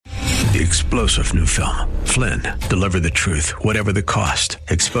The explosive new film, Flynn, deliver the truth, whatever the cost,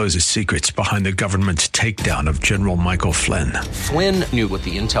 exposes secrets behind the government's takedown of General Michael Flynn. Flynn knew what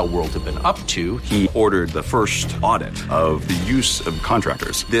the intel world had been up to. He ordered the first audit of the use of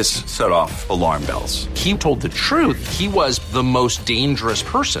contractors. This set off alarm bells. He told the truth. He was the most dangerous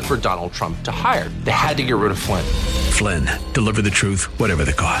person for Donald Trump to hire. They had to get rid of Flynn. Flynn, deliver the truth, whatever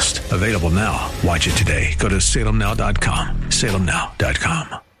the cost. Available now. Watch it today. Go to salemnow.com.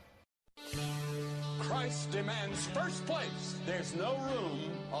 salemnow.com. Christ demands first place. There's no room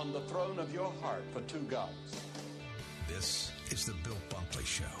on the throne of your heart for two gods. This is the Bill Bunkley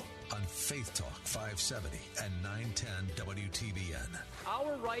Show on Faith Talk 570 and 910 WTBN.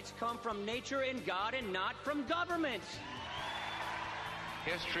 Our rights come from nature and God and not from government.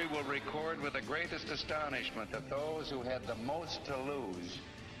 History will record with the greatest astonishment that those who had the most to lose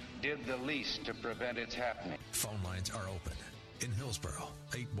did the least to prevent its happening. Phone lines are open. In Hillsborough,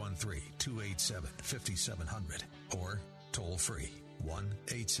 813-287-5700 or toll free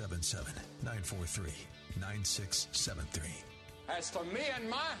 1-877-943-9673. As for me and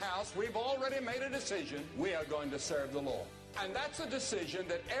my house, we've already made a decision. We are going to serve the Lord. And that's a decision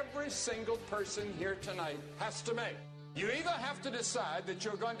that every single person here tonight has to make. You either have to decide that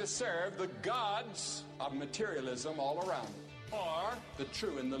you're going to serve the gods of materialism all around you, or the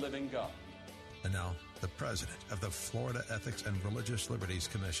true and the living God. And now, the president of the Florida Ethics and Religious Liberties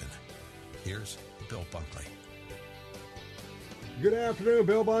Commission. Here's Bill Bunkley. Good afternoon,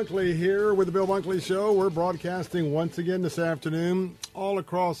 Bill Bunkley here with the Bill Bunkley Show. We're broadcasting once again this afternoon all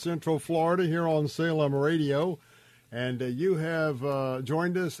across Central Florida here on Salem Radio. And you have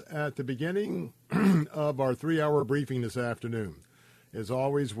joined us at the beginning of our 3-hour briefing this afternoon. As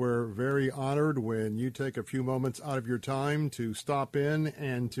always, we're very honored when you take a few moments out of your time to stop in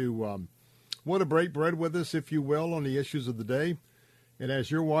and to want to break bread with us, if you will, on the issues of the day. And as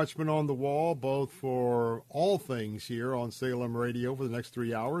your watchman on the wall, both for all things here on Salem Radio for the next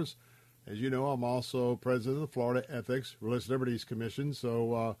 3 hours, as you know, I'm also president of the Florida Ethics Religious Liberties Commission,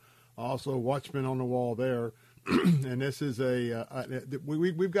 so also watchman on the wall there. And this is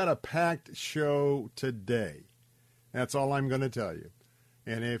we've got a packed show today. That's all I'm going to tell you.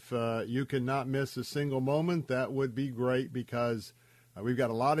 And if you cannot miss a single moment, that would be great, because we've got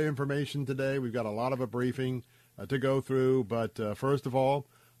a lot of information today. We've got a lot of a briefing to go through. But first of all,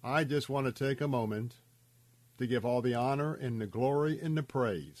 I just want to take a moment to give all the honor and the glory and the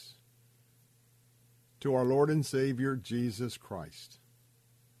praise to our Lord and Savior, Jesus Christ.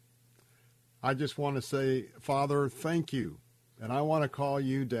 I just want to say, Father, thank you. And I want to call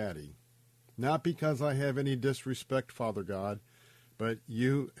you Daddy. Not because I have any disrespect, Father God, but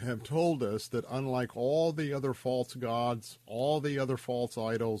you have told us that unlike all the other false gods, all the other false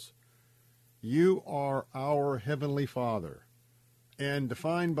idols, you are our Heavenly Father. And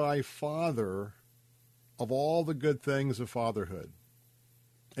defined by Father of all the good things of fatherhood.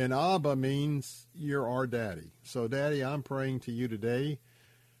 And Abba means you're our Daddy. So, Daddy, I'm praying to you today.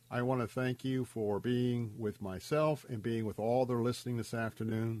 I want to thank you for being with myself and being with all that are listening this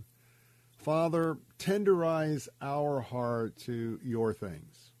afternoon. Father, tenderize our heart to your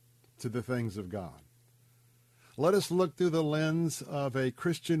things, to the things of God. Let us look through the lens of a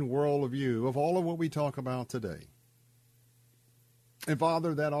Christian worldview of all of what we talk about today. And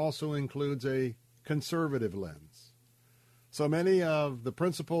Father, that also includes a conservative lens. So many of the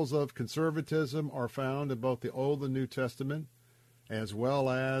principles of conservatism are found in both the Old and New Testament, as well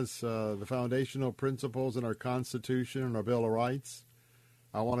as the foundational principles in our Constitution and our Bill of Rights.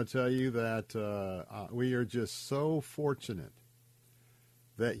 I want to tell you that we are just so fortunate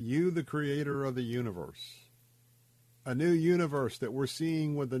that you, the creator of the universe, a new universe that we're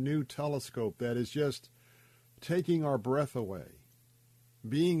seeing with a new telescope that is just taking our breath away,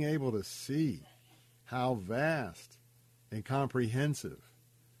 being able to see how vast and comprehensive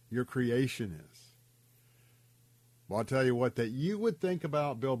your creation is. Well, I'll tell you what, that you would think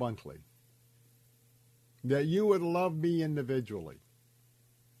about Bill Bunkley, that you would love me individually,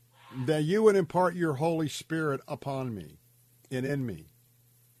 that you would impart your Holy Spirit upon me and in me,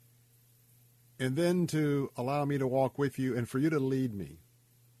 and then to allow me to walk with you and for you to lead me.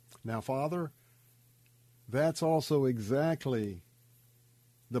 Now, Father, that's also exactly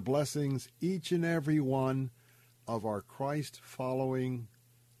the blessings each and every one of our Christ-following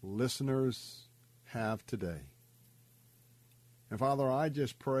listeners have today. And Father, I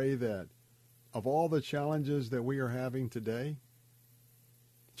just pray that of all the challenges that we are having today,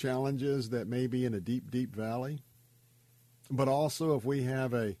 challenges that may be in a deep, deep valley, but also if we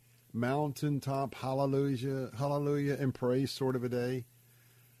have a mountaintop hallelujah, hallelujah and praise sort of a day,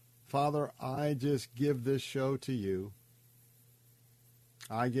 Father, I just give this show to you.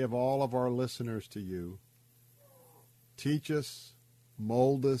 I give all of our listeners to you. Teach us,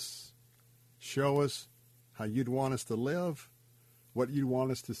 mold us, show us how you'd want us to live, what you'd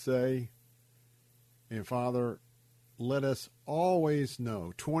want us to say. And Father, let us always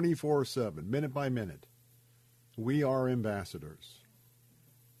know, 24/7, minute by minute, we are ambassadors.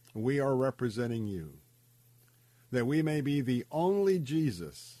 We are representing you, that we may be the only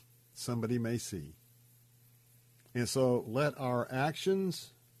Jesus somebody may see. And so let our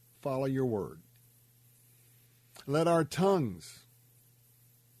actions follow your word. Let our tongues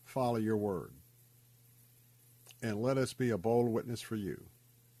follow your word. And let us be a bold witness for you.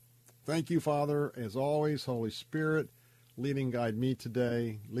 Thank you, Father. As always, Holy Spirit, lead and guide me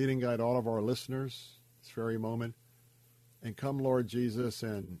today. Lead and guide all of our listeners this very moment. And come, Lord Jesus,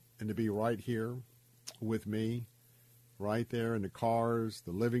 and to be right here with me, right there in the cars,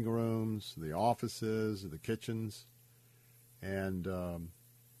 the living rooms, the offices, the kitchens. And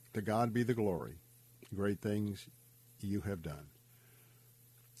to God be the glory. Great things you have done.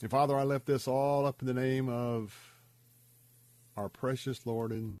 And Father, I lift this all up in the name of our precious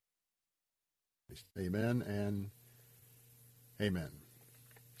Lord and amen and amen.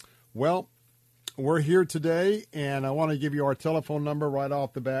 Well, we're here today, and I want to give you our telephone number right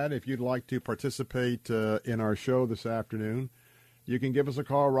off the bat if you'd like to participate in our show this afternoon. You can give us a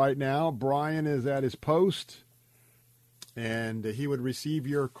call right now. Brian is at his post, and he would receive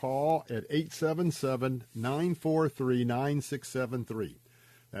your call at 877-943-9673.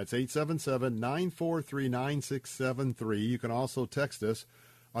 That's 877-943-9673. You can also text us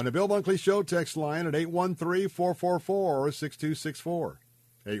on the Bill Bunkley Show text line at 813-444-6264.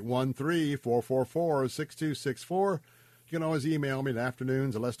 813-444-6264. You can always email me at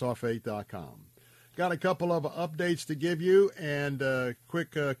afternoons@letstalkfaith.com. Got a couple of updates to give you and a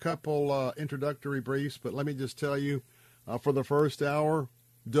quick couple introductory briefs, but let me just tell you, for the first hour,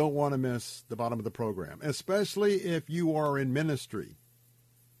 don't want to miss the bottom of the program, especially if you are in ministry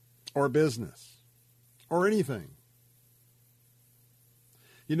or business or anything.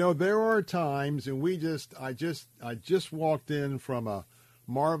 You know, there are times, and I just walked in from a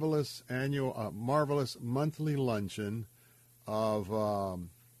marvelous monthly luncheon of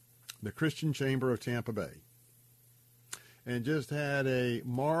the Christian Chamber of Tampa Bay, and just had a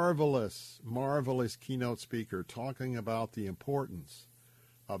marvelous keynote speaker talking about the importance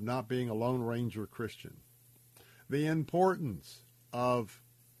of not being a Lone Ranger Christian, the importance of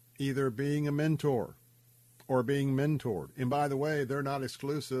either being a mentor or being mentored. And by the way, they're not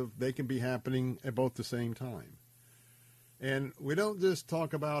exclusive. They can be happening at both the same time. And we don't just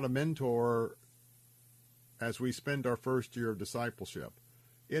talk about a mentor as we spend our first year of discipleship.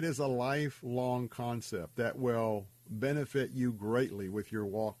 It is a lifelong concept that will benefit you greatly with your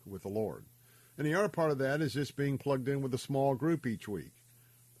walk with the Lord. And the other part of that is just being plugged in with a small group each week,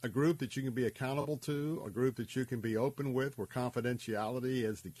 a group that you can be accountable to, a group that you can be open with, where confidentiality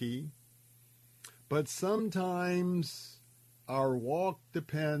is the key. But sometimes our walk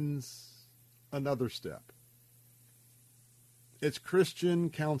depends another step. It's Christian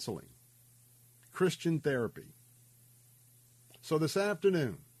counseling, Christian therapy. So this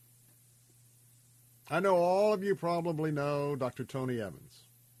afternoon, I know all of you probably know Dr. Tony Evans.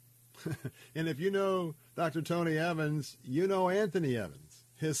 And if you know Dr. Tony Evans, you know Anthony Evans,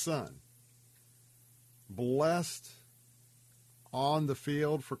 his son. Blessed on the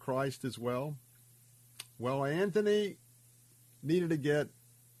field for Christ as well. Well, Anthony needed to get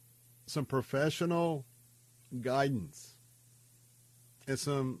some professional guidance and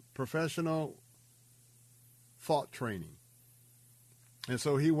some professional thought training. And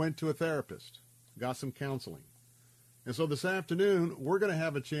so he went to a therapist, got some counseling. And so this afternoon, we're going to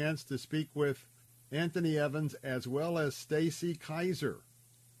have a chance to speak with Anthony Evans as well as Stacy Kaiser.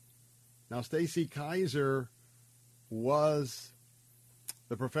 Now, Stacy Kaiser was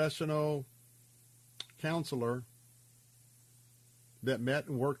the professional counselor that met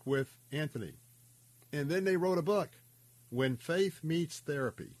and worked with Anthony. And then they wrote a book, When Faith Meets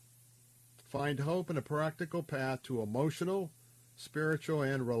Therapy. Find hope and a practical path to emotional, spiritual,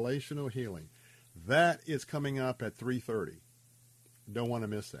 and relational healing. That is coming up at 3:30. Don't want to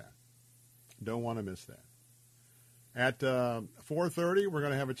miss that. Don't want to miss that. At 4:30, we're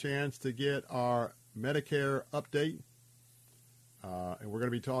going to have a chance to get our Medicare update. And we're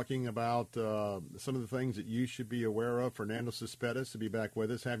going to be talking about some of the things that you should be aware of. Fernando Cespedes to be back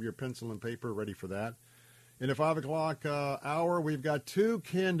with us. Have your pencil and paper ready for that. In the 5 o'clock hour, we've got two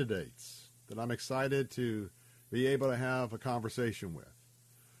candidates that I'm excited to be able to have a conversation with.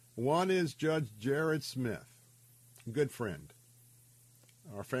 One is Judge Jared Smith, good friend.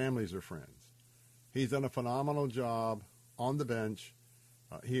 Our families are friends. He's done a phenomenal job on the bench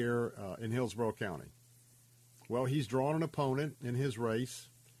here in Hillsborough County. Well, he's drawn an opponent in his race,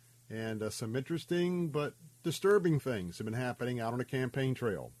 and some interesting but disturbing things have been happening out on the campaign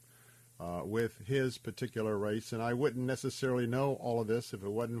trail with his particular race. And I wouldn't necessarily know all of this if it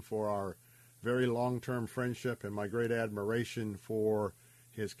wasn't for our very long-term friendship and my great admiration for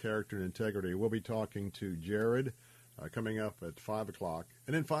his character and integrity. We'll be talking to Jared coming up at 5 o'clock.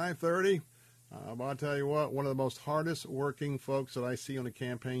 And then 5:30, I'll tell you what, one of the most hardest working folks that I see on the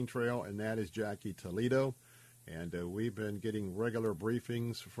campaign trail, and that is Jackie Toledo. And we've been getting regular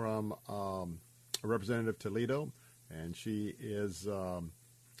briefings from Representative Toledo, and she is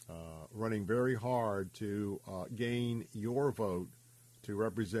running very hard to gain your vote to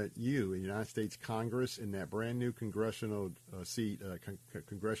represent you in the United States Congress in that brand new congressional seat,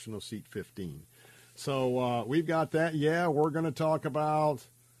 Congressional Seat 15. So we've got that. Yeah, we're going to talk about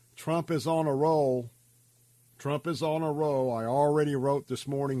Trump is on a roll. Trump is on a roll. I already wrote this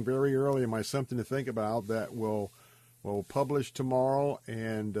morning very early in my Something to Think About that will publish tomorrow,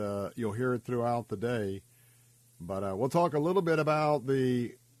 and you'll hear it throughout the day. But we'll talk a little bit about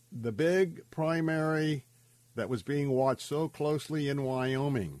the big primary that was being watched so closely in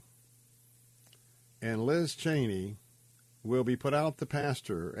Wyoming. And Liz Cheney will be put out to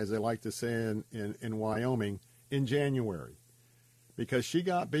pasture, as they like to say in Wyoming, in January, because she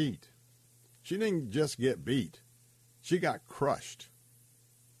got beat. She didn't just get beat. She got crushed.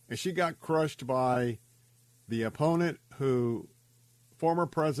 And she got crushed by the opponent who former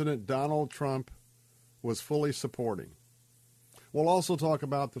President Donald Trump was fully supporting. We'll also talk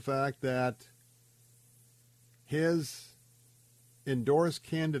about the fact that his endorsed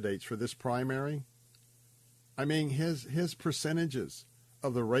candidates for this primary, I mean, his percentages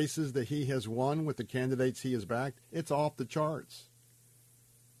of the races that he has won with the candidates he has backed, it's off the charts.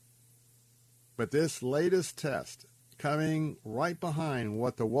 But this latest test, coming right behind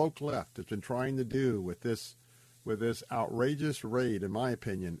what the woke left has been trying to do with this outrageous raid, in my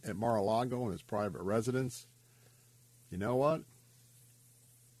opinion, at Mar-a-Lago and his private residence, you know what?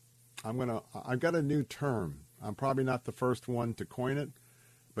 I've got a new term. I'm probably not the first one to coin it,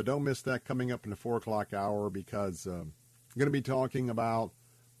 but don't miss that coming up in the 4 o'clock hour, because I'm going to be talking about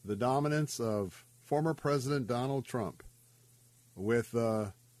the dominance of former President Donald Trump with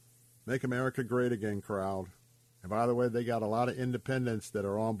Make America Great Again crowd. And by the way, they got a lot of independents that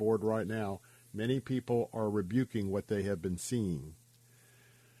are on board right now. Many people are rebuking what they have been seeing.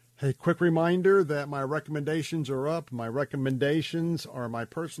 Hey, quick reminder that my recommendations are up. My recommendations are my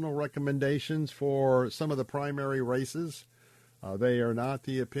personal recommendations for some of the primary races. They are not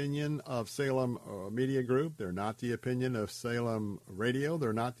the opinion of Salem Media Group. They're not the opinion of Salem Radio.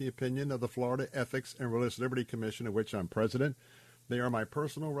 They're not the opinion of the Florida Ethics and Religious Liberty Commission, of which I'm president. They are my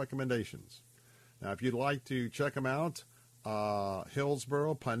personal recommendations. Now, if you'd like to check them out,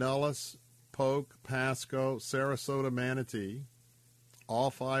 Hillsborough, Pinellas, Polk, Pasco, Sarasota, Manatee, all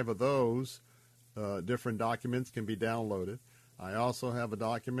 5 of those different documents can be downloaded. I also have a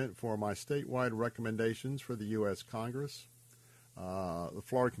document for my statewide recommendations for the U.S. Congress, the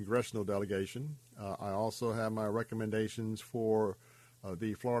Florida Congressional Delegation. I also have my recommendations for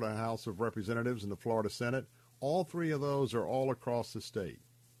the Florida House of Representatives and the Florida Senate. All 3 of those are all across the state.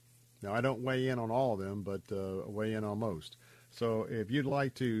 Now, I don't weigh in on all of them, but weigh in on most. So if you'd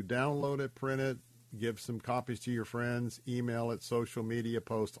like to download it, print it, give some copies to your friends, email it, social media,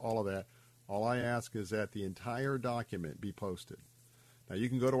 post, all of that, all I ask is that the entire document be posted. Now, you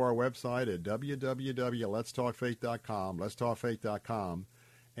can go to our website at www.letstalkfaith.com, letstalkfaith.com,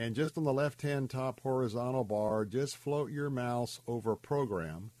 and just on the left-hand top horizontal bar, just float your mouse over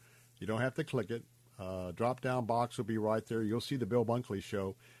program. You don't have to click it. Drop-down box will be right there. You'll see the Bill Bunkley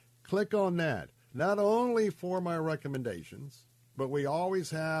Show. Click on that, not only for my recommendations, but we always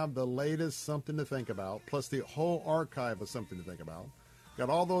have the latest Something to Think About, plus the whole archive of Something to Think About.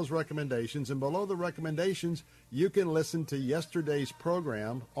 Got all those recommendations, and below the recommendations, you can listen to yesterday's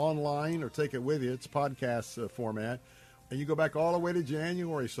program online or take it with you. It's podcast format, and you go back all the way to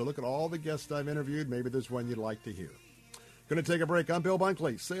January, so look at all the guests I've interviewed. Maybe there's one you'd like to hear. Going to take a break. I'm Bill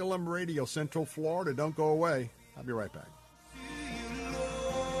Bunkley, Salem Radio, Central Florida. Don't go away. I'll be right back.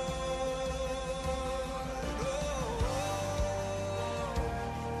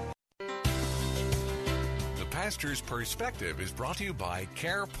 The Pastor's Perspective is brought to you by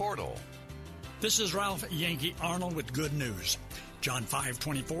Care Portal. This is Ralph Yankee Arnold with good news. John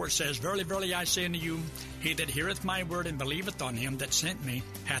 5:24 says, Verily, verily, I say unto you, he that heareth my word and believeth on him that sent me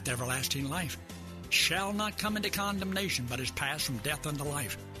hath everlasting life, shall not come into condemnation, but is passed from death unto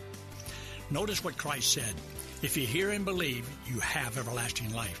life. Notice what Christ said. If you hear and believe, you have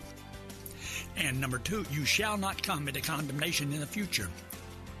everlasting life. And number 2, you shall not come into condemnation in the future.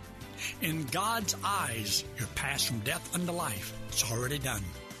 In God's eyes, you're passed from death unto life. It's already done.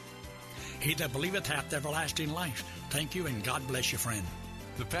 He that believeth hath everlasting life. Thank you, and God bless you, friend.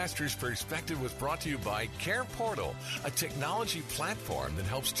 The Pastor's Perspective was brought to you by Care Portal, a technology platform that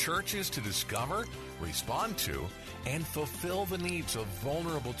helps churches to discover, respond to, and fulfill the needs of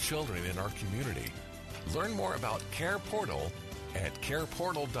vulnerable children in our community. Learn more about Care Portal at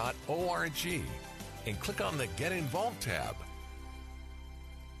careportal.org and click on the Get Involved tab.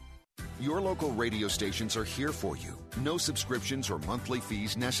 Your local radio stations are here for you. No subscriptions or monthly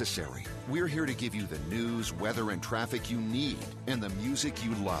fees necessary. We're here to give you the news, weather, and traffic you need and the music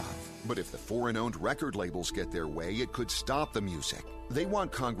you love. But if the foreign-owned record labels get their way, it could stop the music. They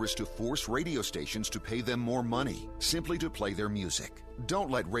want Congress to force radio stations to pay them more money simply to play their music.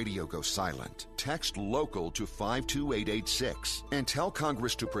 Don't let radio go silent. Text LOCAL to 52886 and tell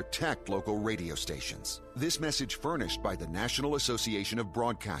Congress to protect local radio stations. This message furnished by the National Association of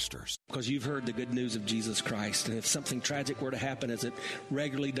Broadcasters. Because you've heard the good news of Jesus Christ, and if something tragic were to happen, as it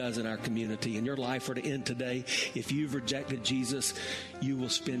regularly does in our community, and your life were to end today, if you've rejected Jesus, you will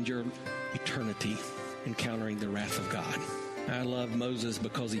spend your eternity encountering the wrath of God. I love Moses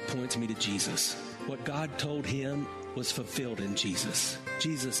because he points me to Jesus. What God told him was fulfilled in Jesus.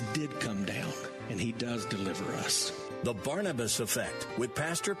 Jesus did come down, and he does deliver us. The Barnabas Effect with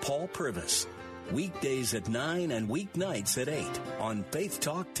Pastor Paul Purvis. Weekdays at 9 and weeknights at 8 on Faith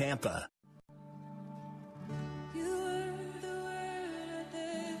Talk Tampa.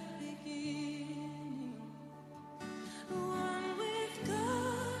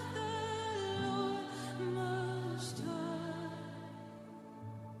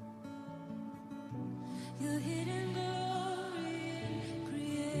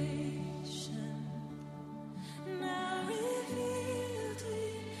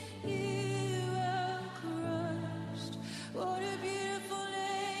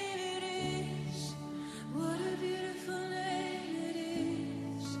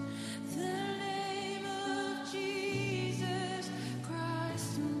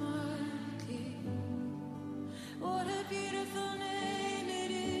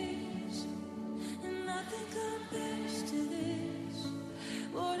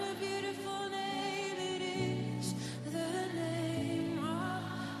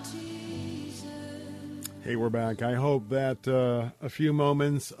 Hey, we're back. I hope that a few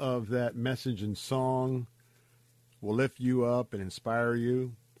moments of that message and song will lift you up and inspire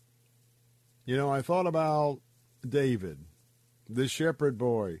you. You know, I thought about David, the shepherd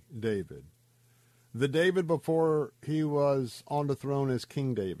boy David, the David before he was on the throne as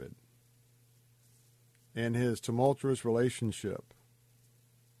King David, and his tumultuous relationship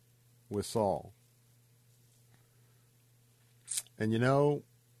with Saul. And you know,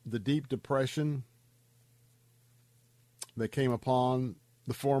 the deep depression that came upon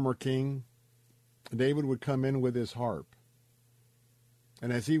the former king, David would come in with his harp.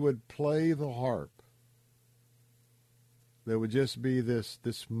 And as he would play the harp, there would just be this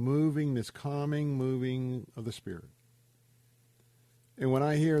moving, this calming moving of the Spirit. And when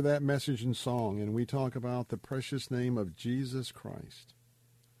I hear that message and song, and we talk about the precious name of Jesus Christ,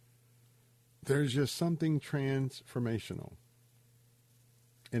 there's just something transformational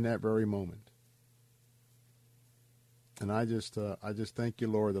in that very moment. And I just thank you,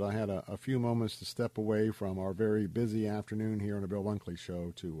 Lord, that I had a few moments to step away from our very busy afternoon here on the Bill Bunkley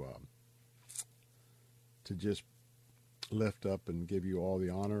Show to just lift up and give you all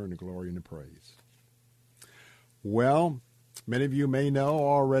the honor and the glory and the praise. Well, many of you may know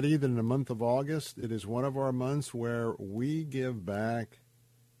already that in the month of August, it is one of our months where we give back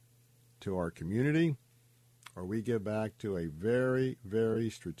to our community, or we give back to a very, very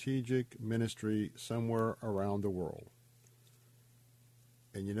strategic ministry somewhere around the world.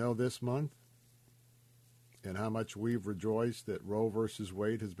 And you know, this month, and how much we've rejoiced that Roe versus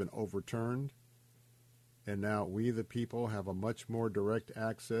Wade has been overturned, and now we, the people, have a much more direct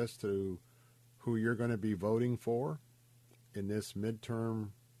access to who you're going to be voting for in this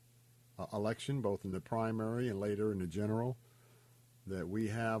midterm election, both in the primary and later in the general, that we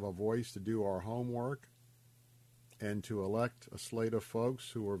have a voice to do our homework and to elect a slate of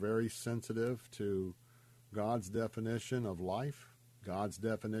folks who are very sensitive to God's definition of life, God's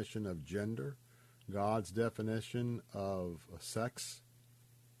definition of gender, God's definition of sex.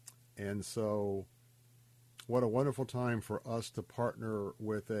 And so what a wonderful time for us to partner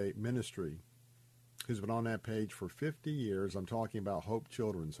with a ministry who's been on that page for 50 years. I'm talking about Hope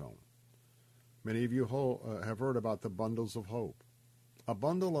Children's Home. Many of you have heard about the bundles of hope. A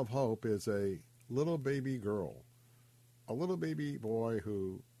bundle of hope is a little baby girl, a little baby boy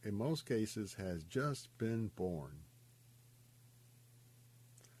who, in most cases, has just been born.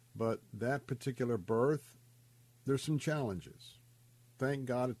 But that particular birth, there's some challenges. Thank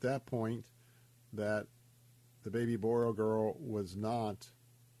God at that point that the baby boy or girl was not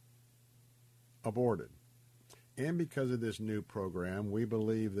aborted. And because of this new program, we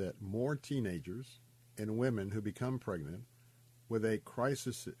believe that more teenagers and women who become pregnant with a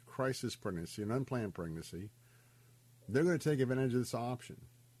crisis pregnancy, an unplanned pregnancy, they're going to take advantage of this option.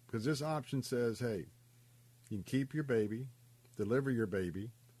 Because this option says, hey, you can keep your baby, deliver your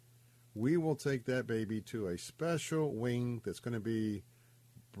baby. We will take that baby to a special wing that's going to be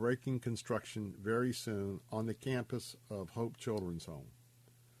breaking construction very soon on the campus of Hope Children's Home.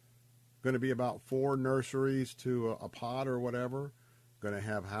 Going to be about 4 nurseries to a pod or whatever. Going to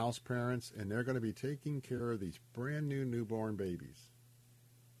have house parents, and they're going to be taking care of these brand new newborn babies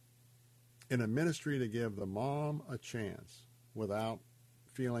in a ministry to give the mom a chance without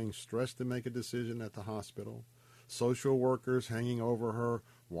feeling stressed to make a decision at the hospital, social workers hanging over her,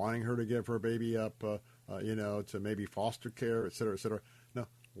 wanting her to give her baby up, to maybe foster care, et cetera, et cetera. No,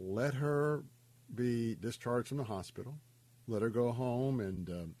 let her be discharged from the hospital. Let her go home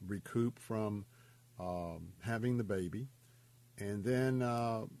and recoup from having the baby. And then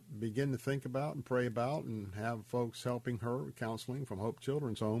begin to think about and pray about and have folks helping her, counseling from Hope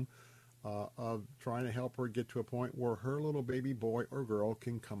Children's Home, of trying to help her get to a point where her little baby boy or girl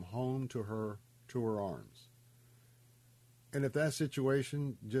can come home to her arms. And if that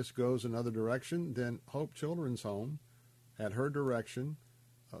situation just goes another direction, then Hope Children's Home, at her direction,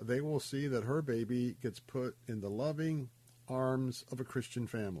 they will see that her baby gets put in the loving arms of a Christian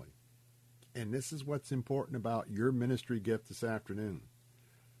family. And this is what's important about your ministry gift this afternoon.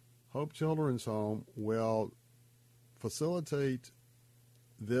 Hope Children's Home will facilitate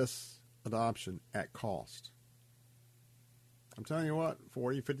this adoption at cost. I'm telling you what,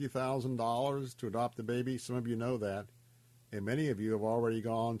 $40,000, $50,000 to adopt a baby, some of you know that. And many of you have already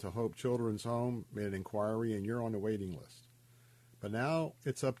gone to Hope Children's Home, made an inquiry, and you're on the waiting list. But now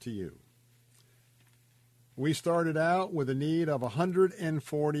it's up to you. We started out with a need of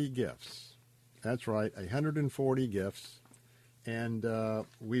 140 gifts. That's right, 140 gifts. And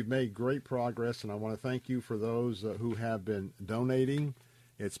we've made great progress, and I want to thank you for those who have been donating.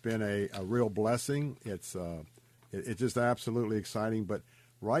 It's been a real blessing. It's just absolutely exciting. But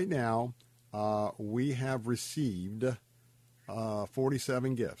right now, we have received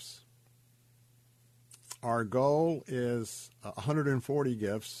 47 gifts. Our goal is 140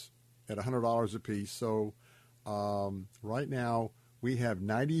 gifts at $100 a piece. So right now, we have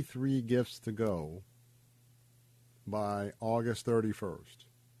 93 gifts to go by August 31st.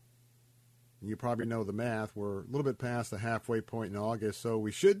 And you probably know the math. We're a little bit past the halfway point in August, so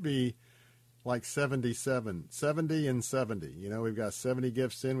we should be like 70 and 70. You know, we've got 70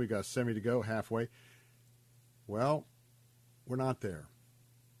 gifts in. We've got 70 to go, halfway. Well, we're not there.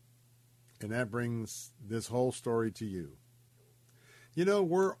 And that brings this whole story to you. You know,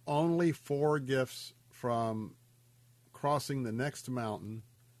 we're only 4 gifts from crossing the next mountain,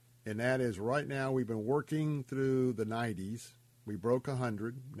 and that is right now we've been working through the 90s. We broke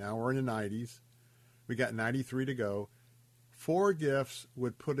 100. Now we're in the 90s. We got 93 to go. 4 gifts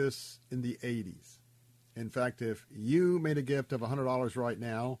would put us in the 80s. In fact, if you made a gift of $100 right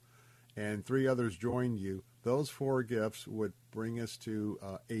now and 3 others joined you, those 4 gifts would bring us to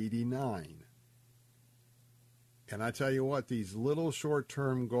 89. And I tell you what, these little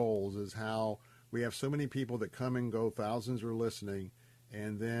short-term goals is how we have so many people that come and go, thousands are listening,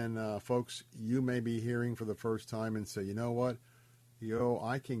 and then folks, you may be hearing for the first time and say, you know what,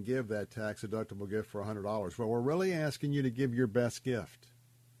 I can give that tax-deductible gift for $100. Well, we're really asking you to give your best gift.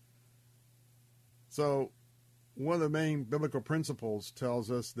 So one of the main biblical principles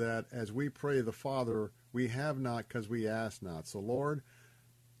tells us that as we pray the Father, we have not because we ask not. So, Lord,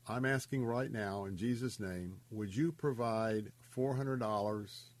 I'm asking right now in Jesus' name, would you provide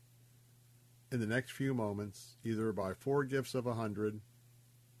 $400 in the next few moments, either by 4 gifts of 100,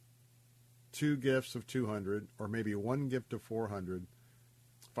 2 gifts of 200, or maybe 1 gift of 400.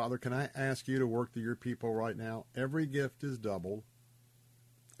 Father, can I ask you to work through your people right now? Every gift is doubled,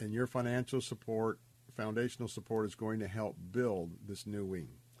 and your financial support, foundational support, is going to help build this new wing.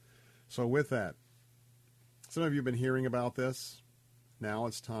 So with that, some of you have been hearing about this. Now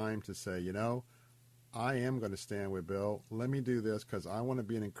it's time to say, I am going to stand with Bill. Let me do this because I want to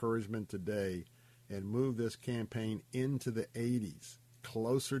be an encouragement today and move this campaign into the 80s,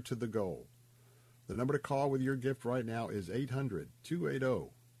 closer to the goal. The number to call with your gift right now is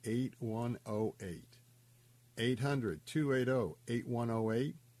 800-280-8108.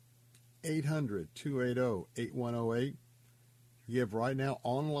 800-280-8108. 800-280-8108. Give right now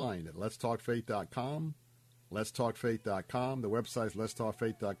online at letstalkfaith.com letstalkfaith.com. The website is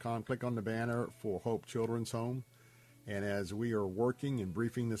letstalkfaith.com. Click on the banner for Hope Children's Home. And as we are working and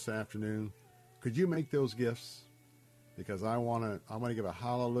briefing this afternoon, could you make those gifts? Because I want to give a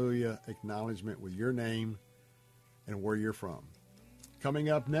hallelujah acknowledgement with your name and where you're from. Coming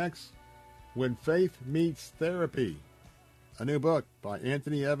up next, When Faith Meets Therapy, a new book by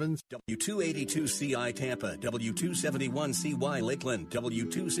Anthony Evans. W282CI Tampa, W271CY Lakeland,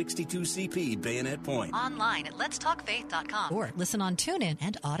 W262CP Bayonet Point. Online at letstalkfaith.com or listen on TuneIn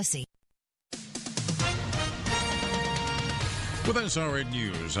and Odyssey. With SRN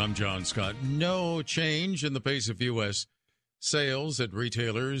News, I'm John Scott. No change in the pace of U.S. sales at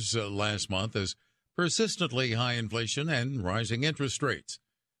retailers last month as persistently high inflation and rising interest rates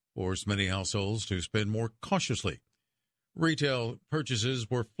forced many households to spend more cautiously. Retail purchases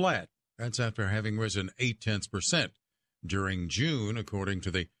were flat. That's after having risen 0.8% during June, according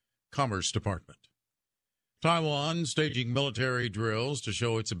to the Commerce Department. Taiwan staging military drills to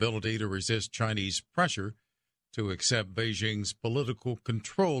show its ability to resist Chinese pressure to accept Beijing's political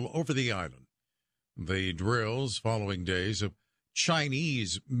control over the island. The drills following days of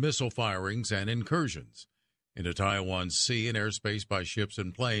Chinese missile firings and incursions into Taiwan's sea and airspace by ships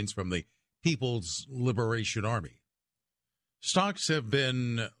and planes from the People's Liberation Army. Stocks have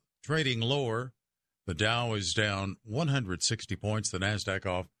been trading lower. The Dow is down 160 points, the Nasdaq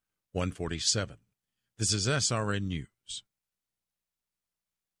off 147. This is SRN News.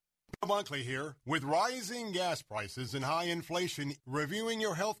 Bunkley here. With rising gas prices and high inflation, reviewing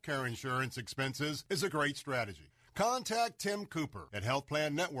your health care insurance expenses is a great strategy. Contact Tim Cooper at Health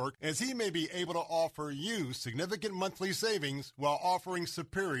Plan Network, as he may be able to offer you significant monthly savings while offering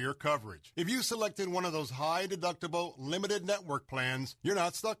superior coverage. If you selected one of those high-deductible, limited network plans, you're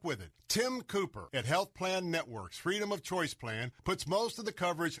not stuck with it. Tim Cooper at Health Plan Network's Freedom of Choice plan puts most of the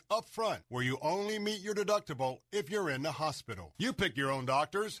coverage up front, where you only meet your deductible if you're in the hospital. You pick your own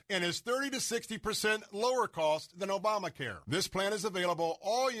doctors and is 30 to 60% lower cost than Obamacare. This plan is available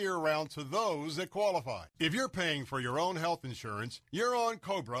all year round to those that qualify. If you're paying for your own health insurance, you're on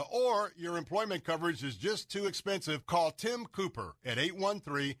COBRA, or your employment coverage is just too expensive, call Tim Cooper at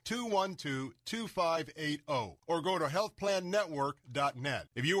 813-212-2580 or go to healthplannetwork.net.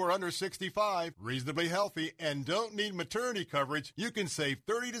 If you are under 65, reasonably healthy, and don't need maternity coverage, you can save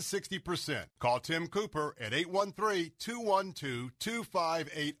 30 to 60%. Call Tim Cooper at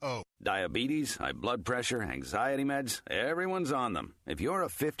 813-212-2580. Diabetes, high blood pressure, anxiety meds, everyone's on them. If you're a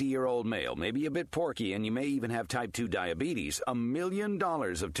 50-year-old male, maybe a bit porky, and you may even have type 2 diabetes, $1 million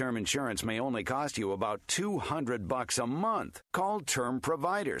of term insurance may only cost you about $200 a month. Call Term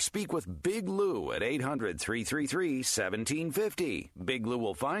Provider. Speak with Big Lou at 800-333-1750. Big Lou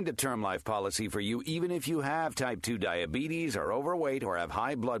will find a term life policy for you even if you have type 2 diabetes, are overweight, or have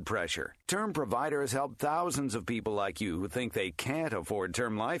high blood pressure. Term Provider has helped thousands of people like you who think they can't afford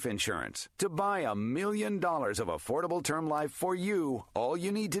term life insurance. To buy $1 million of affordable term life for you, all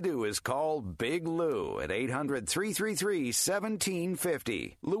you need to do is call Big Lou at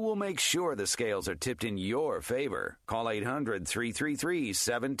 800-333-1750. Lou will make sure the scales are tipped in your favor. Call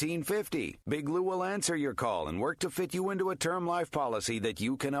 800-333-1750. Big Lou will answer your call and work to fit you into a term life policy that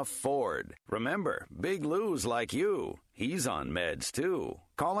you can afford. Remember, Big Lou's like you. He's on meds, too.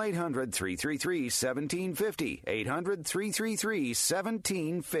 Call 800-333-1750.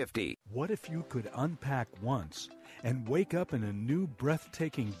 800-333-1750. What if you could unpack once and wake up in a new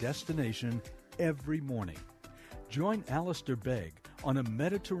breathtaking destination every morning? Join Alistair Begg on a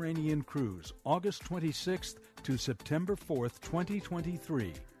Mediterranean cruise August 26th to September 4th,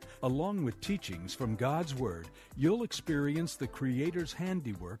 2023. Along with teachings from God's Word, you'll experience the Creator's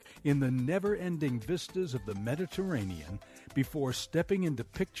handiwork in the never-ending vistas of the Mediterranean before stepping into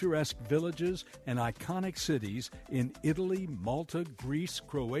picturesque villages and iconic cities in Italy, Malta, Greece,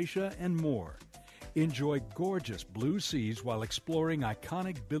 Croatia, and more. Enjoy gorgeous blue seas while exploring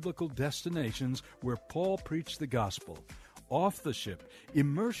iconic biblical destinations where Paul preached the gospel. Off the ship,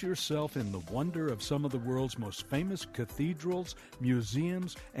 immerse yourself in the wonder of some of the world's most famous cathedrals,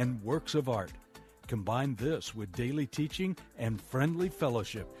 museums, and works of art. Combine this with daily teaching and friendly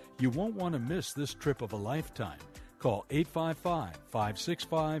fellowship. You won't want to miss this trip of a lifetime. Call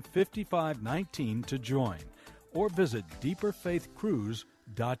 855-565-5519 to join, or visit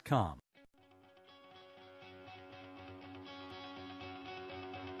deeperfaithcruise.com.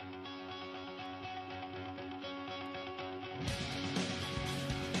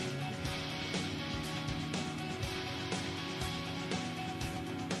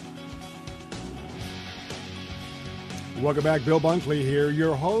 Welcome back. Bill Bunkley here,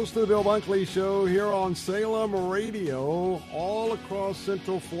 your host of the Bill Bunkley Show here on Salem Radio, all across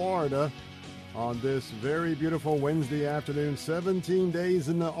Central Florida. on this very beautiful Wednesday afternoon, 17 days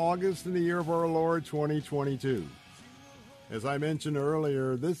in August in the year of our Lord 2022. As I mentioned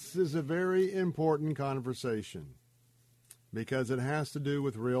earlier, this is a very important conversation because it has to do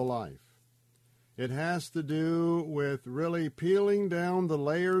with real life. It has to do with really peeling down the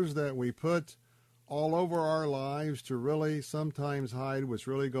layers that we put all over our lives to really sometimes hide what's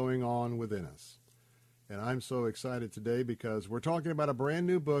really going on within us. And I'm so excited today because we're talking about a brand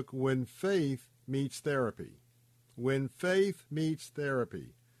new book, When Faith Meets Therapy. When Faith Meets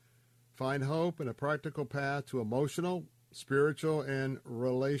Therapy. Find hope and a practical path to emotional, spiritual, and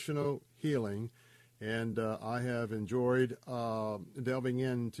relational healing. And I have enjoyed delving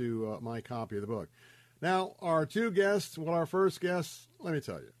into my copy of the book. Now, our two guests, our first guest, let me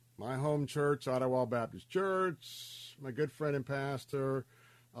tell you, my home church, Ottawa Baptist Church, my good friend and pastor,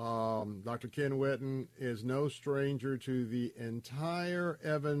 Dr. Ken Whitten, is no stranger to the entire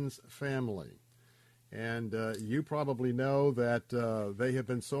Evans family. And you probably know that they have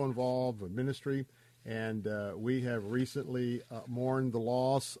been so involved with ministry, and we have recently mourned the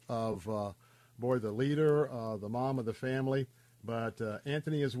loss of, the leader, the mom of the family. But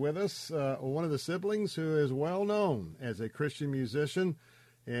Anthony is with us, one of the siblings who is well known as a Christian musician.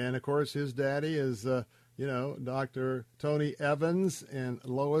 And, of course, his daddy is Dr. Tony Evans, and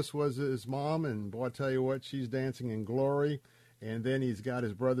Lois was his mom, and boy, I tell you what, she's dancing in glory. And then he's got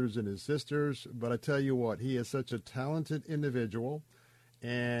his brothers and his sisters. But I tell you what, he is such a talented individual,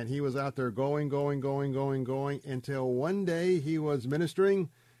 and he was out there going, until one day he was ministering,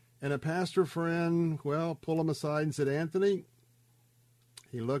 and a pastor friend, pulled him aside and said, Anthony,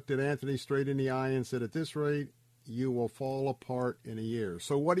 he looked at Anthony straight in the eye and said, at this rate, you will fall apart in a year.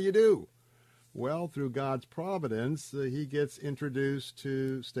 So what do? Well, through God's providence, he gets introduced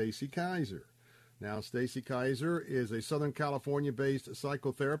to Stacy Kaiser. Now, Stacy Kaiser is a Southern California-based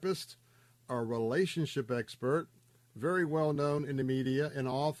psychotherapist, a relationship expert, very well known in the media, and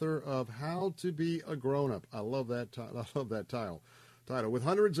author of How to Be a Grown-Up. I love that title. With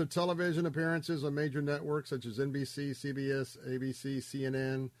hundreds of television appearances on major networks such as NBC, CBS, ABC,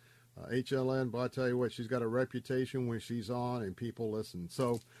 CNN, HLN. But I tell you what, she's got a reputation when she's on and people listen.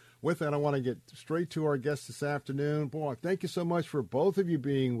 So with that, I want to get straight to our guest this afternoon. Boy, thank you so much for both of you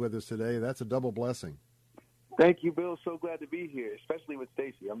being with us today. That's a double blessing. Thank you, Bill. So glad to be here, especially with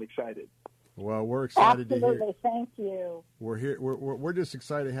Stacy. I'm excited. Well, we're excited to hear. Absolutely. Thank you. We're here. We're just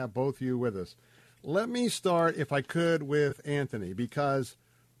excited to have both of you with us. Let me start, if I could, with Anthony, because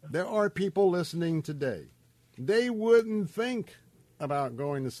there are people listening today. They wouldn't think about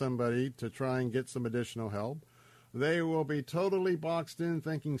going to somebody to try and get some additional help. They will be totally boxed in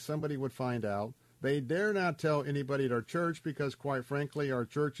thinking somebody would find out. They dare not tell anybody at our church because, quite frankly, our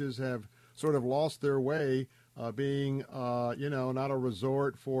churches have sort of lost their way being, not a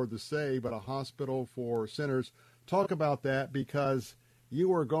resort for the saved, but a hospital for sinners. Talk about that because you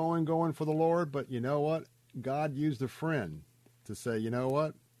were going for the Lord, but you know what? God used a friend to say, you know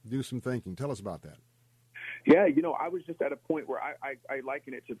what? Do some thinking. Tell us about that. Yeah, I was just at a point where I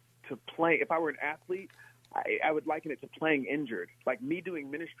liken it to playing. If I were an athlete, I would liken it to playing injured. Like me doing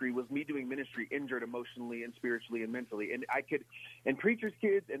ministry was me doing ministry injured emotionally and spiritually and mentally. And preachers'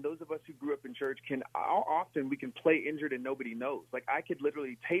 kids and those of us who grew up in church we can play injured and nobody knows. Like I could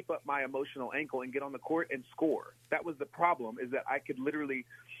literally tape up my emotional ankle and get on the court and score. That was the problem, is that I could literally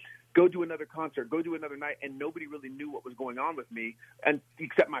go do another concert, go do another night, and nobody really knew what was going on with me, and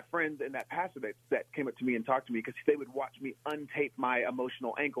except my friends and that pastor that came up to me and talked to me, because they would watch me untape my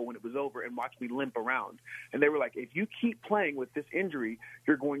emotional ankle when it was over and watch me limp around. And they were like, if you keep playing with this injury,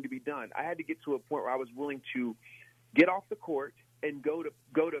 you're going to be done. I had to get to a point where I was willing to get off the court and go to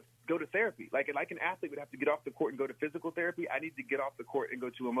therapy. Like an athlete would have to get off the court and go to physical therapy, I need to get off the court and go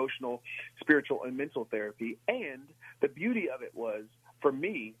to emotional, spiritual, and mental therapy. And the beauty of it was, for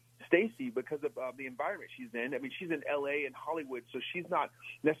me, Stacy, because of the environment she's in. I mean, she's in L.A. and Hollywood, so she's not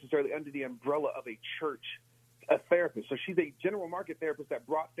necessarily under the umbrella of a church, a therapist. So she's a general market therapist that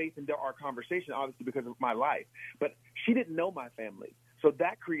brought faith into our conversation, obviously because of my life. But she didn't know my family. So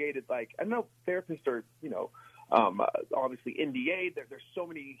that created, I know therapists are, obviously NDA. There's so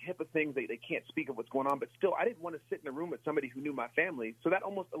many HIPAA things they can't speak of what's going on. But still, I didn't want to sit in a room with somebody who knew my family. So that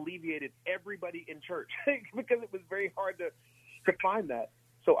almost alleviated everybody in church because it was very hard to find that.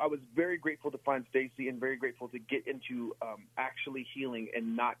 So I was very grateful to find Stacy and very grateful to get into actually healing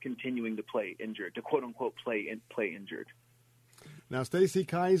and not continuing to play injured, to quote unquote play injured. Now, Stacy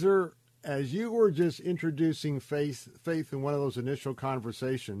Kaiser, as you were just introducing faith in one of those initial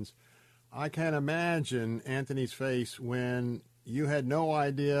conversations, I can imagine Anthony's face when you had no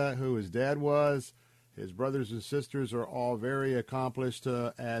idea who his dad was, His brothers and sisters are all very accomplished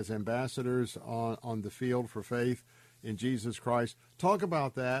as ambassadors on the field for faith in Jesus Christ. Talk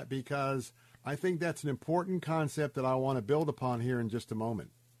about that, because I think that's an important concept that I want to build upon here in just a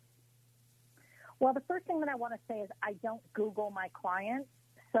moment. Well, the first thing that I want to say is I don't Google my clients.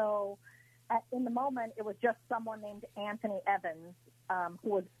 So in the moment, it was just someone named Anthony Evans who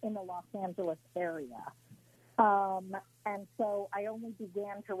was in the Los Angeles area. And so I only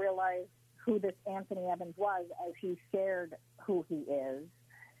began to realize who this Anthony Evans was as he shared who he is.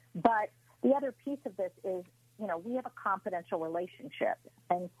 But the other piece of this is, you know, we have a confidential relationship.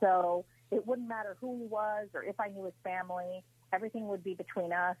 And so it wouldn't matter who he was or if I knew his family. Everything would be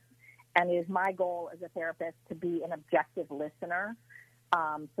between us. And it is my goal as a therapist to be an objective listener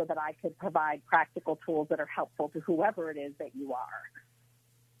so that I could provide practical tools that are helpful to whoever it is that you are.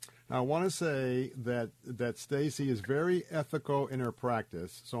 I want to say that Stacy is very ethical in her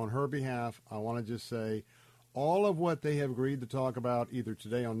practice. So on her behalf, I want to just say all of what they have agreed to talk about either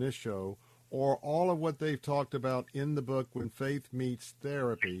today on this show or all of what they've talked about in the book When Faith Meets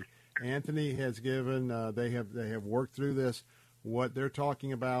Therapy, Anthony has given, they have worked through this. What they're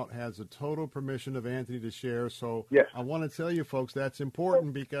talking about has a total permission of Anthony to share. So yes. I want to tell you folks, that's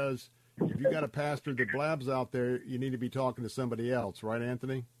important, because if you got a pastor that blabs out there, you need to be talking to somebody else. Right,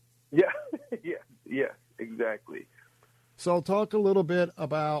 Anthony? Yeah, yeah, exactly. So talk a little bit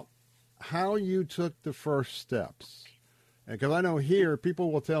about how you took the first steps. Because I know here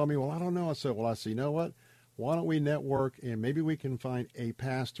people will tell me, well, I don't know. I said, well, you know what? Why don't we network and maybe we can find a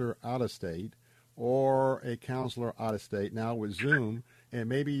pastor out of state or a counselor out of state now with Zoom, and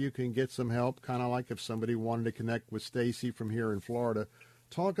maybe you can get some help, kind of like if somebody wanted to connect with Stacy from here in Florida.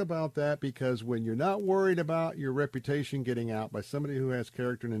 Talk about that, because when you're not worried about your reputation getting out by somebody who has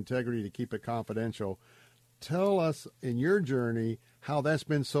character and integrity to keep it confidential, tell us in your journey how that's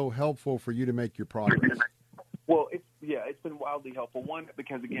been so helpful for you to make your progress. Well, it's been wildly helpful. One,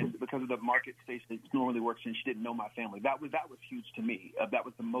 because of the market station that normally works in, she didn't know my family. That was huge to me. That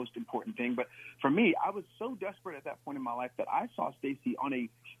was the most important thing. But for me, I was so desperate at that point in my life that I saw Stacy on a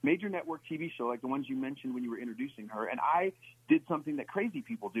major network TV show like the ones you mentioned when you were introducing her, and I did something that crazy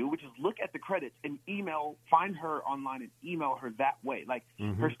people do, which is look at the credits and find her online and email her that way. Like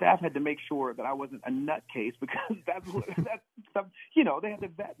her staff had to make sure that I wasn't a nutcase, because that's they had to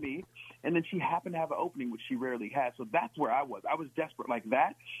vet me, and then she happened to have an opening, which she rarely has. So that's where I was. I was desperate like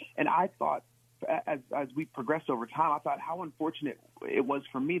that, and I thought as we progressed over time, I thought how unfortunate it was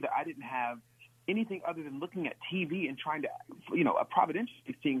for me that I didn't have anything other than looking at TV and trying to,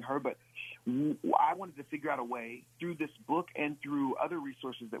 providentially seeing her. But I wanted to figure out a way through this book and through other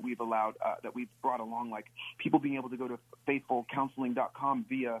resources that we've allowed, that we've brought along, like people being able to go to faithfulcounseling.com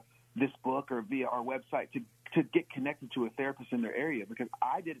via this book or via our website to get connected to a therapist in their area, because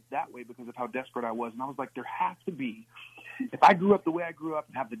I did it that way because of how desperate I was. And I was like, there has to be, if I grew up the way I grew up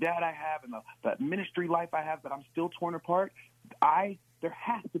and have the dad I have and the ministry life I have, but I'm still torn apart, there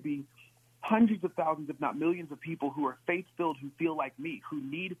has to be hundreds of thousands, if not millions of people who are faith-filled, who feel like me, who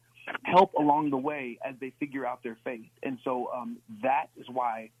need help along the way as they figure out their faith. And so that is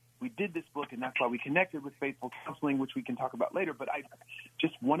why we did this book, and that's why we connected with Faithful Counseling, which we can talk about later. But I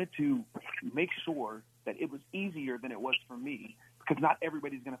just wanted to make sure that it was easier than it was for me, because not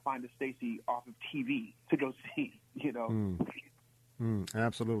everybody's going to find a Stacy off of TV to go see,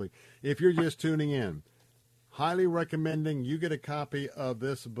 Absolutely. If you're just tuning in, highly recommending you get a copy of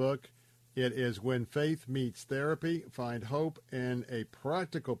this book. It is When Faith Meets Therapy. Find hope and a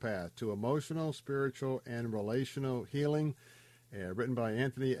practical path to emotional, spiritual, and relational healing. Written by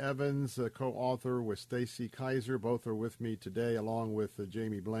Anthony Evans, co-author with Stacy Kaiser. Both are with me today, along with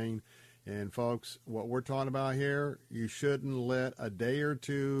Jamie Blaine. And folks, what we're talking about here, you shouldn't let a day or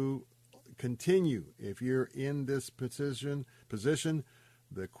two continue. If you're in this position,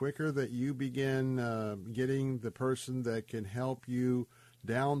 the quicker that you begin getting the person that can help you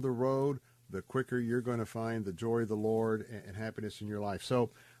down the road, the quicker you're going to find the joy of the Lord and happiness in your life.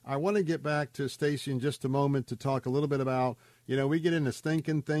 So I want to get back to Stacy in just a moment to talk a little bit about, we get into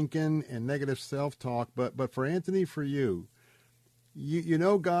stinking thinking and negative self-talk, but for Anthony, for you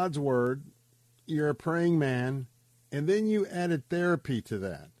know God's word, you're a praying man, and then you added therapy to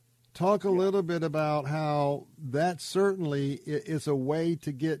that. Talk a little bit about how that certainly is a way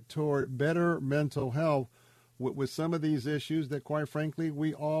to get toward better mental health with some of these issues that, quite frankly,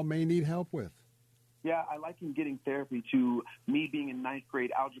 we all may need help with. Yeah, I liken getting therapy to me being in ninth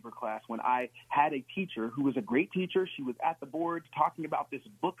grade algebra class when I had a teacher who was a great teacher. She was at the board talking about this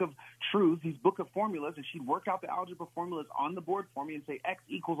book of truths, these book of formulas, and she'd work out the algebra formulas on the board for me and say X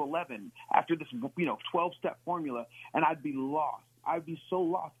equals 11 after this, 12-step formula, and I'd be lost. I'd be so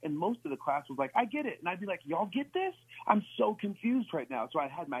lost. And most of the class was like, I get it. And I'd be like, y'all get this? I'm so confused right now. So I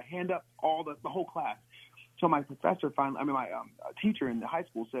had my hand up the whole class. So my professor my teacher in the high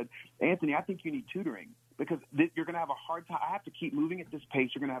school said, Anthony, I think you need tutoring because you're going to have a hard time. I have to keep moving at this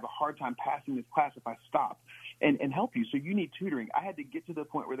pace. You're going to have a hard time passing this class if I stop and help you. So you need tutoring. I had to get to the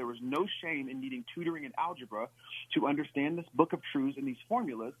point where there was no shame in needing tutoring in algebra to understand this book of truths and these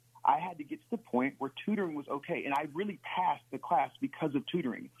formulas. I had to get to the point where tutoring was okay. And I really passed the class because of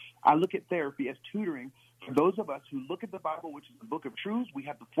tutoring. I look at therapy as tutoring for those of us who look at the Bible, which is the book of truths. We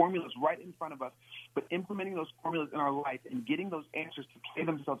have the formulas right in front of us, but implementing those formulas in our life and getting those answers to play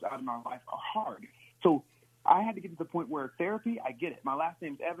themselves out in our life are hard. So I had to get to the point where therapy, I get it. My last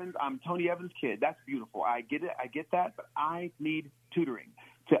name's Evans. I'm Tony Evans' kid. That's beautiful. I get it. I get that, but I need tutoring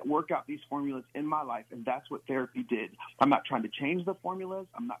to work out these formulas in my life, and that's what therapy did. I'm not trying to change the formulas.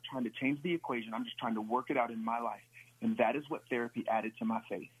 I'm not trying to change the equation. I'm just trying to work it out in my life, and that is what therapy added to my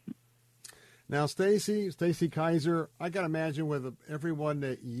faith. Now, Stacy Kaiser, I got to imagine with everyone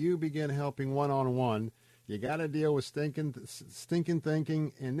that you begin helping one-on-one, you got to deal with stinking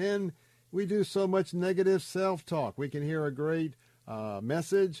thinking, and then we do so much negative self-talk. We can hear a great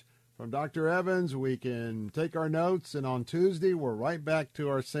message from Dr. Evans. We can take our notes, and on Tuesday, we're right back to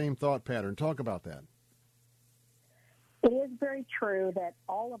our same thought pattern. Talk about that. It is very true that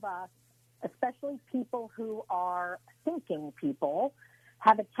all of us, especially people who are thinking people,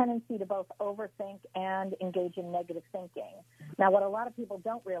 have a tendency to both overthink and engage in negative thinking. Now, what a lot of people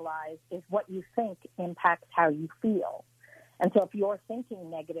don't realize is what you think impacts how you feel. And so if you're thinking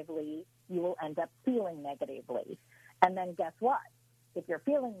negatively, you will end up feeling negatively. And then guess what? If you're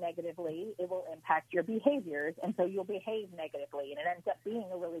feeling negatively, it will impact your behaviors, and so you'll behave negatively, and it ends up being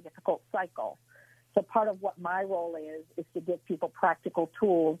a really difficult cycle. So part of what my role is to give people practical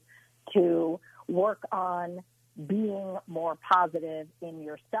tools to work on being more positive in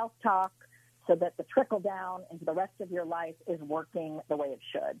your self-talk so that the trickle down into the rest of your life is working the way it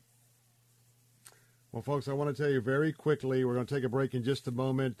should. Well, folks, I want to tell you very quickly, we're going to take a break in just a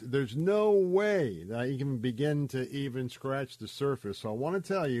moment. There's no way that I can begin to even scratch the surface. So I want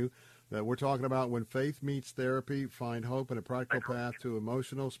to tell you that we're talking about when faith meets therapy, find hope and a practical path to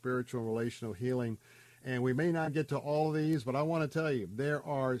emotional, spiritual, and relational healing. And we may not get to all of these, but I want to tell you, there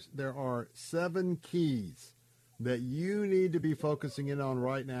are 7 keys that you need to be focusing in on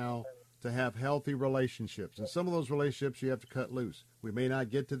right now to have healthy relationships. And some of those relationships you have to cut loose. We may not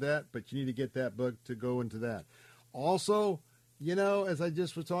get to that, but you need to get that book to go into that. Also, as I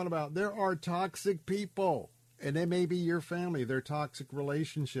just was talking about, there are toxic people, and they may be your family. They're toxic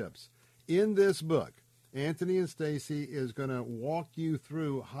relationships. In this book, Anthony and Stacy is going to walk you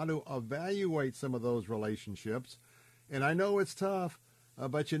through how to evaluate some of those relationships. And I know it's tough,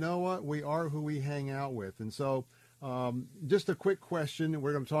 but you know what? We are who we hang out with. And so just a quick question.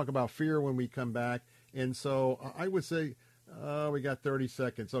 We're going to talk about fear when we come back. And so I would say we got 30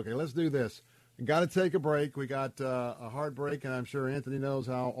 seconds. Okay, let's do this. Got to take a break. We got a hard break, and I'm sure Anthony knows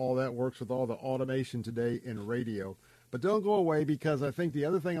how all that works with all the automation today in radio. But don't go away, because I think the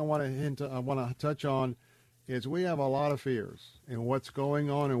other thing I want to touch on is we have a lot of fears and what's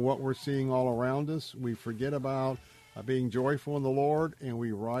going on and what we're seeing all around us. We forget about being joyful in the Lord, and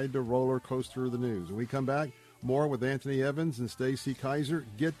we ride the roller coaster of the news. When we come back, more with Anthony Evans and Stacy Kaiser.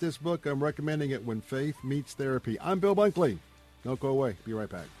 Get this book. I'm recommending it, When Faith Meets Therapy. I'm Bill Bunkley. Don't go away. Be right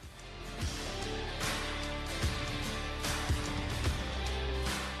back.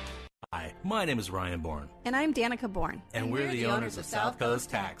 Hi, my name is Ryan Bourne. And I'm Danica Bourne. And we're the owners of South Coast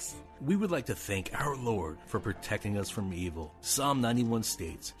Tax. We would like to thank our Lord for protecting us from evil. Psalm 91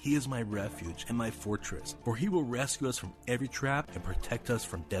 states, He is my refuge and my fortress, for He will rescue us from every trap and protect us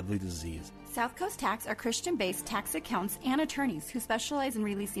from deadly disease. South Coast Tax are Christian-based tax accountants and attorneys who specialize in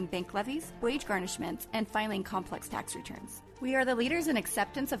releasing bank levies, wage garnishments, and filing complex tax returns. We are the leaders in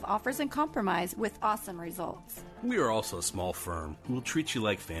acceptance of offers and compromise with awesome results. We are also a small firm who will treat you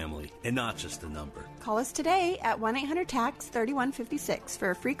like family and not just a number. Call us today at 1-800-TAX-3156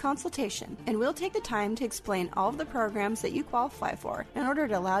 for a free consultation, and we'll take the time to explain all of the programs that you qualify for in order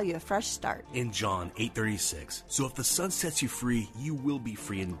to allow you a fresh start. In John 8:36, so if the Son sets you free, you will be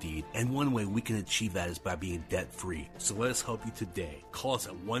free indeed. And one way we can achieve that is by being debt-free. So let us help you today. Call us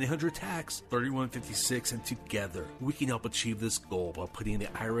at 1-800-TAX-3156, and together we can help achieve this goal by putting the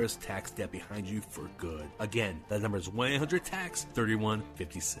IRS tax debt behind you for good. Again, that number is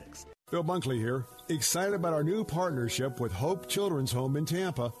 1-800-TAX-3156. Bill Bunkley here, excited about our new partnership with Hope Children's Home in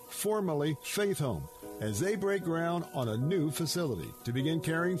Tampa, formerly Faith Home. as they break ground on a new facility to begin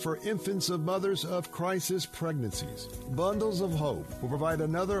caring for infants of mothers of crisis pregnancies. Bundles of Hope will provide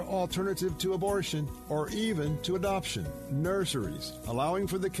another alternative to abortion or even to adoption. Nurseries, allowing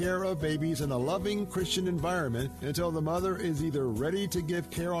for the care of babies in a loving Christian environment until the mother is either ready to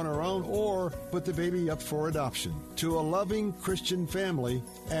give care on her own or put the baby up for adoption to a loving Christian family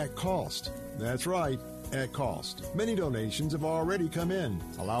at cost. That's right, at cost. Many donations have already come in,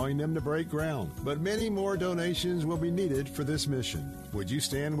 allowing them to break ground, but many more donations will be needed for this mission. Would you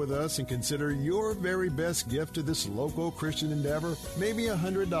stand with us and consider your very best gift to this local Christian endeavor? Maybe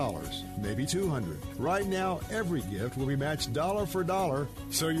 $100, maybe $200. Right now, every gift will be matched dollar for dollar,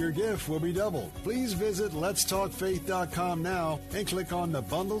 so your gift will be doubled. Please visit letstalkfaith.com now and click on the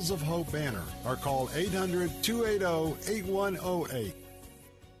Bundles of Hope banner or call 800-280-8108.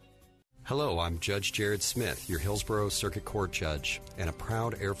 Hello, I'm Judge Jared Smith, your Hillsborough Circuit Court judge and a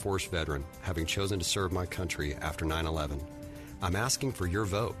proud Air Force veteran, having chosen to serve my country after 9/11. I'm asking for your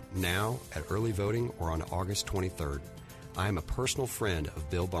vote now at early voting or on August 23rd. I am a personal friend of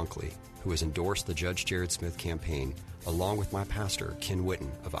Bill Bunkley, who has endorsed the Judge Jared Smith campaign, along with my pastor, Ken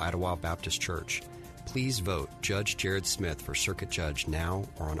Whitten of Idlewild Baptist Church. Please vote Judge Jared Smith for Circuit Judge now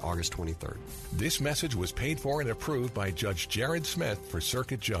or on August 23rd. This message was paid for and approved by Judge Jared Smith for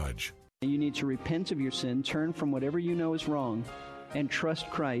Circuit Judge. You need to repent of your sin, turn from whatever you know is wrong, and trust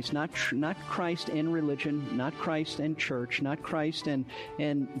Christ. Not Christ and religion, not Christ and church, not Christ and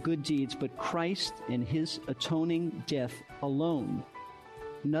good deeds, but Christ and His atoning death alone.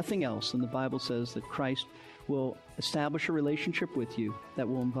 Nothing else. And the Bible says that Christ will establish a relationship with you that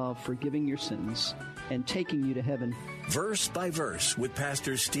will involve forgiving your sins and taking you to heaven. Verse by Verse with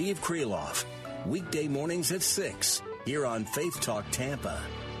Pastor Steve Kreloff. Weekday mornings at 6 here on Faith Talk Tampa.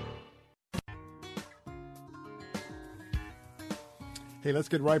 Hey, let's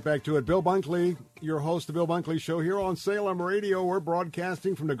get right back to it. Bill Bunkley, your host of the Bill Bunkley Show here on Salem Radio. We're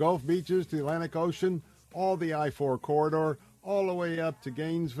broadcasting from the Gulf beaches to the Atlantic Ocean, all the I-4 corridor, all the way up to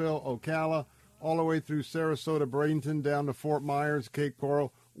Gainesville, Ocala, all the way through Sarasota, Bradenton, down to Fort Myers, Cape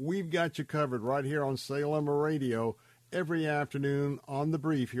Coral. We've got you covered right here on Salem Radio every afternoon on The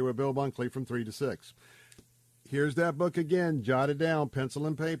Brief here with Bill Bunkley from 3 to 6. Here's that book again. Jot it down, pencil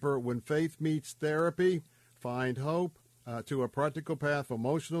and paper. When Faith Meets Therapy, Find Hope. To a practical path of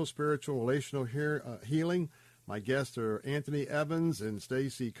emotional, spiritual, relational healing. My guests are Anthony Evans and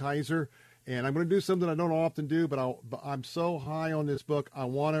Stacy Kaiser, and I'm going to do something I don't often do, but I'm so high on this book. I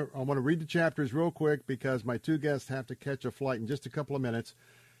want to read the chapters real quick because my two guests have to catch a flight in just a couple of minutes.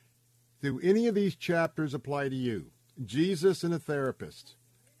 Do any of these chapters apply to you? Jesus and a therapist.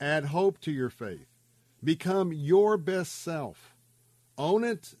 Add hope to your faith. Become your best self. Own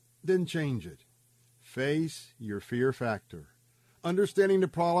it, then change it. Face your fear factor. Understanding the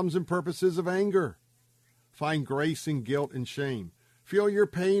problems and purposes of anger. Find grace in guilt and shame. Feel your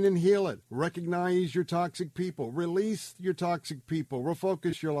pain and heal it. Recognize your toxic people. Release your toxic people.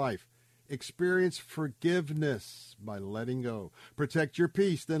 Refocus your life. Experience forgiveness by letting go. Protect your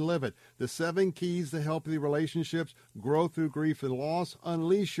peace, then live it. The 7 keys to healthy relationships. Grow through grief and loss.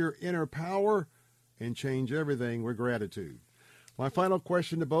 Unleash your inner power and change everything with gratitude. My final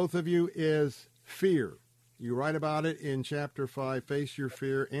question to both of you is fear. You write about it in Chapter 5, Face Your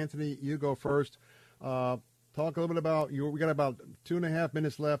Fear. Anthony, you go first. Talk a little bit about you. We got about 2.5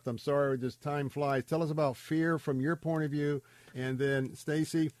 minutes left. I'm sorry, just time flies. Tell us about fear from your point of view. And then,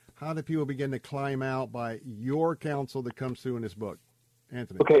 Stacy, how do people begin to climb out by your counsel that comes through in this book?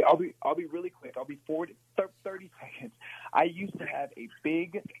 Anthony. Okay, I'll be really quick. I'll be 30 seconds. I used to have a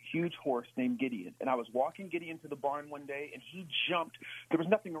big, huge horse named Gideon, and I was walking Gideon to the barn one day, and he jumped. There was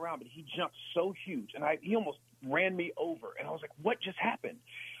nothing around, but he jumped so huge, and he almost ran me over. And I was like, what just happened?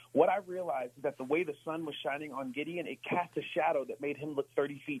 What I realized is that the way the sun was shining on Gideon, it cast a shadow that made him look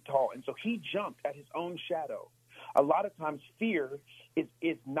 30 feet tall, and so he jumped at his own shadow. A lot of times fear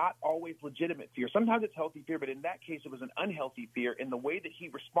is not always legitimate fear. Sometimes it's healthy fear, but in that case it was an unhealthy fear, and the way that he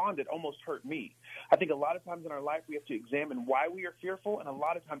responded almost hurt me. I think a lot of times in our life we have to examine why we are fearful, and a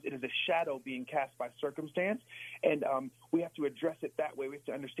lot of times it is a shadow being cast by circumstance, and we have to address it that way. We have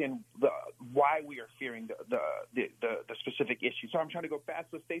to understand why we are fearing the specific issue. So I'm trying to go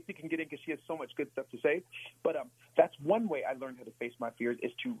fast so Stacy can get in because she has so much good stuff to say, but that's one way I learned how to face my fears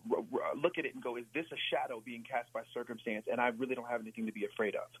is to look at it and go, is this a shadow being cast by circumstance, and I really don't have anything to be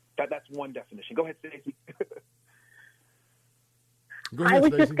afraid of. That's one definition. Go ahead, Stacey. I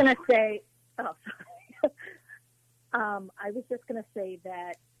was just going to say, I was just going to say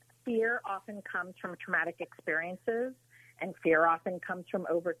that fear often comes from traumatic experiences, and fear often comes from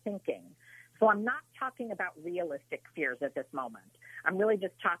overthinking. So I'm not talking about realistic fears at this moment. I'm really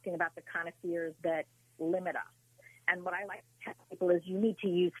just talking about the kind of fears that limit us. And what I like to tell people is you need to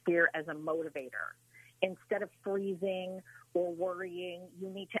use fear as a motivator. Instead of freezing or worrying, you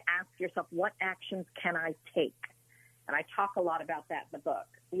need to ask yourself, what actions can I take? And I talk a lot about that in the book.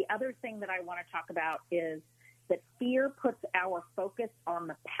 The other thing that I want to talk about is that fear puts our focus on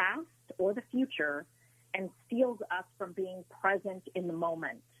the past or the future and steals us from being present in the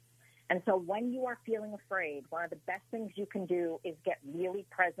moment. And so when you are feeling afraid, one of the best things you can do is get really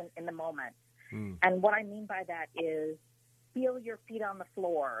present in the moment. And what I mean by that is feel your feet on the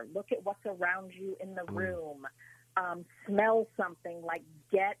floor, look at what's around you in the room, smell something, like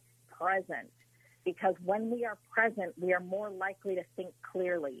get present. Because when we are present, we are more likely to think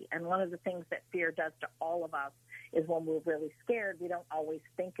clearly. And one of the things that fear does to all of us is when we're really scared, we don't always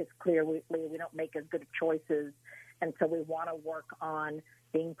think as clearly, we don't make as good choices. And so we want to work on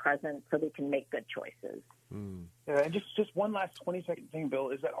being present so we can make good choices. Yeah, and just one last 20-second thing,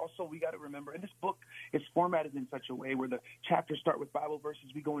 Bill, is that also we got to remember, and this book is formatted in such a way where the chapters start with Bible verses,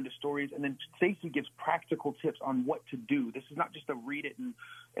 we go into stories, and then Stacy gives practical tips on what to do. This is not just a read it and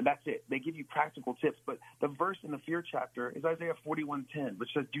that's it. They give you practical tips. But the verse in the fear chapter is Isaiah 41:10, which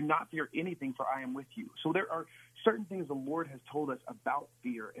says, do not fear anything, for I am with you. So there are certain things the Lord has told us about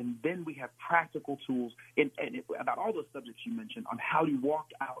fear, and then we have practical tools about all those subjects you mentioned on how to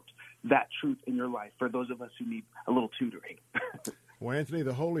walk out that truth in your life for those of us who need a little tutoring. Well, Anthony,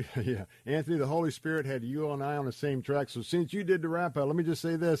 the Holy Spirit had you and I on the same track. So since you did the wrap-up, let me just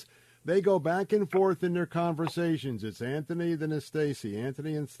say this. They go back and forth in their conversations. It's Anthony, then it's Stacy.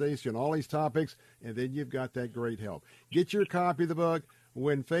 Anthony and Stacy on all these topics, and then you've got that great help. Get your copy of the book,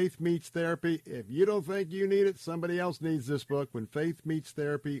 When Faith Meets Therapy. If you don't think you need it, somebody else needs this book, When Faith Meets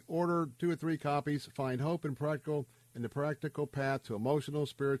Therapy. Order 2 or 3 copies. Find hope in the practical path to emotional,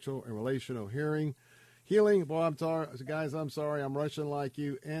 spiritual, and relational healing. Well, I'm sorry, I'm Russian like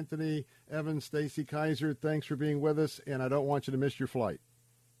you. Anthony, Evans, Stacy Kaiser, thanks for being with us, and I don't want you to miss your flight.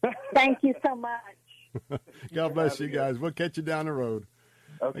 Thank you so much. God bless you guys. We'll catch you down the road.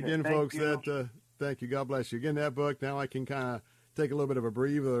 Okay, again, folks, thank you. God bless you. Again, that book, now I can kind of take a little bit of a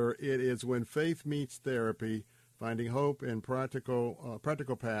breather. It is When Faith Meets Therapy, Finding Hope in Practical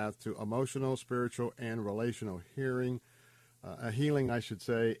Path to Emotional, Spiritual, and Relational Healing. Healing, I should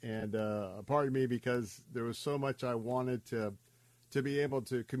say, and pardon me because there was so much I wanted to be able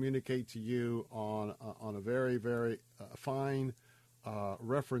to communicate to you on a very, very fine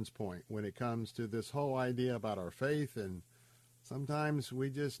reference point when it comes to this whole idea about our faith, and sometimes we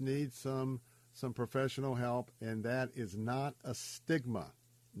just need some professional help, and that is not a stigma,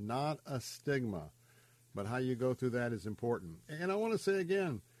 but how you go through that is important. And I want to say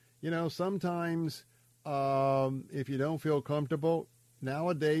again, sometimes if you don't feel comfortable,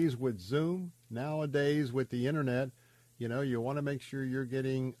 nowadays with Zoom, nowadays with the internet, you want to make sure you're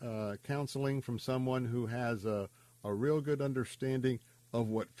getting counseling from someone who has a real good understanding of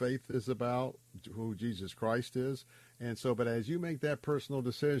what faith is about, who Jesus Christ is. And so, but as you make that personal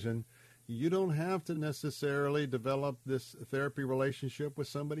decision, you don't have to necessarily develop this therapy relationship with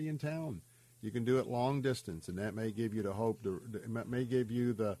somebody in town. You can do it long distance, and that may give you the hope, it may give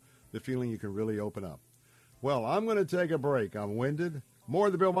you the feeling you can really open up. Well, I'm going to take a break. I'm winded. More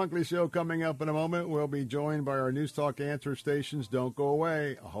of the Bill Bunkley Show coming up in a moment. We'll be joined by our News Talk answer stations. Don't go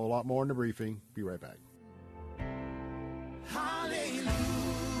away. A whole lot more in the briefing. Be right back. Hallelujah.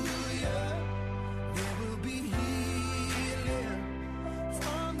 There will be healing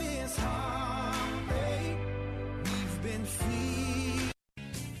from this heartache. We've been free.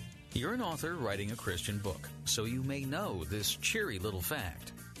 You're an author writing a Christian book, so you may know this cheery little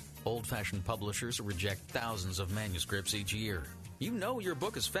fact. Old-fashioned publishers reject thousands of manuscripts each year. You know your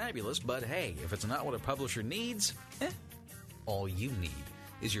book is fabulous, but hey, if it's not what a publisher needs, all you need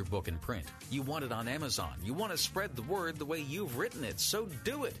is your book in print. You want it on Amazon. You want to spread the word the way you've written it, so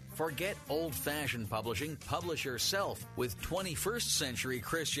do it. Forget old-fashioned publishing. Publish yourself with 21st century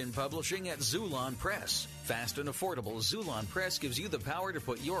Christian publishing at Xulon Press. Fast and affordable, Xulon Press gives you the power to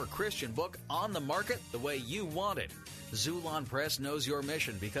put your Christian book on the market the way you want it. Xulon Press knows your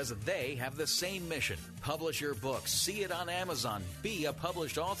mission because they have the same mission. Publish your book. See it on Amazon. Be a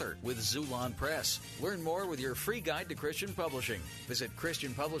published author with Xulon Press. Learn more with your free guide to Christian publishing. Visit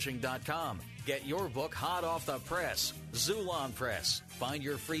ChristianPublishing.com. Get your book hot off the press. Xulon Press. Find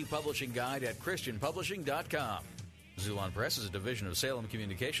your free publishing guide at ChristianPublishing.com. Xulon Press is a division of Salem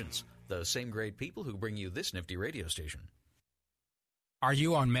Communications, the same great people who bring you this nifty radio station. Are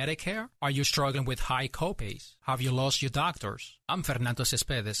you on Medicare? Are you struggling with high copays? Have you lost your doctors? I'm Fernando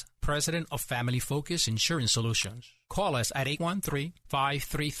Cespedes, president of Family Focus Insurance Solutions. Call us at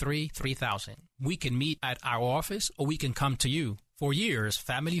 813-533-3000. We can meet at our office or we can come to you. For years,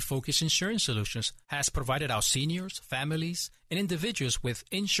 Family Focus Insurance Solutions has provided our seniors, families, and individuals with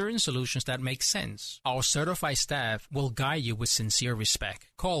insurance solutions that make sense. Our certified staff will guide you with sincere respect.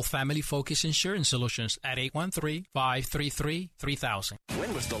 Call Family Focus Insurance Solutions at 813-533-3000.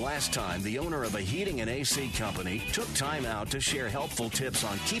 When was the last time the owner of a heating and AC company took time out to share helpful tips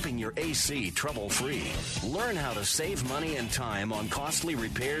on keeping your AC trouble-free? Learn how to save money and time on costly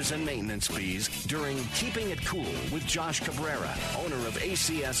repairs and maintenance fees during Keeping It Cool with Josh Cabrera, owner of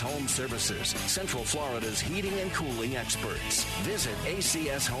ACS Home Services, Central Florida's heating and cooling experts. Visit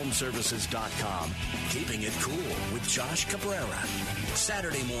acshomeservices.com. Keeping It Cool with Josh Cabrera.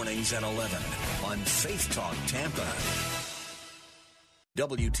 Saturday mornings at 11 on Faith Talk Tampa.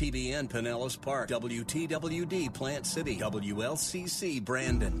 WTBN Pinellas Park, WTWD Plant City, WLCC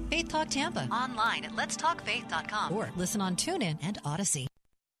Brandon. Faith Talk Tampa. Online at letstalkfaith.com. Or listen on TuneIn and Odyssey.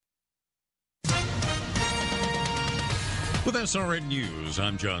 With SRN News,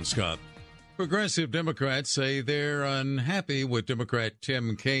 I'm John Scott. Progressive Democrats say they're unhappy with Democrat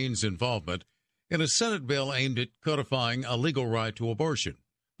Tim Kaine's involvement in a Senate bill aimed at codifying a legal right to abortion.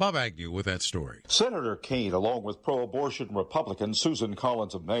 Bob Agnew with that story. Senator Kaine, along with pro-abortion Republican Susan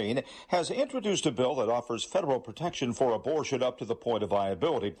Collins of Maine, has introduced a bill that offers federal protection for abortion up to the point of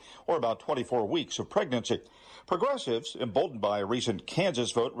viability, or about 24 weeks of pregnancy. Progressives, emboldened by a recent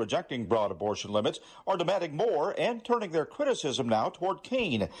Kansas vote rejecting broad abortion limits, are demanding more and turning their criticism now toward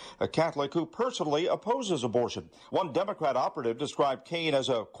Kaine, a Catholic who personally opposes abortion. One Democrat operative described Kaine as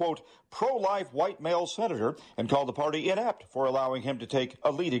a, quote, pro-life white male senator and called the party inept for allowing him to take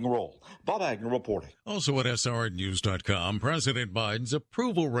a leading role. Bob Agnew reporting. Also at SRNews.com, President Biden's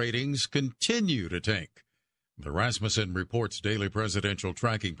approval ratings continue to tank. The Rasmussen Reports daily presidential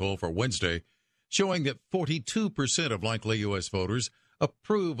tracking poll for Wednesday showing that 42% of likely U.S. voters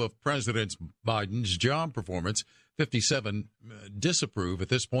approve of President Biden's job performance. 57% disapprove. At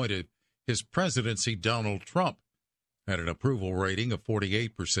this point of his presidency, Donald Trump had an approval rating of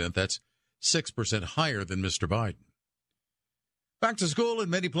 48%. That's 6% higher than Mr. Biden. Back to school in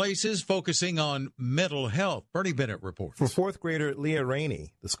many places, focusing on mental health. Bernie Bennett reports. For fourth grader Leah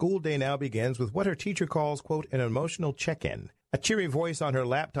Rainey, the school day now begins with what her teacher calls, quote, an emotional check-in. A cheery voice on her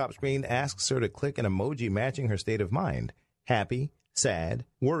laptop screen asks her to click an emoji matching her state of mind. Happy, sad,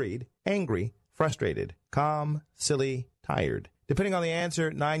 worried, angry, frustrated, calm, silly, tired. Depending on the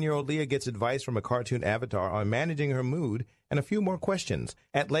answer, 9-year-old Leah gets advice from a cartoon avatar on managing her mood and a few more questions.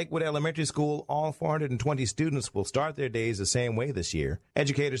 At Lakewood Elementary School, all 420 students will start their days the same way this year.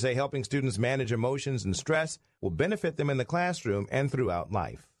 Educators say helping students manage emotions and stress will benefit them in the classroom and throughout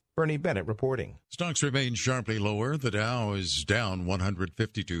life. Bernie Bennett reporting. Stocks remain sharply lower. The Dow is down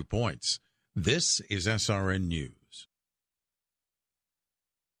 152 points. This is SRN News.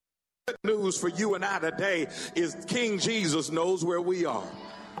 Good news for you and I today is King Jesus knows where we are.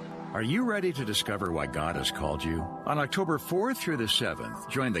 Are you ready to discover why God has called you? On October 4th through the 7th,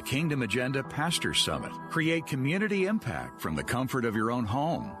 join the Kingdom Agenda Pastor Summit. Create community impact from the comfort of your own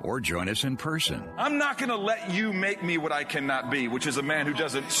home, or join us in person. I'm not going to let you make me what I cannot be, which is a man who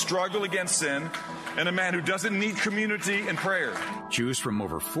doesn't struggle against sin and a man who doesn't need community and prayer. Choose from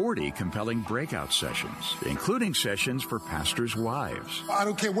over 40 compelling breakout sessions, including sessions for pastors' wives. I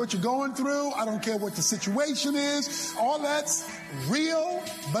don't care what you're going through. I don't care what the situation is. All that's real,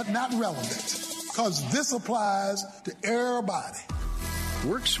 but not relevant, because this applies to everybody.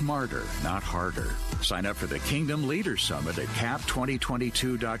 Work smarter, not harder. Sign up for the Kingdom Leaders Summit at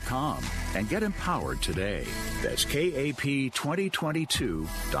cap2022.com and get empowered today. That's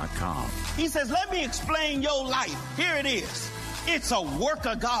KAP2022.com. He says, let me explain your life. Here it is. It's a work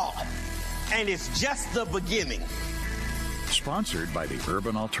of God, and it's just the beginning. Sponsored by the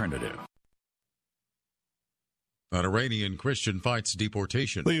Urban Alternative. An Iranian Christian fights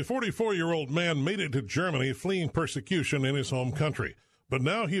deportation. The 44-year-old man made it to Germany fleeing persecution in his home country. But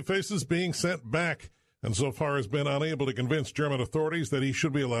now he faces being sent back, and so far has been unable to convince German authorities that he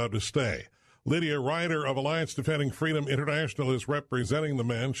should be allowed to stay. Lydia Ryder of Alliance Defending Freedom International is representing the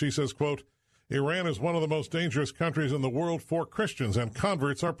man. She says, quote, Iran is one of the most dangerous countries in the world for Christians, and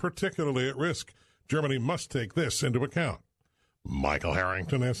converts are particularly at risk. Germany must take this into account. Michael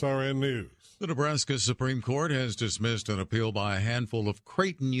Harrington, SRN News. The Nebraska Supreme Court has dismissed an appeal by a handful of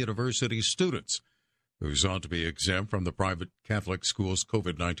Creighton University students who sought to be exempt from the private Catholic school's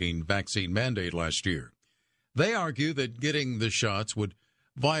COVID-19 vaccine mandate last year. They argue that getting the shots would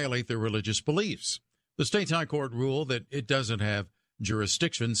violate their religious beliefs. The state high court ruled that it doesn't have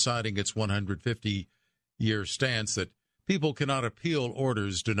jurisdiction, citing its 150-year stance that people cannot appeal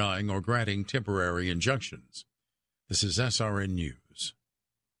orders denying or granting temporary injunctions. This is SRN News.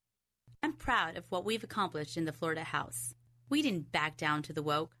 I'm proud of what we've accomplished in the Florida House. We didn't back down to the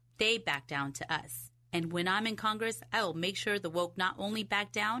woke. They backed down to us. And when I'm in Congress, I will make sure the woke not only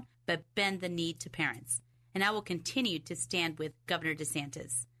back down, but bend the knee to parents. And I will continue to stand with Governor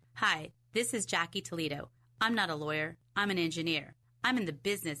DeSantis. Hi, this is Jackie Toledo. I'm not a lawyer. I'm an engineer. I'm in the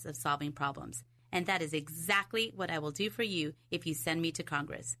business of solving problems. And that is exactly what I will do for you if you send me to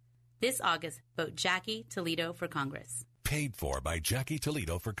Congress. This August, vote Jackie Toledo for Congress. Paid for by Jackie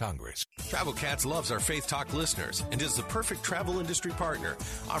Toledo for Congress. Travel Cats loves our Faith Talk listeners and is the perfect travel industry partner,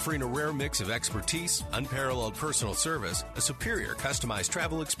 offering a rare mix of expertise, unparalleled personal service, a superior customized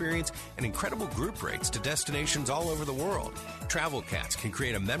travel experience, and incredible group rates to destinations all over the world. Travel Cats can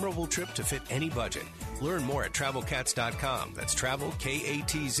create a memorable trip to fit any budget. Learn more at TravelCats.com. That's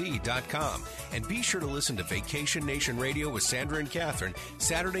TravelKatz.com. And be sure to listen to Vacation Nation Radio with Sandra and Catherine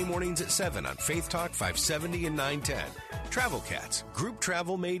Saturday mornings at 7 on Faith Talk 570 and 910. Travel Cats, group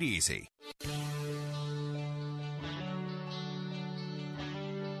travel made easy.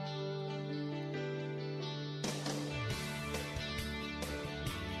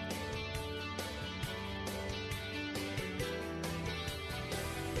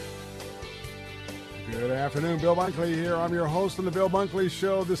 Good afternoon, Bill Bunkley here. I'm your host on the Bill Bunkley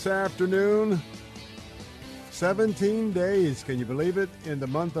Show this afternoon. 17 days, can you believe it? In the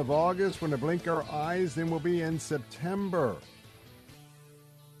month of August, when we blink our eyes, then we'll be in September.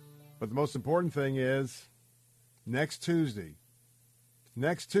 But the most important thing is next Tuesday.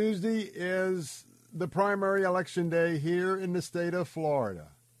 Next Tuesday is the primary election day here in the state of Florida.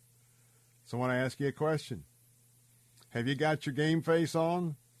 So I want to ask you a question. Have you got your game face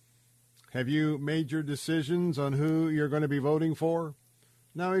on? Have you made your decisions on who you're going to be voting for?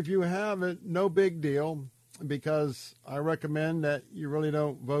 Now, if you haven't, no big deal, because I recommend that you really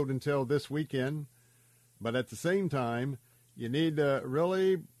don't vote until this weekend. But at the same time, you need to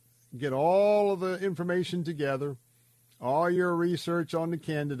really get all of the information together, all your research on the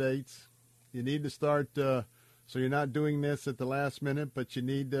candidates. You need to start, so you're not doing this at the last minute, but you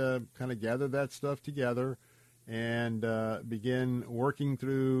need to kind of gather that stuff together and begin working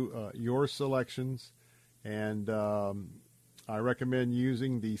through your selections. And I recommend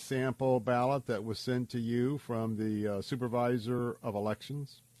using the sample ballot that was sent to you from the Supervisor of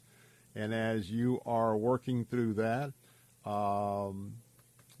Elections. And as you are working through that,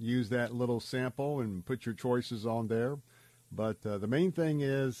 use that little sample and put your choices on there. But the main thing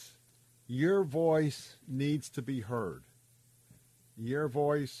is your voice needs to be heard. Your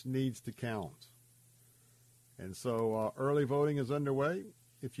voice needs to count. And so early voting is underway.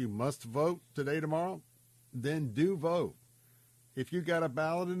 If you must vote today, tomorrow, then do vote. If you got a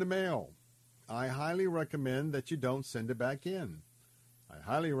ballot in the mail, I highly recommend that you don't send it back in. I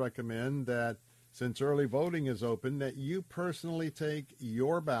highly recommend that since early voting is open, that you personally take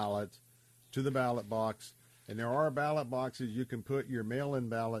your ballot to the ballot box. And there are ballot boxes you can put your mail-in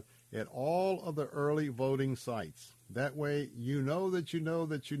ballot at all of the early voting sites. That way you know that you know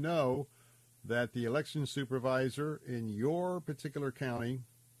that you know that the election supervisor in your particular county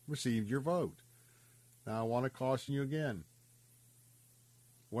received your vote. Now, I want to caution you again.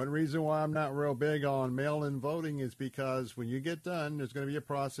 One reason why I'm not real big on mail-in voting is because when you get done, there's going to be a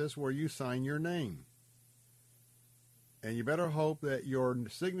process where you sign your name. And you better hope that your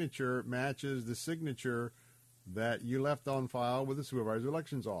signature matches the signature that you left on file with the Supervisor of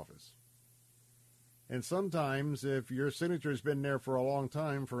Elections office. And sometimes if your signature has been there for a long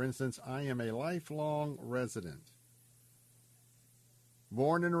time, for instance, I am a lifelong resident,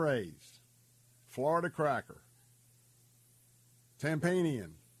 born and raised, Florida cracker,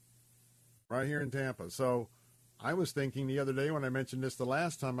 Tampanian, right here in Tampa. So I was thinking the other day when I mentioned this the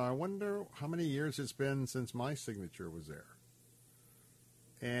last time, I wonder how many years it's been since my signature was there.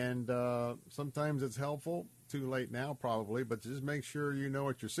 And sometimes it's helpful, too late now probably, but just make sure you know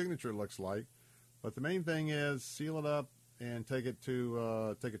what your signature looks like. But the main thing is seal it up and take it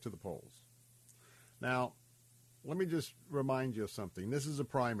to the polls. Now, let me just remind you of something. This is a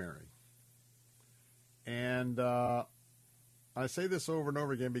primary. And I say this over and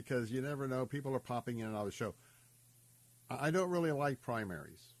over again because you never know. People are popping in and out of the show. I don't really like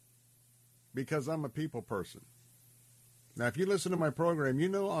primaries because I'm a people person. Now, if you listen to my program, you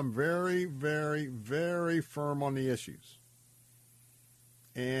know I'm very, very, very firm on the issues.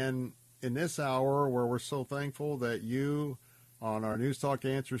 And in this hour where we're so thankful that you on our News Talk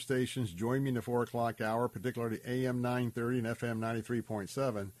answer stations join me in the 4 o'clock hour, particularly AM 930 and FM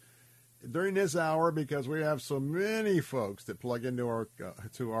 93.7, during this hour, because we have so many folks that plug into our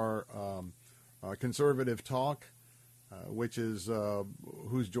conservative talk, which is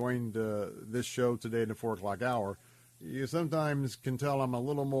who's joined this show today in the 4 o'clock hour, you sometimes can tell I'm a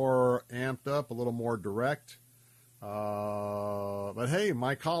little more amped up, a little more direct, But hey,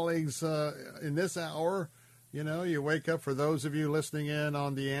 my colleagues in this hour, you know, you wake up, for those of you listening in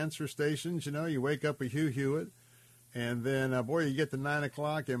on the answer stations, you know, you wake up with Hugh Hewitt. And then, boy, you get to 9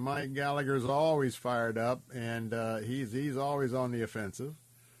 o'clock, and Mike Gallagher's always fired up, and he's always on the offensive.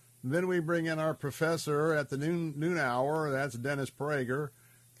 And then we bring in our professor at the noon hour. That's Dennis Prager,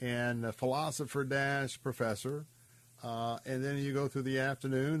 and philosopher dash professor. And then you go through the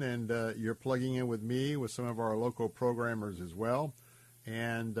afternoon, and you're plugging in with me, with some of our local programmers as well.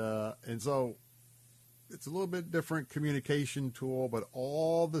 And so it's a little bit different communication tool, but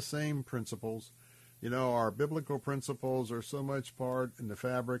all the same principles. You know, our biblical principles are so much part in the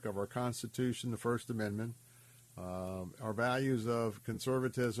fabric of our Constitution, the First Amendment. Our values of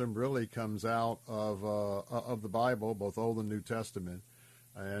conservatism really comes out of the Bible, both Old and New Testament.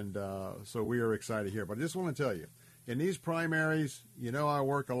 And so we are excited here. But I just want to tell you, in these primaries, you know, I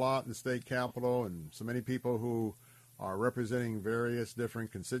work a lot in the state capitol, and so many people who are representing various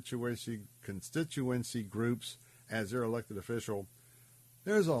different constituency groups as their elected official.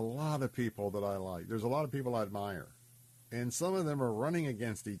 There's a lot of people that I like. There's a lot of people I admire. And some of them are running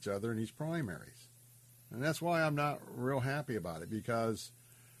against each other in these primaries. And that's why I'm not real happy about it, because,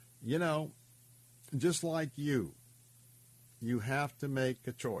 you know, just like you have to make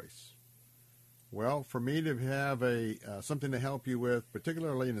a choice. Well, for me to have something to help you with,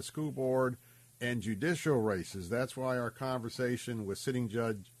 particularly in the school board and judicial races, that's why our conversation with sitting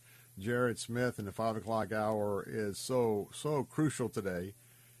Judge Jared Smith in the 5 o'clock hour is so crucial today.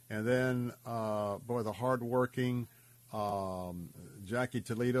 And then, the hardworking Jackie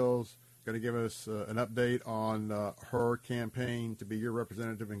Toledo's going to give us an update on her campaign to be your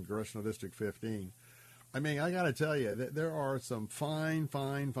representative in Congressional District 15. I mean, I got to tell you, there are some fine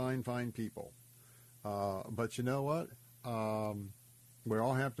people. But you know what? We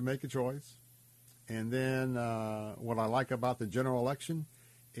all have to make a choice. And then what I like about the general election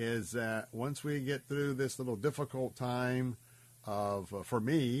is that once we get through this little difficult time of, for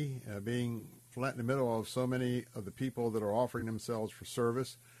me, being flat in the middle of so many of the people that are offering themselves for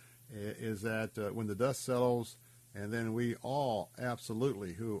service, is that when the dust settles, and then we all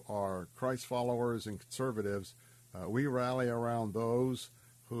absolutely, who are Christ followers and conservatives, we rally around those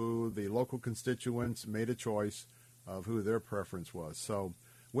who the local constituents made a choice of who their preference was. So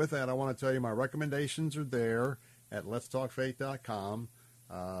with that, I want to tell you my recommendations are there at letstalkfaith.com.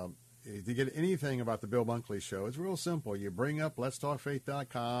 To get anything about the Bill Bunkley Show, it's real simple. You bring up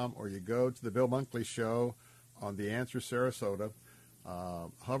letstalkfaith.com, or you go to the Bill Bunkley Show on The Answer Sarasota.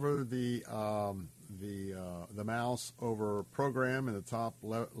 Hover the mouse over program in the top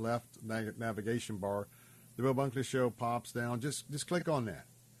left navigation bar. The Bill Bunkley Show pops down. Just click on that.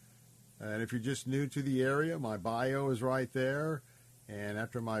 And if you're just new to the area, my bio is right there. And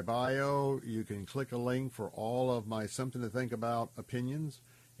after my bio, you can click a link for all of my Something to Think About opinions.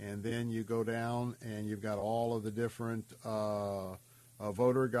 And then you go down and you've got all of the different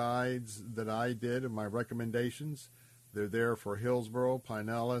voter guides that I did and my recommendations. They're there for Hillsborough,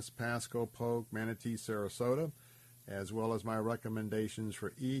 Pinellas, Pasco, Polk, Manatee, Sarasota, as well as my recommendations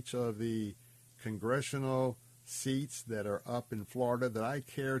for each of the congressional seats that are up in Florida that I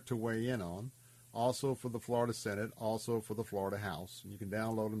care to weigh in on. Also for the Florida Senate, also for the Florida House. You can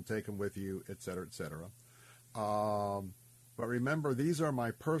download them, take them with you, et cetera, et cetera. But remember, these are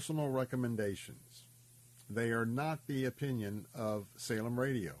my personal recommendations. They are not the opinion of Salem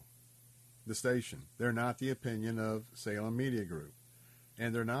Radio, the station. They're not the opinion of Salem Media Group.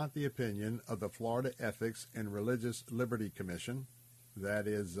 And they're not the opinion of the Florida Ethics and Religious Liberty Commission. That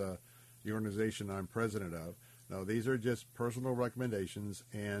is the organization I'm president of. No, these are just personal recommendations,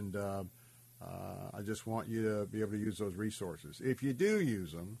 and I just want you to be able to use those resources. If you do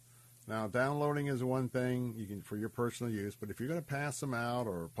use them, now downloading is one thing you can for your personal use, but if you're going to pass them out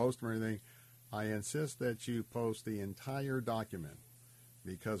or post them or anything, I insist that you post the entire document,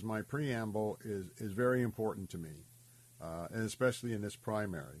 because my preamble is very important to me, and especially in this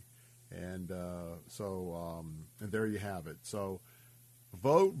primary. And and there you have it. So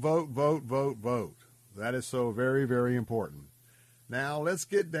vote, vote, vote, vote, vote. That is so very, very important. Now let's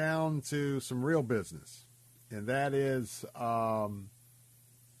get down to some real business, and that is our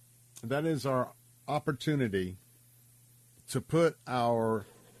opportunity to put our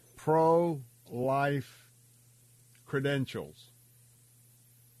pro-life credentials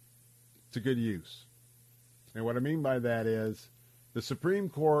to good use. And what I mean by that is the Supreme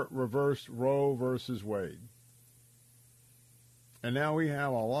Court reversed Roe versus Wade. And now we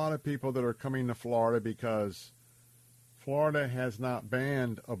have a lot of people that are coming to Florida because Florida has not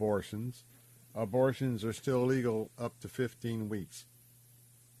banned abortions. Abortions are still legal up to 15 weeks.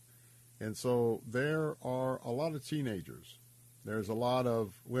 And so there are a lot of teenagers. There's a lot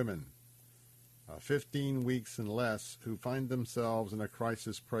of women, 15 weeks and less, who find themselves in a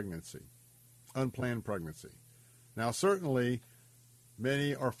crisis pregnancy, unplanned pregnancy. Now, certainly,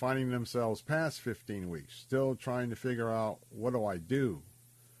 many are finding themselves past 15 weeks, still trying to figure out, what do I do?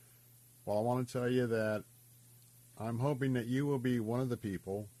 Well, I want to tell you that I'm hoping that you will be one of the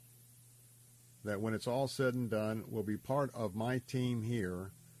people that when it's all said and done will be part of my team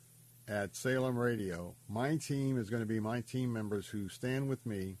here at Salem Radio. My team is going to be my team members who stand with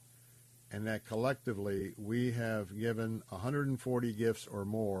me, and that collectively we have given 140 gifts or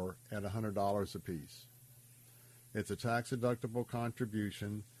more at $100 apiece. It's a tax-deductible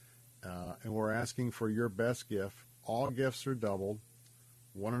contribution, and we're asking for your best gift. All gifts are doubled.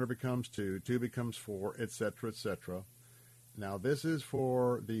 100 becomes 2, 2 becomes 4, etc., etc. Now, this is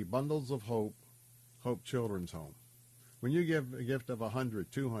for the Bundles of Hope, Hope Children's Home. When you give a gift of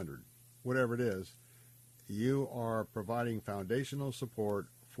 100, 200, whatever it is, you are providing foundational support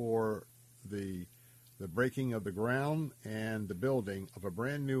for the breaking of the ground and the building of a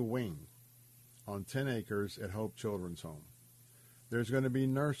brand new wing on 10 acres at Hope Children's Home. There's going to be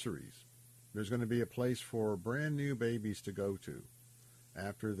nurseries. There's going to be a place for brand new babies to go to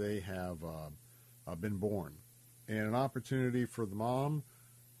after they have been born, and an opportunity for the mom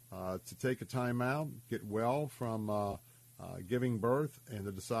to take a time out, get well from giving birth, and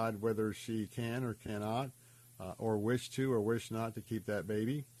to decide whether she can or cannot, or wish to or wish not to keep that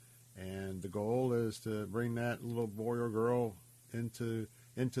baby. And the goal is to bring that little boy or girl into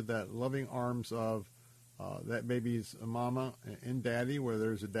that loving arms of that baby's mama and daddy, where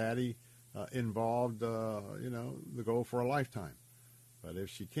there's a daddy involved, the goal for a lifetime. But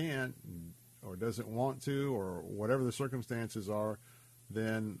if she can't or doesn't want to, or whatever the circumstances are,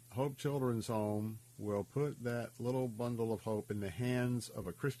 then Hope Children's Home will put that little bundle of hope in the hands of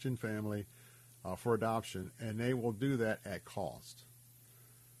a Christian family for adoption, and they will do that at cost.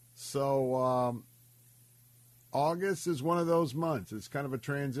 So August is one of those months. It's kind of a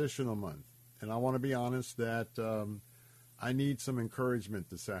transitional month, and I want to be honest that I need some encouragement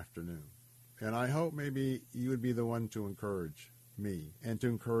this afternoon, and I hope maybe you would be the one to encourage me and to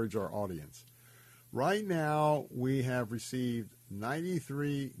encourage our audience. Right now, we have received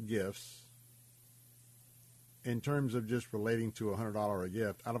 93 gifts in terms of just relating to $100 a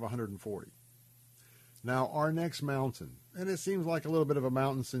gift out of 140. Now, our next mountain, and it seems like a little bit of a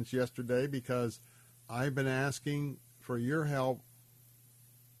mountain since yesterday, because I've been asking for your help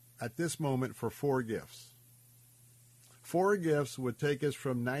at this moment for 4 gifts. 4 gifts would take us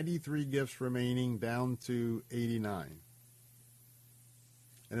from 93 gifts remaining down to 89.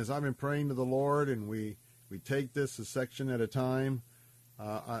 And as I've been praying to the Lord, and we take this a section at a time,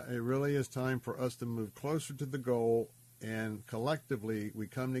 it really is time for us to move closer to the goal, and collectively we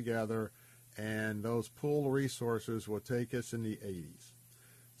come together, and those pool resources will take us in the 80s.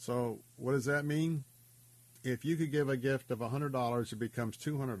 So what does that mean? If you could give a gift of $100, it becomes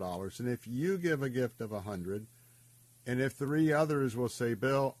 $200. And if you give a gift of $100, and if 3 others will say,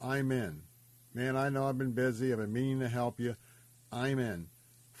 Bill, I'm in. Man, I know I've been busy. I've been meaning to help you. I'm in.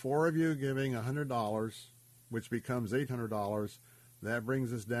 4 of you giving $100, which becomes $800, that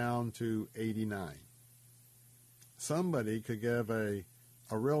brings us down to 89. Somebody could give a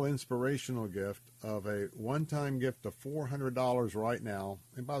real inspirational gift of a one-time gift of $400 right now.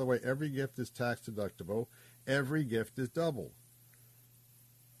 And by the way, every gift is tax deductible. Every gift is double.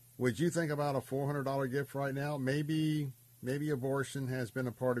 Would you think about a $400 gift right now? Maybe abortion has been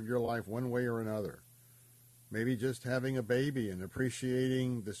a part of your life one way or another. Maybe just having a baby and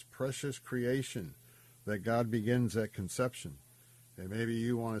appreciating this precious creation that God begins at conception. And maybe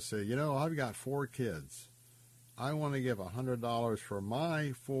you want to say, I've got 4 kids. I want to give $100 for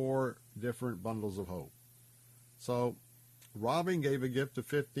my 4 different bundles of hope. So Robin gave a gift of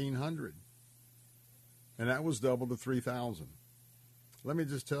 $1,500, and that was double to $3,000. Let me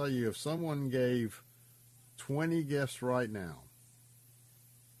just tell you, if someone gave 20 gifts right now,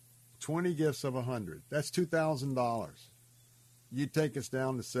 20 gifts of 100, that's $2,000. You take us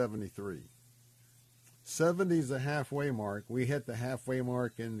down to 73. 70 is the halfway mark. We hit the halfway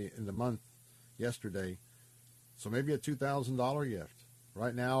mark in the month yesterday. So maybe a $2,000 gift.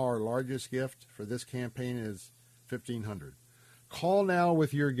 Right now, our largest gift for this campaign is $1,500. Call now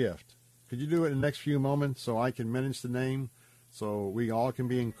with your gift. Could you do it in the next few moments so I can manage the name, so we all can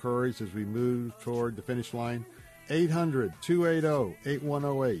be encouraged as we move toward the finish line?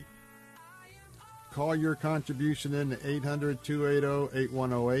 800-280-8108. Call your contribution in to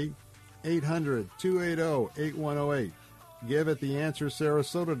 800-280-8108. 800-280-8108. Give at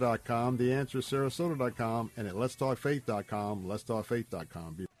theanswersarasota.com, theanswersarasota.com, and at letstalkfaith.com,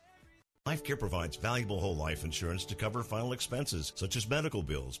 letstalkfaith.com. LifeCare provides valuable whole life insurance to cover final expenses such as medical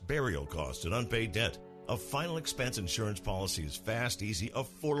bills, burial costs, and unpaid debt. A final expense insurance policy is fast, easy,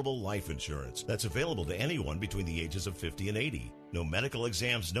 affordable life insurance that's available to anyone between the ages of 50 and 80. No medical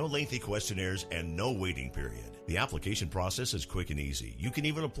exams, no lengthy questionnaires, and no waiting period. The application process is quick and easy. You can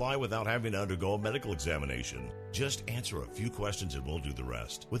even apply without having to undergo a medical examination. Just answer a few questions and we'll do the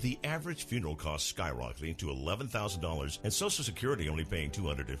rest. With the average funeral cost skyrocketing to $11,000 and Social Security only paying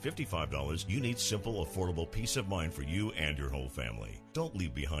 $255, you need simple, affordable peace of mind for you and your whole family. Don't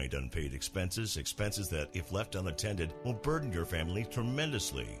leave behind unpaid expenses that, if left unattended, will burden your family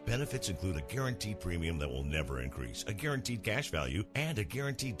tremendously. Benefits include a guaranteed premium that will never increase, a guaranteed cash value, and a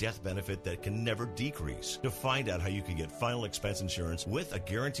guaranteed death benefit that can never decrease. To find out how you can get final expense insurance with a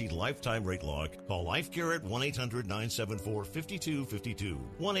guaranteed lifetime rate lock, call LifeCare at 1-800-974-5252.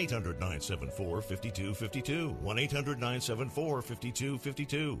 1-800-974-5252.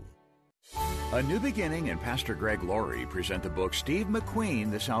 1-800-974-5252. A New Beginning and Pastor Greg Laurie present the book Steve McQueen,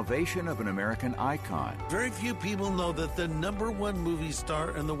 The Salvation of an American Icon. Very few people know that the #1 movie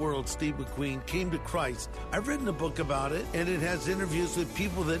star in the world, Steve McQueen, came to Christ. I've written a book about it, and it has interviews with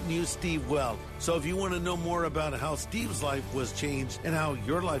people that knew Steve well. So if you want to know more about how Steve's life was changed and how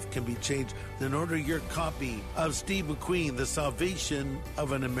your life can be changed, then order your copy of Steve McQueen, The Salvation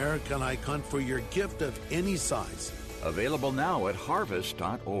of an American Icon, for your gift of any size. Available now at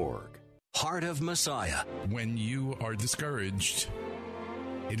harvest.org. Heart of Messiah. When you are discouraged,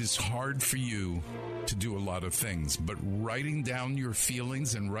 it is hard for you to do a lot of things, but writing down your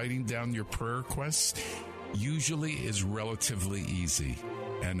feelings and writing down your prayer requests usually is relatively easy.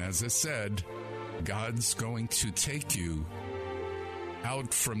 And as I said, God's going to take you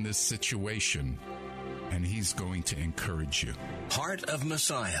out from this situation, and He's going to encourage you. Heart of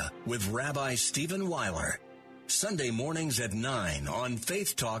Messiah with Rabbi Stephen Weiler. Sunday mornings at 9 on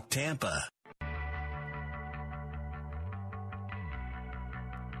Faith Talk Tampa.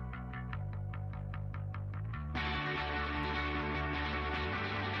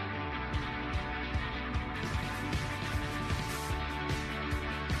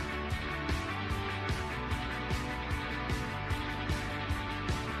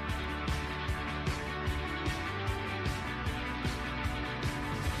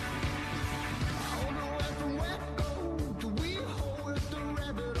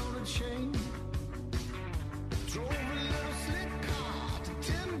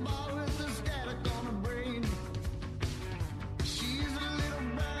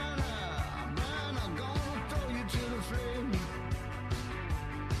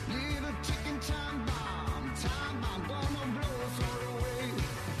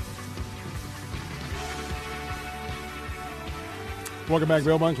 Welcome back.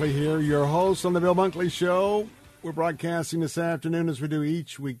 Bill Bunkley here, your host on the Bill Bunkley Show. We're broadcasting this afternoon, as we do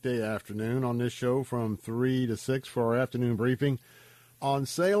each weekday afternoon on this show, from 3 to 6 for our afternoon briefing on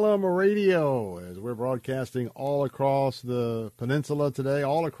Salem Radio, as we're broadcasting all across the peninsula today,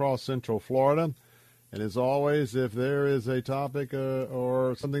 all across Central Florida. And as always, if there is a topic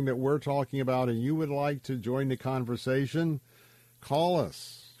or something that we're talking about and you would like to join the conversation, call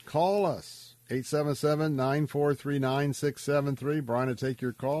us. 877-943-9673. Brian will take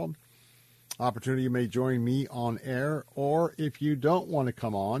your call. Opportunity, you may join me on air, or if you don't want to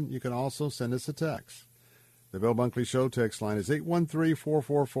come on, you can also send us a text. The Bill Bunkley Show text line is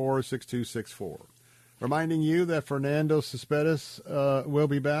 813-444-6264. Reminding you that Fernando Cespedes will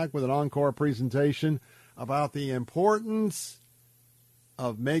be back with an encore presentation about the importance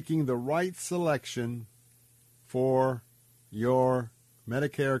of making the right selection for your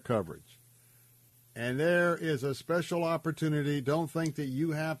Medicare coverage. And there is a special opportunity. Don't think that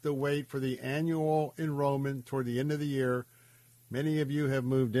you have to wait for the annual enrollment toward the end of the year. Many of you have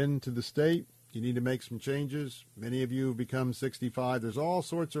moved into the state. You need to make some changes. Many of you have become 65. There's all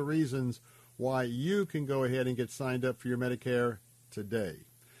sorts of reasons why you can go ahead and get signed up for your Medicare today.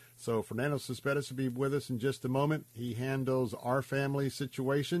 So Fernando Cespedes will be with us in just a moment. He handles our family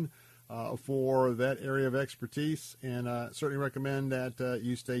situation for that area of expertise, and certainly recommend that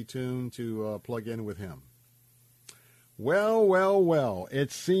you stay tuned to plug in with him. Well,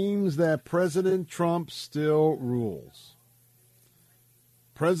 it seems that President Trump still rules.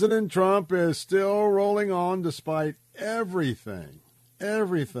 President Trump is still rolling on despite everything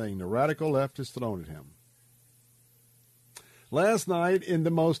the radical left has thrown at him. Last night, in the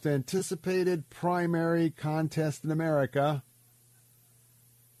most anticipated primary contest in America,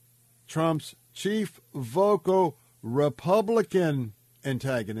 Trump's chief vocal Republican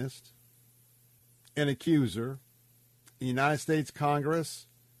antagonist and accuser in the United States Congress,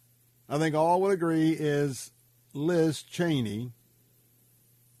 I think all will agree, is Liz Cheney,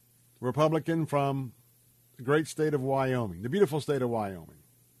 Republican from the great state of Wyoming, the beautiful state of Wyoming.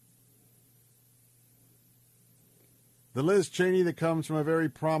 The Liz Cheney that comes from a very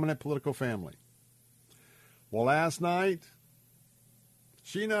prominent political family. Well, last night,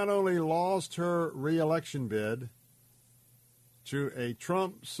 she not only lost her re-election bid to a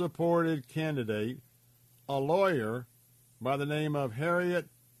Trump-supported candidate, a lawyer by the name of Harriet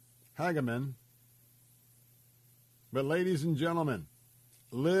Hageman, but ladies and gentlemen,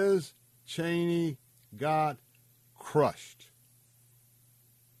 Liz Cheney got crushed.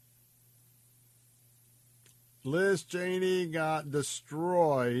 Liz Cheney got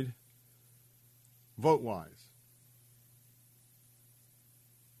destroyed vote-wise.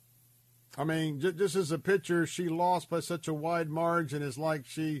 I mean, just as a picture, she lost by such a wide margin. It's like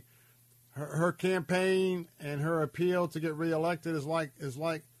her campaign and her appeal to get reelected is like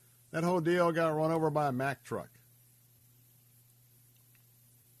that whole deal got run over by a Mack truck.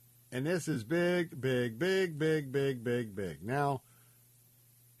 And this is big, big, big, big, big, big, big. Now,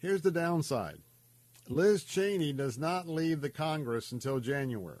 here's the downside. Liz Cheney does not leave the Congress until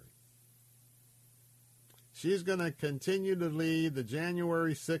January. She's going to continue to lead the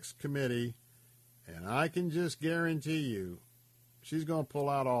January 6th committee, and I can just guarantee you she's going to pull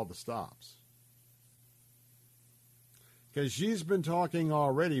out all the stops. Because she's been talking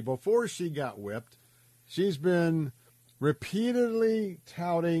already, before she got whipped, she's been repeatedly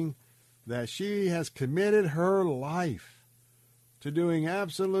touting that she has committed her life to doing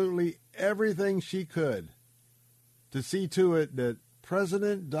absolutely everything she could to see to it that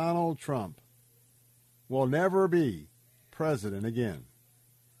President Donald Trump will never be president again.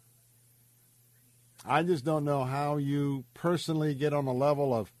 I just don't know how you personally get on a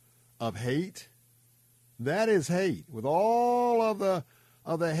level of hate. That is hate. With all of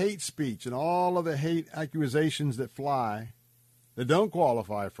the hate speech and all of the hate accusations that fly that don't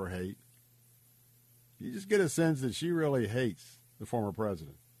qualify for hate, you just get a sense that she really hates the former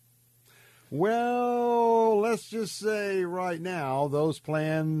president. Well, let's just say right now those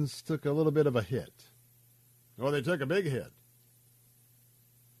plans took a little bit of a hit. Well, they took a big hit.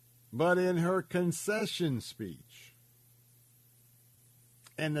 But in her concession speech,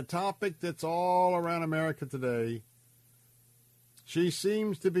 and the topic that's all around America today, she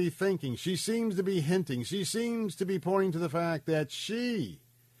seems to be thinking, she seems to be hinting, she seems to be pointing to the fact that she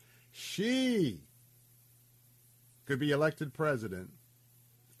could be elected president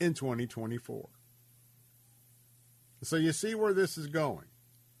in 2024. So you see where this is going.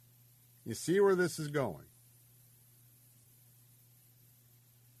 You see where this is going.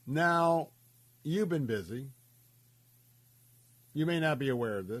 Now, you've been busy. You may not be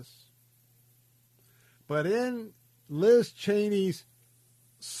aware of this. But in Liz Cheney's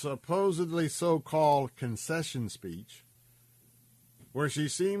supposedly so-called concession speech, where she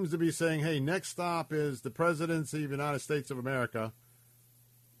seems to be saying, hey, next stop is the presidency of the United States of America,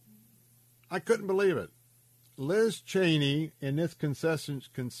 I couldn't believe it. Liz Cheney, in this concession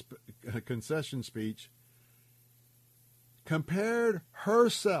speech, compared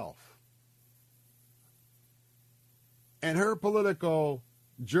herself and her political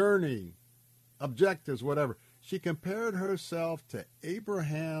journey, objectives, whatever. She compared herself to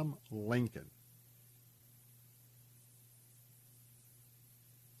Abraham Lincoln.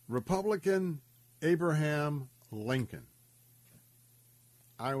 Republican Abraham Lincoln.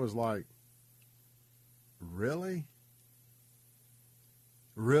 I was like, really?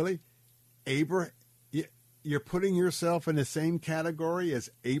 Really? You're putting yourself in the same category as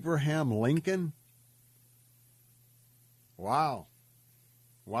Abraham Lincoln? Wow.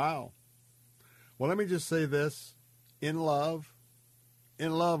 Wow. Well, let me just say this. In love,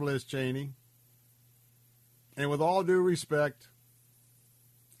 Liz Cheney, and with all due respect,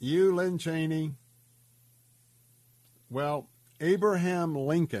 you, Lynn Cheney, well, Abraham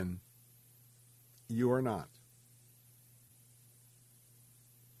Lincoln, you are not.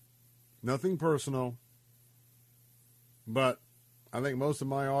 Nothing personal, but I think most of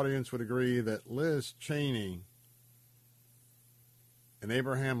my audience would agree that Liz Cheney and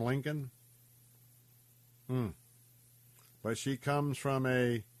Abraham Lincoln, but she comes from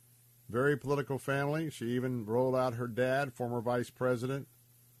a very political family. She even rolled out her dad, former Vice President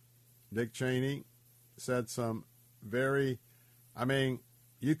Dick Cheney, said some very,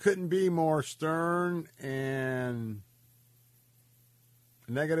 you couldn't be more stern and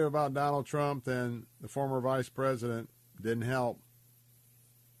negative about Donald Trump than the former vice president. Didn't help.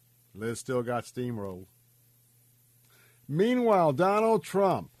 Liz still got steamrolled. Meanwhile, Donald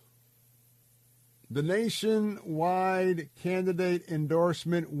Trump, the nationwide candidate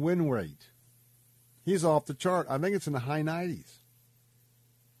endorsement win rate, he's off the chart. I think it's in the high 90s.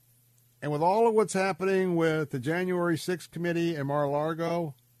 And with all of what's happening with the January 6th committee in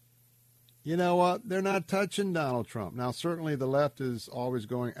Mar-a-Lago, you know what? They're not touching Donald Trump. Now, certainly the left is always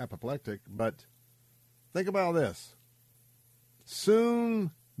going apoplectic, but think about this. Soon,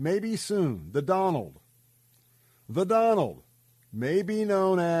 maybe soon, the Donald may be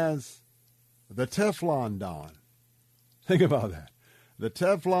known as the Teflon Don. Think about that. The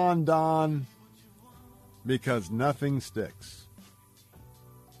Teflon Don, because nothing sticks.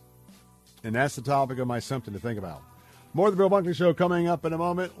 And that's the topic of my something to think about. More of the Bill Bunkley Show coming up in a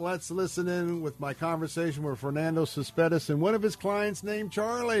moment. Let's listen in with my conversation with Fernando Cespedes and one of his clients named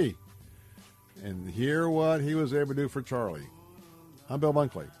Charlie, and hear what he was able to do for Charlie. I'm Bill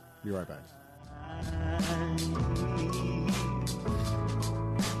Bunkley. Be right back.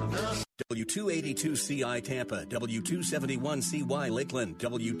 W282CI Tampa, W271CY Lakeland,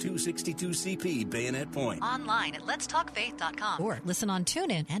 W262CP Bayonet Point. Online at letstalkfaith.com or listen on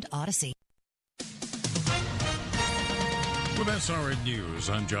TuneIn and Odyssey. With SRN News,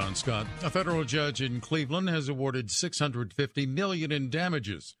 I'm John Scott. A federal judge in Cleveland has awarded $650 million in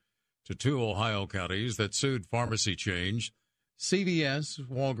damages to 2 Ohio counties that sued pharmacy chains CVS,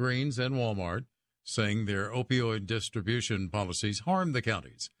 Walgreens, and Walmart, saying their opioid distribution policies harm the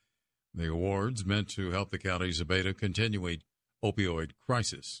counties. The awards meant to help the counties abate a continuing opioid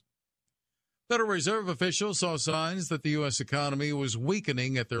crisis. Federal Reserve officials saw signs that the U.S. economy was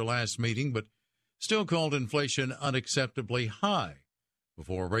weakening at their last meeting, but still called inflation unacceptably high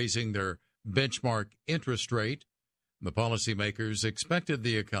before raising their benchmark interest rate. The policymakers expected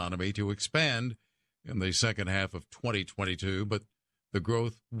the economy to expand in the second half of 2022, but the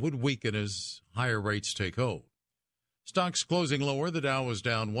growth would weaken as higher rates take hold. Stocks closing lower. The Dow was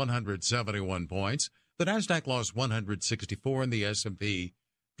down 171 points. The Nasdaq lost 164, and the S&P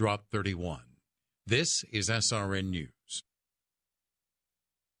dropped 31. This is SRN News.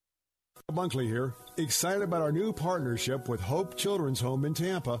 Bunkley here. Excited about our new partnership with Hope Children's Home in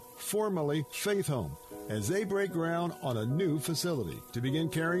Tampa, formerly Faith Home, as they break ground on a new facility to begin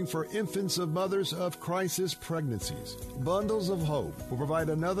caring for infants of mothers of crisis pregnancies. Bundles of Hope will provide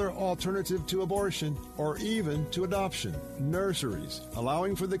another alternative to abortion or even to adoption. Nurseries,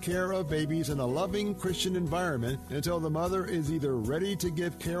 allowing for the care of babies in a loving Christian environment until the mother is either ready to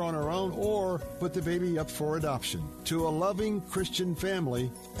give care on her own or put the baby up for adoption to a loving Christian family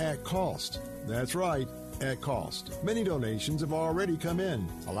at cost. That's right, at cost. Many donations have already come in,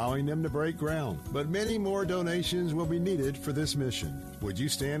 allowing them to break ground, but many more donations will be needed for this mission. Would you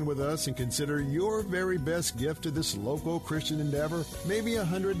stand with us and consider your very best gift to this local Christian endeavor? Maybe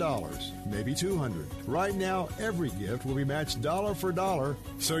 $100, maybe $200. Right now, every gift will be matched dollar for dollar,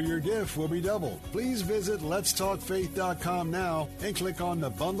 so your gift will be doubled. Please visit letstalkfaith.com now and click on the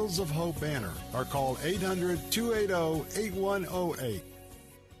Bundles of Hope banner or call 800-280-8108.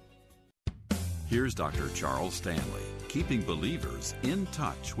 Here's Dr. Charles Stanley, keeping believers in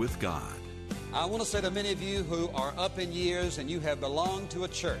touch with God. I want to say to many of you who are up in years and you have belonged to a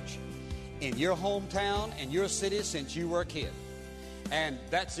church in your hometown and your city since you were a kid, and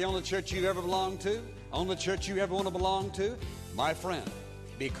that's the only church you ever belonged to, only church you ever want to belong to, my friend,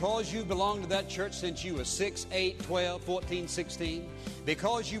 because you belonged to that church since you were 6, 8, 12, 14, 16,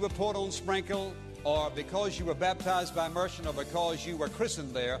 because you were poured on sprinkle, or because you were baptized by immersion, or because you were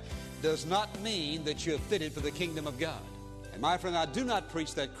christened there, does not mean that you're fitted for the kingdom of God. And my friend, I do not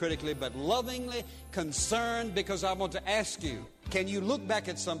preach that critically, but lovingly concerned, because I want to ask you, can you look back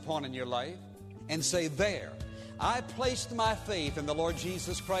at some point in your life and say, there, I placed my faith in the Lord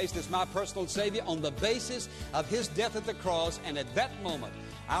Jesus Christ as my personal Savior on the basis of His death at the cross, and at that moment,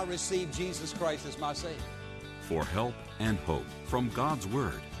 I received Jesus Christ as my Savior. For help and hope from God's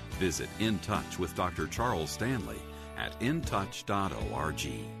Word, visit In Touch with Dr. Charles Stanley at intouch.org.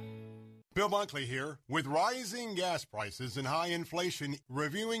 Bill Bunkley here. With rising gas prices and high inflation,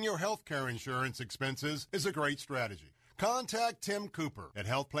 reviewing your health care insurance expenses is a great strategy. Contact Tim Cooper at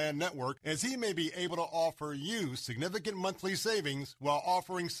Health Plan Network, as he may be able to offer you significant monthly savings while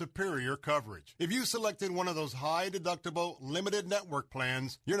offering superior coverage. If you selected one of those high-deductible, limited network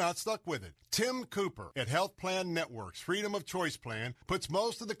plans, you're not stuck with it. Tim Cooper at Health Plan Network's Freedom of Choice plan puts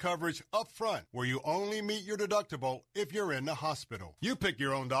most of the coverage up front, where you only meet your deductible if you're in the hospital. You pick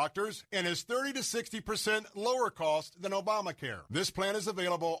your own doctors, and is 30 to 60% lower cost than Obamacare. This plan is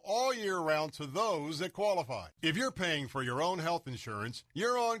available all year round to those that qualify. If you're paying for your own health insurance,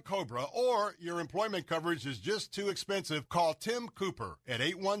 you're on Cobra, or your employment coverage is just too expensive, call Tim Cooper at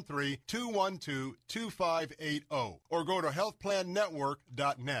 813-212-2580 or go to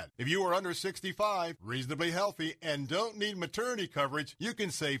healthplannetwork.net. If you are under 65, reasonably healthy, and don't need maternity coverage, you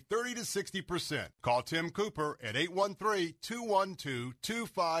can save 30 to 60%. Call Tim Cooper at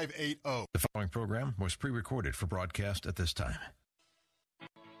 813-212-2580. The following program was pre-recorded for broadcast at this time.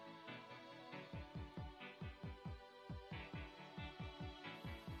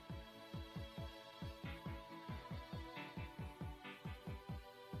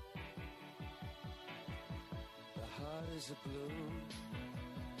 The heart is a bloom,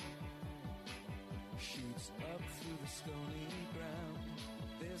 shoots up through the stony ground.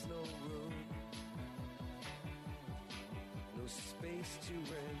 There's no room, no space to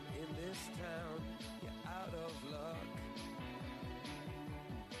rent in this town. You're out of luck,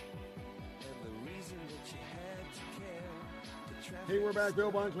 and the reason that you had to care. Hey, we're back.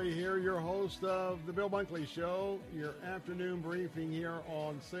 Bill Bunkley here, your host of The Bill Bunkley Show, your afternoon briefing here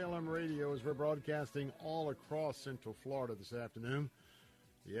on Salem Radio as we're broadcasting all across Central Florida this afternoon.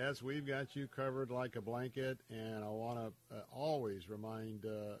 Yes, we've got you covered like a blanket, and I want to always remind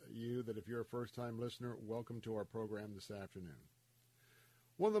you that if you're a first-time listener, welcome to our program this afternoon.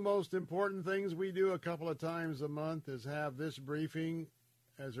 One of the most important things we do a couple of times a month is have this briefing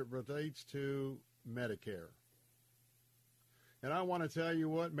as it relates to Medicare. And I want to tell you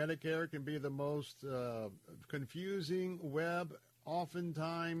what, Medicare can be the most confusing web.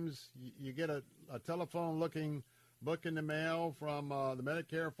 Oftentimes, you get a telephone-looking book in the mail from the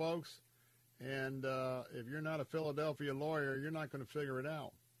Medicare folks, and if you're not a Philadelphia lawyer, you're not going to figure it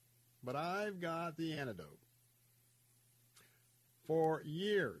out. But I've got the antidote. For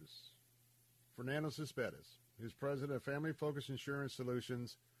years, Fernando Cespedes, who's president of Family Focus Insurance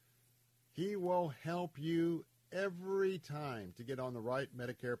Solutions, he will help you every time to get on the right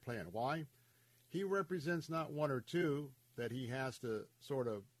Medicare plan. Why? He represents not one or two that he has to sort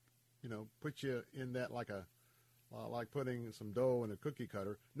of, put you in that like putting some dough in a cookie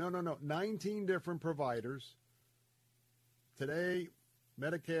cutter. No. 19 different providers. Today,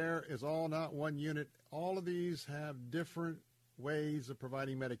 Medicare is all not one unit. All of these have different ways of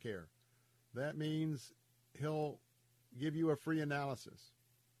providing Medicare. That means he'll give you a free analysis.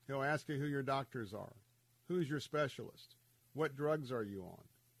 He'll ask you who your doctors are. Who's your specialist? What drugs are you on?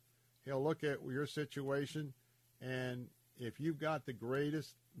 He'll look at your situation, and if you've got the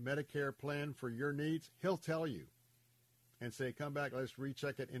greatest Medicare plan for your needs, he'll tell you and say, come back, let's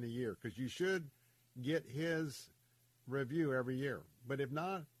recheck it in a year, because you should get his review every year. But if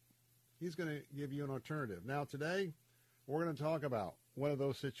not, he's going to give you an alternative. Now, today, we're going to talk about one of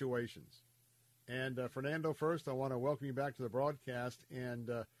those situations. And Fernando, first, I want to welcome you back to the broadcast, and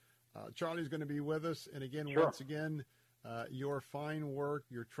Charlie's going to be with us. And again, Sure. Once again, your fine work,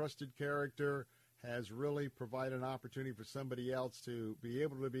 your trusted character has really provided an opportunity for somebody else to be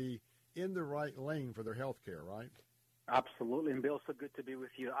able to be in the right lane for their health care, right? Absolutely. And Bill, so good to be with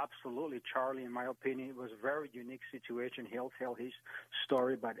you. Absolutely, Charlie, in my opinion, it was a very unique situation. He'll tell his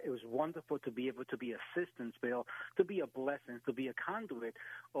story, but it was wonderful to be able to be assistance, Bill, to be a blessing, to be a conduit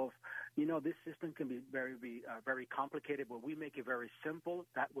of, this system can be very complicated, but we make it very simple.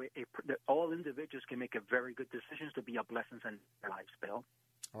 That way, that all individuals can make a very good decisions to be a blessing in their lives, Bill.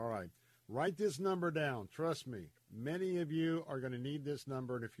 All right. Write this number down. Trust me, many of you are going to need this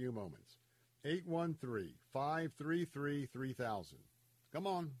number in a few moments. 813-533-3000. Come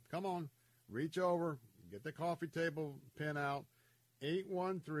on. Reach over. Get the coffee table pen out.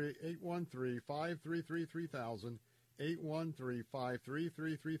 813-533-3000.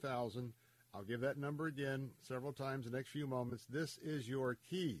 813-533-3000. I'll give that number again several times in the next few moments. This is your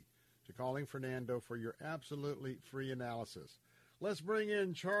key to calling Fernando for your absolutely free analysis. Let's bring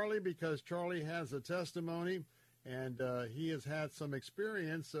in Charlie, because Charlie has a testimony. And he has had some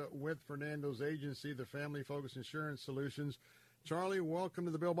experience with Fernando's agency, the Family Focus Insurance Solutions. Charlie, welcome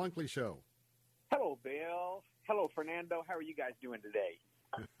to the Bill Bunkley Show. Hello, Bill. Hello, Fernando. How are you guys doing today?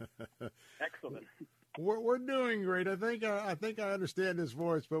 Excellent. We're doing great. I think I understand his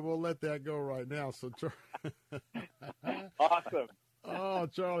voice, but we'll let that go right now. So, Awesome. Oh,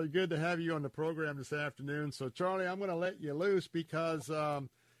 Charlie, good to have you on the program this afternoon. So, Charlie, I'm going to let you loose because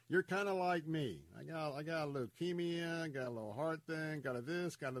you're kind of like me. I got a leukemia, got a little heart thing, got a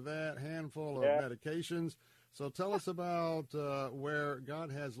this, got a that, handful of medications. So tell us about where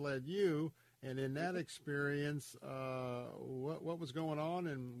God has led you, and in that experience, what was going on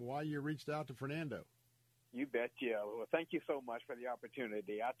and why you reached out to Fernando. You bet you. Well, thank you so much for the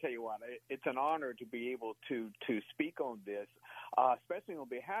opportunity. I'll tell you what, it's an honor to be able to speak on this, especially on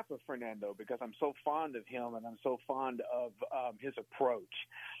behalf of Fernando, because I'm so fond of him and I'm so fond of his approach.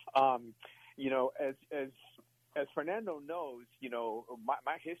 You know, as Fernando knows, you know,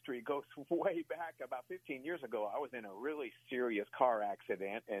 my history goes way back. About 15 years ago, I was in a really serious car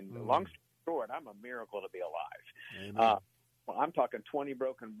accident, and long story short, I'm a miracle to be alive. Amen. Well, I'm talking 20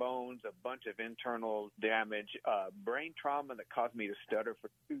 broken bones, a bunch of internal damage, brain trauma that caused me to stutter for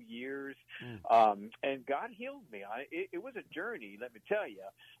 2 years. And God healed me. It was a journey, let me tell you,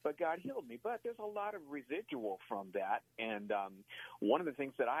 but God healed me. But there's a lot of residual from that. And one of the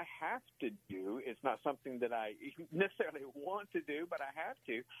things that I have to do, it's not something that I necessarily want to do, but I have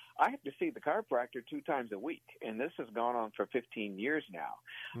to see the chiropractor 2 times a week. And this has gone on for 15 years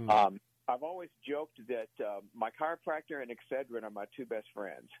now. I've always joked that my chiropractor and Excedrin are my 2 best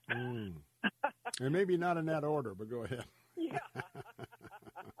friends. And maybe not in that order, but go ahead. Yeah.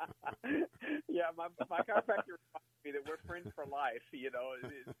 Yeah, my chiropractor reminds me that we're friends for life, you know.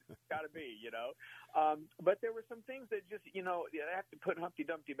 It's got to be, you know. But there were some things that just, you know, I have to put Humpty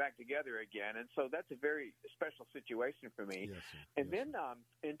Dumpty back together again. And so that's a very special situation for me. Yes, and then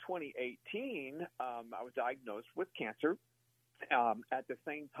in 2018, I was diagnosed with cancer. At the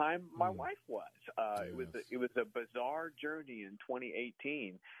same time, my wife was. It was a bizarre journey in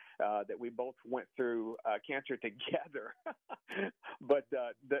 2018 that we both went through cancer together. But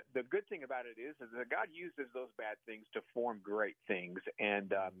the good thing about it is that God uses those bad things to form great things.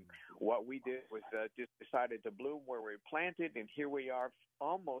 And what we did was just decided to bloom where we planted, and here we are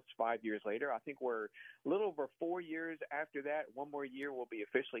almost 5 years later. I think we're a little over 4 years after that. 1 more year, we'll be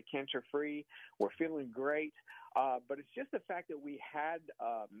officially cancer-free. We're feeling great. But it's just the fact that we had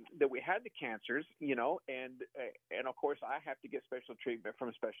the cancers, you know, and of course I have to get special treatment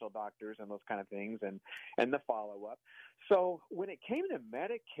from special doctors and those kind of things, and the follow up. So when it came to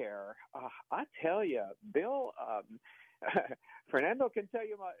Medicare, I tell you, Bill, Fernando can tell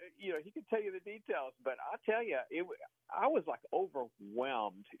you he can tell you the details, but I'll tell you, I was like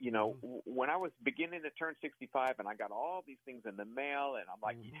overwhelmed, you know, when I was beginning to turn 65 and I got all these things in the mail, and I'm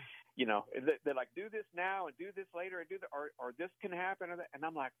like, you know, they're like, do this now and do this later and or this can happen, and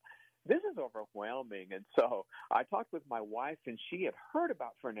I'm like, this is overwhelming. And so I talked with my wife, and she had heard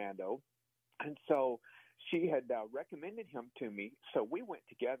about Fernando, and so she had recommended him to me. So we went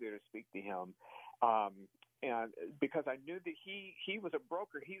together to speak to him. And because I knew that he was a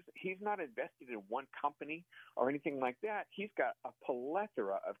broker, he's not invested in one company or anything like that. He's got a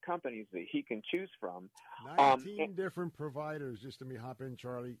plethora of companies that he can choose from. 19 different providers, just to hop in,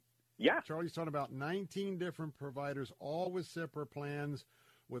 Charlie. Yeah. Charlie's talking about 19 different providers, all with separate plans.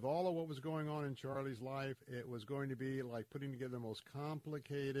 With all of what was going on in Charlie's life, it was going to be like putting together the most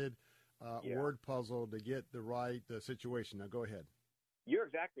complicated word puzzle to get the right situation. Now, go ahead. You're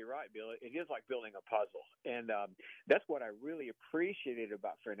exactly right, Bill. It is like building a puzzle. And that's what I really appreciated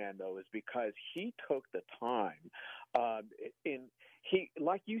about Fernando, is because he took the time. And he,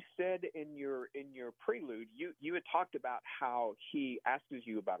 like you said in your prelude, you had talked about how he asks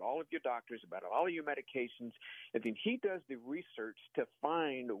you about all of your doctors, about all of your medications, and then he does the research to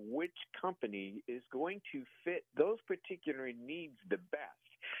find which company is going to fit those particular needs the best.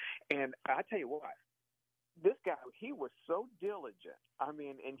 And I tell you what, this guy, he was so diligent. I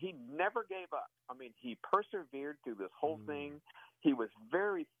mean, and he never gave up. I mean, he persevered through this whole thing. He was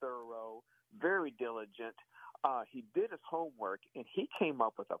very thorough, very diligent. He did his homework, and he came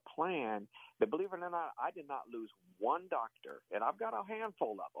up with a plan that, believe it or not, I did not lose one doctor. And I've got a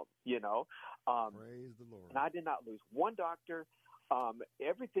handful of them, you know. Praise the Lord. And I did not lose one doctor.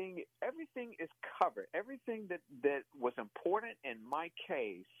 Everything is covered. Everything that was important in my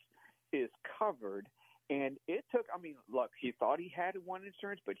case is covered. And it took, I mean, look, he thought he had one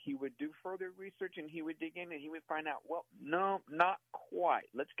insurance, but he would do further research and he would dig in and he would find out, well, no, not quite.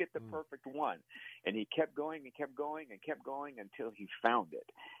 Let's get the perfect one. And he kept going and kept going and kept going until he found it.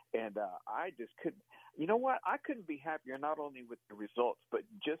 And I just couldn't, you know what? I couldn't be happier, not only with the results, but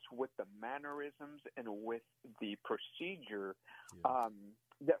just with the mannerisms and with the procedure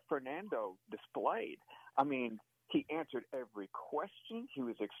that Fernando displayed. I mean, he answered every question. He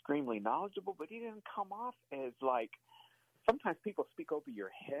was extremely knowledgeable, but he didn't come off as like, sometimes people speak over your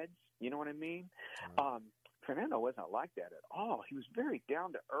heads. You know what I mean? Fernando wasn't like that at all. He was very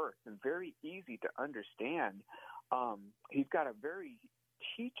down to earth and very easy to understand. He's got a very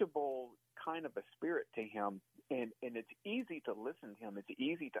teachable kind of a spirit to him, and it's easy to listen to him. It's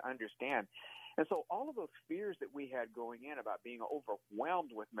easy to understand. And so all of those fears that we had going in about being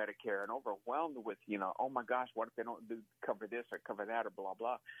overwhelmed with Medicare and overwhelmed with, you know, oh my gosh, what if they don't cover this or cover that or blah,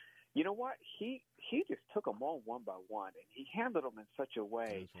 blah. you know what? He just took them on one by one, and he handled them in such a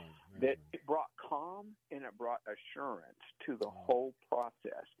way that it brought calm and it brought assurance to the whole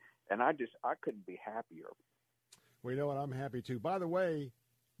process. And I couldn't be happier. Well, you know what? I'm happy too. By the way,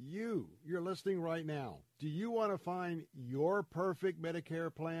 you're listening right now. Do you want to find your perfect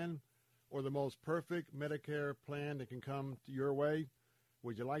Medicare plan or the most perfect Medicare plan that can come your way?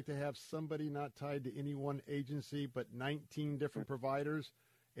 Would you like to have somebody not tied to any one agency but 19 different providers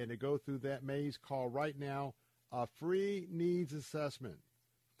and to go through that maze? Call right now. A free needs assessment.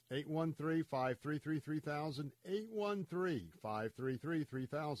 813-533-3000,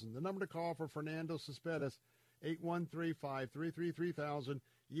 813-533-3000. The number to call for Fernando Cespedes, 813-533-3000.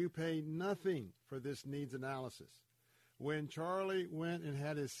 You pay nothing for this needs analysis. When Charlie went and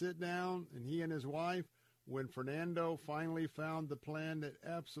had his sit down, and he and his wife, when Fernando finally found the plan that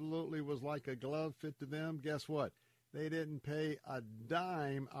absolutely was like a glove fit to them, guess what? They didn't pay a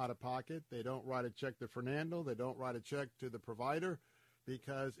dime out of pocket. They don't write a check to Fernando. They don't write a check to the provider.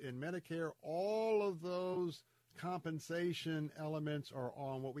 Because in Medicare, all of those compensation elements are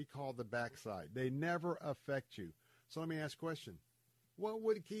on what we call the backside. They never affect you. So let me ask a question. What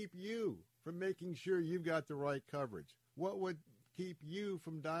would keep you from making sure you've got the right coverage? What would keep you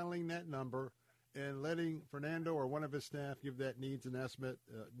from dialing that number and letting Fernando or one of his staff give that needs assessment?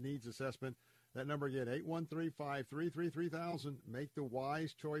 That number again, 813-533-3000. Make the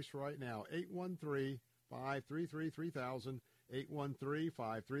wise choice right now. 813-533-3000.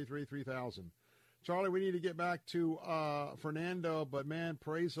 813-533-3000. Charlie, we need to get back to Fernando, but, man,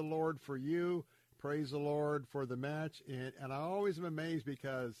 praise the Lord for you. Praise the Lord for the match. And I always am amazed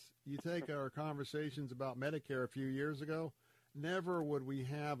because you take our conversations about Medicare a few years ago, never would we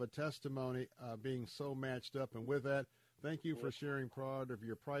have a testimony being so matched up. And with that, thank you for sharing part of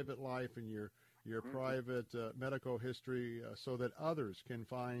your private life and your private medical history so that others can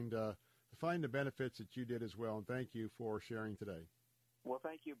find the benefits that you did as well. And thank you for sharing today. Well,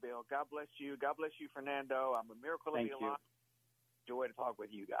 thank you, Bill. God bless you. God bless you, Fernando. I'm a miracle of your life. Joy to talk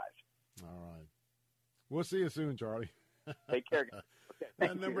with you guys. All right. We'll see you soon, Charlie. Take care, guys. Okay,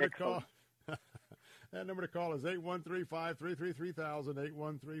 that number to call. That number to call is 813-533-3000,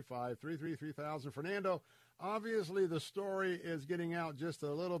 813-533-3000. Fernando, obviously the story is getting out just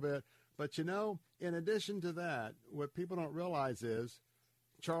a little bit, but you know, in addition to that, what people don't realize is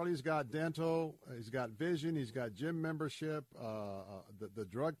Charlie's got dental, he's got vision, he's got gym membership, the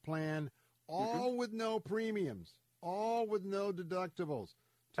drug plan, all with no premiums, all with no deductibles.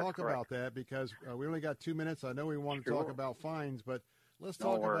 Talk about that because we only got 2 minutes. I know we want to talk about fines, but let's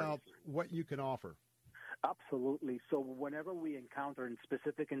talk about what you can offer. Absolutely. So whenever we encounter a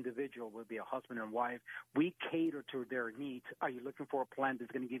specific individual, would be a husband and wife, we cater to their needs. Are you looking for a plan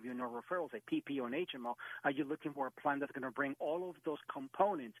that's going to give you no referrals, a PPO and HMO? Are you looking for a plan that's going to bring all of those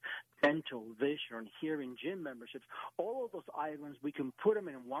components, dental, vision, hearing, gym memberships, all of those items, we can put them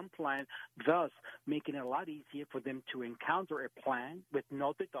in one plan, thus making it a lot easier for them to encounter a plan with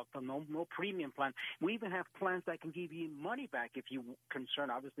no deductible, no premium plan. We even have plans that can give you money back if you're concerned,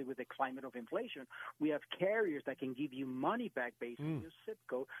 obviously, with the climate of inflation. We have carriers that can give you money back based on your zip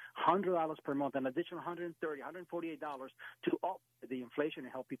code, $100 per month, an additional $130, $148 to up the inflation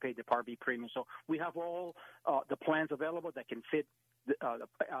and help you pay the Part B premium. So we have all the plans available that can fit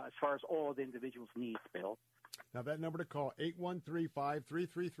as far as all the individual's needs, Bill. Now that number to call,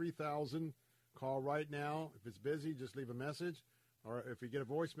 813-533-3000. Call right now. If it's busy, just leave a message. Or if you get a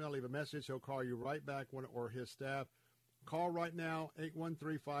voicemail, leave a message. He'll call you right back or his staff. Call right now,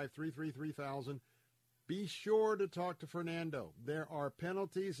 813-533-3000. Be sure to talk to Fernando. There are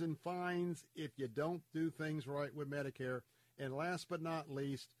penalties and fines if you don't do things right with Medicare. And last but not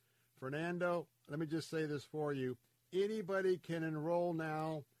least, Fernando, let me just say this for you. Anybody can enroll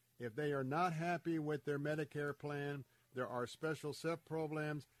now if they are not happy with their Medicare plan. There are special SEP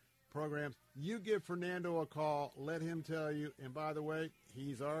programs. You give Fernando a call. Let him tell you. And by the way,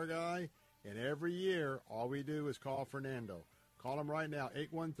 he's our guy. And every year, all we do is call Fernando. Call him right now,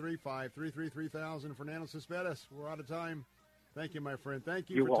 813-533-3000. Fernando Cespedes, we're out of time. Thank you, my friend.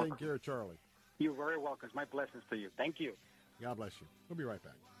 Thank you for taking care of Charlie. You're very welcome. It's my blessings to you. Thank you. God bless you. We'll be right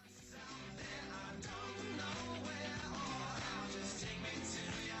back.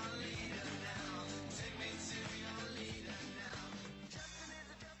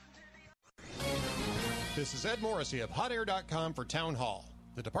 This is Ed Morrissey of HotAir.com for Town Hall.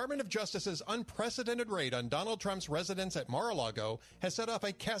 The Department of Justice's unprecedented raid on Donald Trump's residence at Mar-a-Lago has set off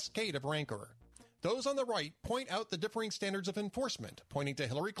a cascade of rancor. Those on the right point out the differing standards of enforcement, pointing to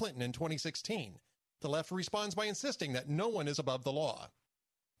Hillary Clinton in 2016. The left responds by insisting that no one is above the law.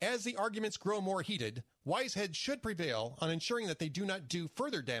 As the arguments grow more heated, wise heads should prevail on ensuring that they do not do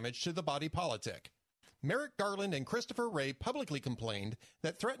further damage to the body politic. Merrick Garland and Christopher Wray publicly complained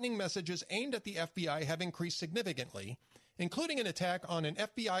that threatening messages aimed at the FBI have increased significantly, including an attack on an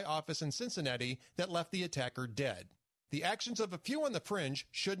FBI office in Cincinnati that left the attacker dead. The actions of a few on the fringe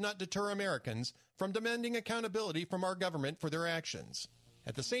should not deter Americans from demanding accountability from our government for their actions.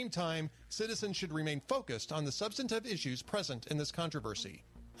 At the same time, citizens should remain focused on the substantive issues present in this controversy.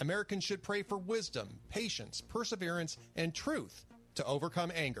 Americans should pray for wisdom, patience, perseverance, and truth to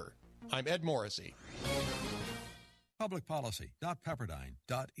overcome anger. I'm Ed Morrissey.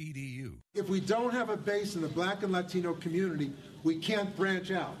 Publicpolicy.pepperdine.edu. If we don't have a base in the Black and Latino community, we can't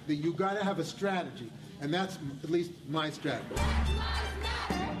branch out. You got to have a strategy, and that's at least my strategy.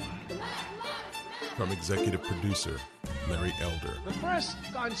 From executive producer Larry Elder. The first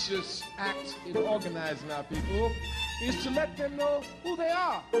conscious act in organizing our people is to let them know who they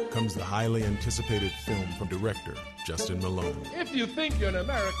are. Comes the highly anticipated film from director Justin Malone. If you think you're an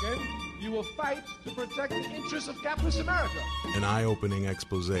American, you will fight to protect the interests of capitalist America. An eye-opening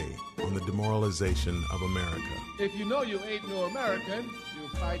expose on the demoralization of America. If you know you ain't no American, you'll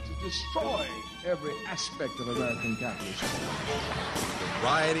fight to destroy every aspect of American capitalism. The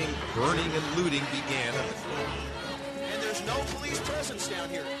rioting, burning, and looting began at the film. And there's no police presence down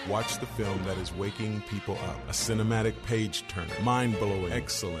here. Watch the film that is waking people up. A cinematic page-turner. Mind-blowing,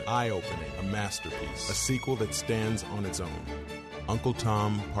 excellent, eye-opening, a masterpiece. A sequel that stands on its own. Uncle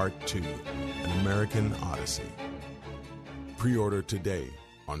Tom Part 2, An American Odyssey. Pre-order today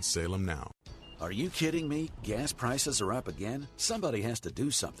on Salem Now. Are you kidding me? Gas prices are up again? Somebody has to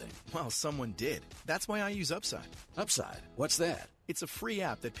do something. Well, someone did. That's why I use Upside. Upside? What's that? It's a free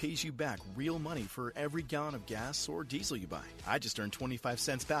app that pays you back real money for every gallon of gas or diesel you buy. I just earned 25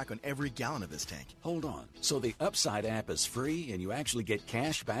 cents back on every gallon of this tank. Hold on. So the Upside app is free and you actually get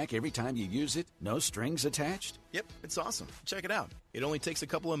cash back every time you use it? No strings attached? Yep, it's awesome. Check it out. It only takes a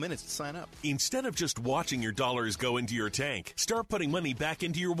couple of minutes to sign up. Instead of just watching your dollars go into your tank, start putting money back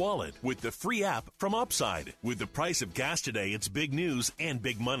into your wallet with the free app from Upside. With the price of gas today, it's big news and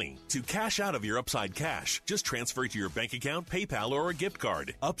big money. To cash out of your Upside cash, just transfer it to your bank account, PayPal, or a gift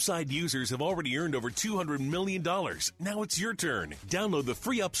card. Upside users have already earned over $200 million. Now it's your turn. Download the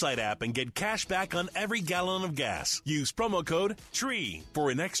free Upside app and get cash back on every gallon of gas. Use promo code TREE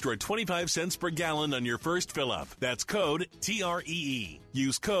for an extra 25 cents per gallon on your first fill-up. That's code TREE.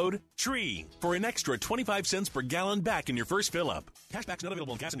 Use code TREE for an extra 25 cents per gallon back in your first fill-up. Cashback's not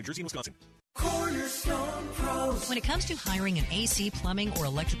available in gas in New Jersey and Wisconsin. Cornerstone Pros. When it comes to hiring an AC, plumbing, or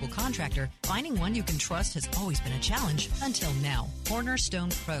electrical contractor, finding one you can trust has always been a challenge until now. Cornerstone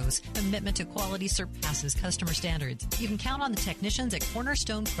Pros. Commitment to quality surpasses customer standards. You can count on the technicians at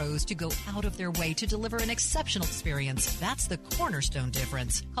Cornerstone Pros to go out of their way to deliver an exceptional experience. That's the Cornerstone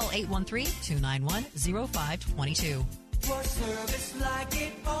difference. Call 813-291-0522. For service like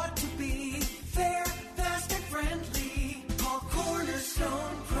it ought to be, fair, fast, and friendly. Call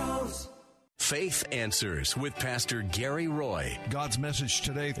Cornerstone Pros. Faith Answers with Pastor Gary Roy. God's message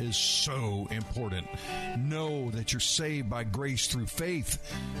today is so important. Know that you're saved by grace through faith,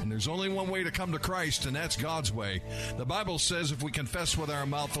 and there's only one way to come to Christ, and that's God's way. The Bible says if we confess with our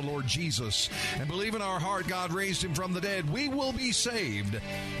mouth the Lord Jesus and believe in our heart God raised him from the dead, we will be saved,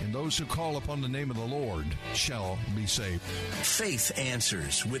 and those who call upon the name of the Lord shall be saved. Faith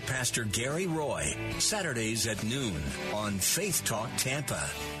Answers with Pastor Gary Roy, Saturdays at noon on Faith Talk Tampa.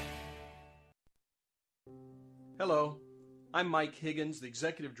 Hello, I'm Mike Higgins, the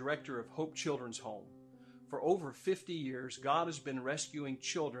Executive Director of Hope Children's Home. For over 50 years, God has been rescuing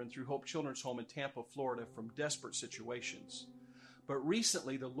children through Hope Children's Home in Tampa, Florida from desperate situations. But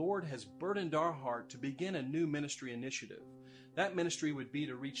recently, the Lord has burdened our heart to begin a new ministry initiative. That ministry would be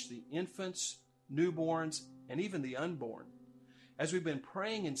to reach the infants, newborns, and even the unborn. As we've been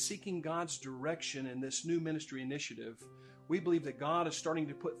praying and seeking God's direction in this new ministry initiative, we believe that God is starting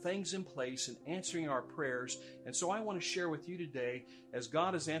to put things in place and answering our prayers. And so I want to share with you today, as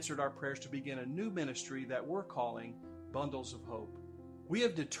God has answered our prayers, to begin a new ministry that we're calling Bundles of Hope. We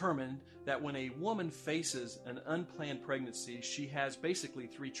have determined that when a woman faces an unplanned pregnancy, she has basically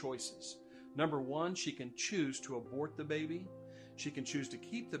three choices. Number one, she can choose to abort the baby, she can choose to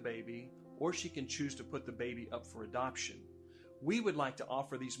keep the baby, or she can choose to put the baby up for adoption. We would like to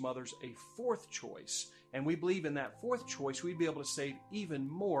offer these mothers a fourth choice, and we believe in that fourth choice we'd be able to save even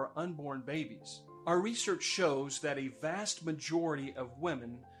more unborn babies. Our research shows that a vast majority of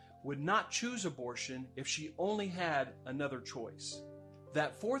women would not choose abortion if she only had another choice.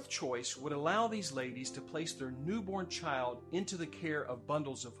 That fourth choice would allow these ladies to place their newborn child into the care of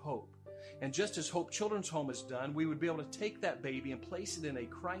Bundles of Hope. And just as Hope Children's Home has done, we would be able to take that baby and place it in a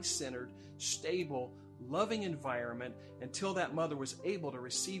Christ-centered, stable, loving environment until that mother was able to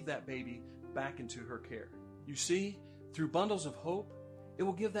receive that baby back into her care. You see, through Bundles of Hope, it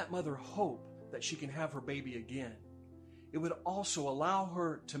will give that mother hope that she can have her baby again. It would also allow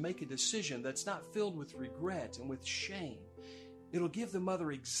her to make a decision that's not filled with regret and with shame. It'll give the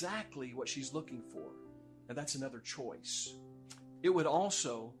mother exactly what she's looking for, and that's another choice. It would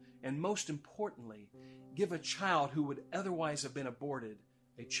also, and most importantly, give a child who would otherwise have been aborted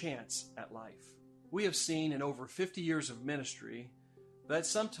a chance at life. We have seen in over 50 years of ministry that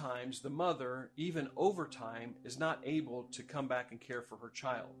sometimes the mother, even over time, is not able to come back and care for her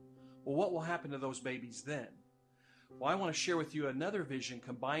child. Well, what will happen to those babies then? Well, I want to share with you another vision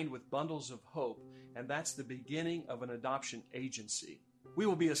combined with Bundles of Hope, and that's the beginning of an adoption agency. We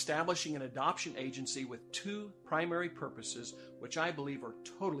will be establishing an adoption agency with two primary purposes, which I believe are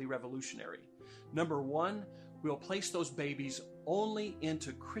totally revolutionary. Number one, we'll place those babies only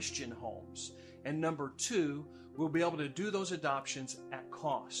into Christian homes. And number two, we'll be able to do those adoptions at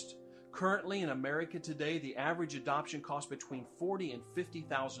cost. Currently in America today, the average adoption costs between $40,000 and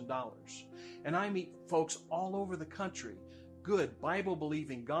 $50,000. And I meet folks all over the country, good,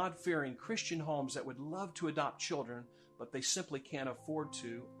 Bible-believing, God-fearing Christian homes that would love to adopt children, but they simply can't afford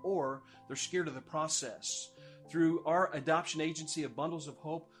to, or they're scared of the process. Through our adoption agency of Bundles of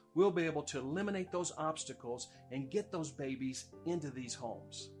Hope, we'll be able to eliminate those obstacles and get those babies into these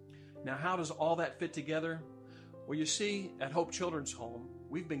homes. Now, how does all that fit together? Well, you see, at Hope Children's Home,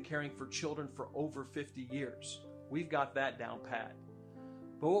 we've been caring for children for over 50 years. We've got that down pat.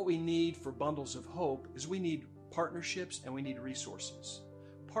 But what we need for Bundles of Hope is we need partnerships and we need resources.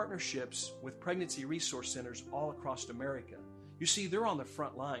 Partnerships with pregnancy resource centers all across America. You see, they're on the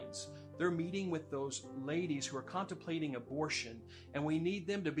front lines. They're meeting with those ladies who are contemplating abortion, and we need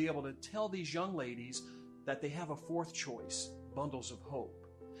them to be able to tell these young ladies that they have a fourth choice, Bundles of Hope.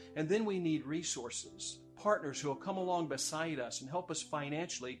 And then we need resources, partners who will come along beside us and help us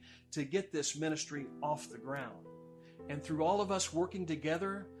financially to get this ministry off the ground. And through all of us working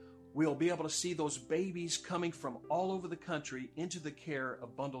together, we'll be able to see those babies coming from all over the country into the care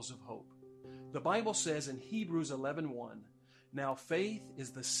of Bundles of Hope. The Bible says in Hebrews 11:1, "Now faith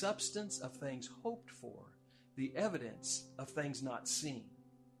is the substance of things hoped for, the evidence of things not seen."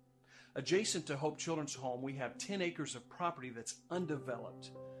 Adjacent to Hope Children's Home, we have 10 acres of property that's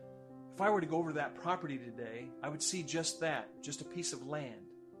undeveloped. If I were to go over that property today, I would see just that, just a piece of land.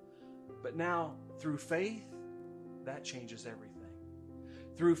 But now, through faith, that changes everything.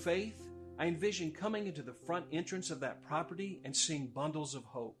 Through faith, I envision coming into the front entrance of that property and seeing Bundles of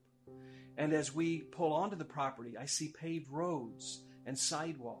Hope. And as we pull onto the property, I see paved roads and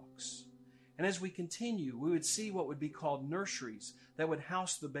sidewalks. And as we continue, we would see what would be called nurseries that would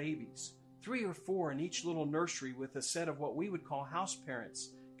house the babies. 3 or 4 in each little nursery with a set of what we would call house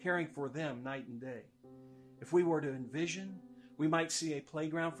parents caring for them night and day. If we were to envision, we might see a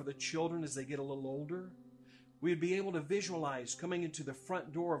playground for the children as they get a little older. We'd be able to visualize coming into the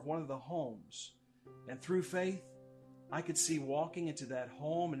front door of one of the homes. And through faith, I could see walking into that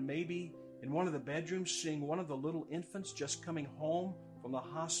home and maybe in one of the bedrooms seeing one of the little infants just coming home from the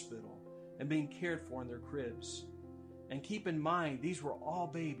hospital and being cared for in their cribs. And keep in mind, these were all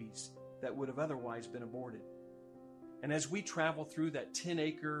babies that would have otherwise been aborted. And as we travel through that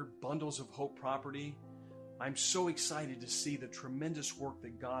 10-acre Bundles of Hope property, I'm so excited to see the tremendous work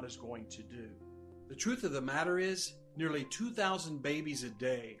that God is going to do. The truth of the matter is, nearly 2,000 babies a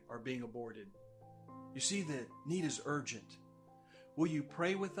day are being aborted. You see, the need is urgent. Will you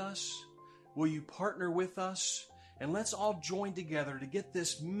pray with us? Will you partner with us? And let's all join together to get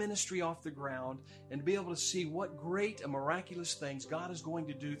this ministry off the ground and be able to see what great and miraculous things God is going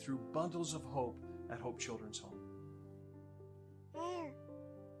to do through Bundles of Hope at Hope Children's Home.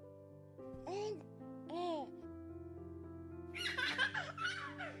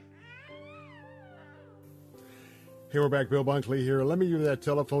 Hey, we're back. Bill Bunkley here. Let me give you that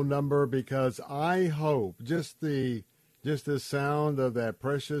telephone number because I hope just the sound of that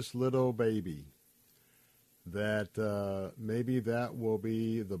precious little baby, that maybe that will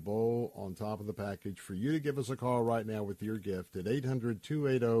be the bowl on top of the package for you to give us a call right now with your gift at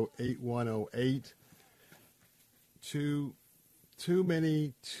 800-280-8108. Too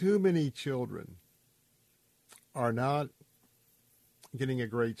many children are not getting a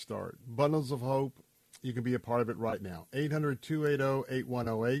great start. Bundles of Hope, you can be a part of it right now.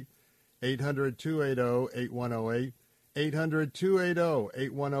 800-280-8108. 800-280-8108.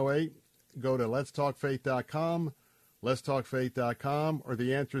 800-280-8108. Go to letstalkfaith.com, letstalkfaith.com, or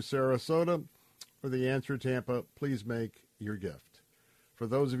The Answer Sarasota, or The Answer Tampa. Please make your gift. For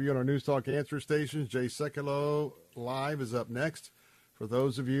those of you on our News Talk answer stations, Jay Sekulow Live is up next. For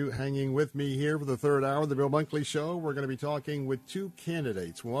those of you hanging with me here for the third hour of the Bill Bunkley Show, we're going to be talking with two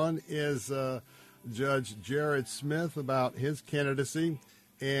candidates. One is Judge Jared Smith about his candidacy,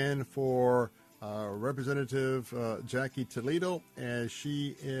 and for Representative Jackie Toledo, as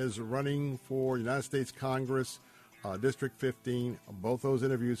she is running for United States Congress, District 15. Both those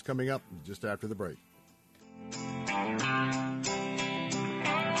interviews coming up just after the break.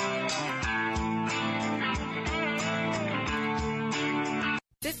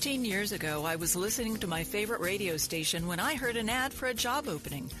 15 years ago, I was listening to my favorite radio station when I heard an ad for a job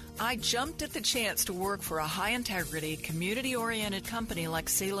opening. I jumped at the chance to work for a high-integrity, community-oriented company like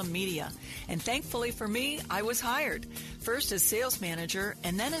Salem Media. And thankfully for me, I was hired. First as sales manager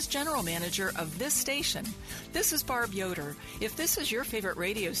and then as general manager of this station. This is Barb Yoder. If this is your favorite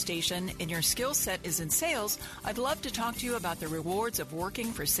radio station and your skill set is in sales, I'd love to talk to you about the rewards of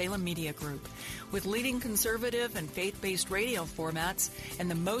working for Salem Media Group. With leading conservative and faith-based radio formats and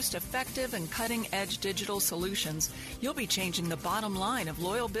the most effective and cutting-edge digital solutions, you'll be changing the bottom line of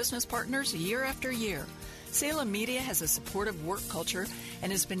loyal business partners year after year. Salem Media has a supportive work culture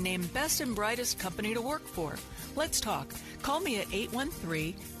and has been named Best and Brightest Company to Work for. Let's talk. Call me at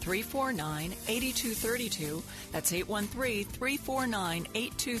 813-349-8232. That's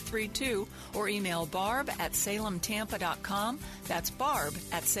 813-349-8232. Or email barb@salemtampa.com. That's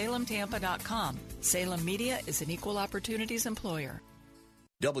barb@salemtampa.com. Salem Media is an equal opportunities employer.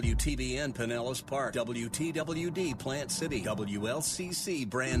 WTBN Pinellas Park, WTWD Plant City, WLCC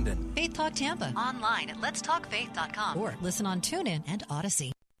Brandon. Faith Talk Tampa. Online at letstalkfaith.com. Or listen on TuneIn and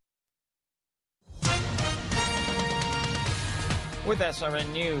Odyssey. With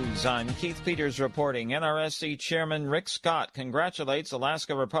SRN News, I'm Keith Peters reporting. NRSC Chairman Rick Scott congratulates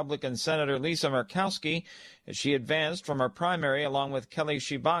Alaska Republican Senator Lisa Murkowski as she advanced from her primary along with Kelly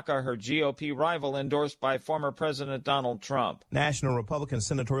Tshibaka, her GOP rival endorsed by former President Donald Trump. National Republican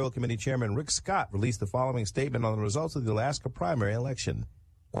Senatorial Committee Chairman Rick Scott released the following statement on the results of the Alaska primary election.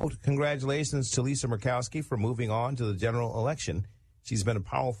 Quote, "Congratulations to Lisa Murkowski for moving on to the general election. She's been a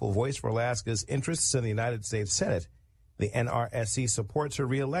powerful voice for Alaska's interests in the United States Senate. The NRSC supports her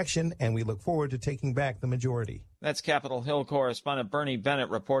re-election, and we look forward to taking back the majority." That's Capitol Hill correspondent Bernie Bennett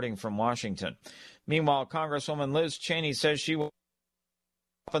reporting from Washington. Meanwhile, Congresswoman Liz Cheney says she will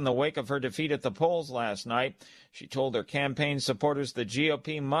in the wake of her defeat at the polls last night. She told her campaign supporters the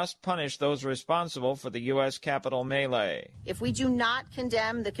GOP must punish those responsible for the U.S. Capitol melee. If we do not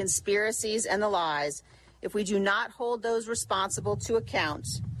condemn the conspiracies and the lies, if we do not hold those responsible to account,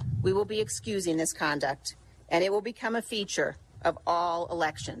 we will be excusing this conduct. And it will become a feature of all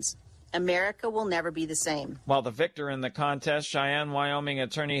elections. America will never be the same. While the victor in the contest, Cheyenne, Wyoming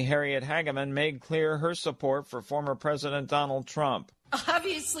attorney Harriet Hageman made clear her support for former President Donald Trump.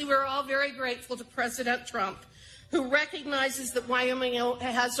 Obviously, we're all very grateful to President Trump, who recognizes that Wyoming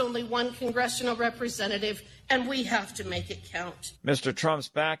has only one congressional representative, and we have to make it count. Mr. Trump's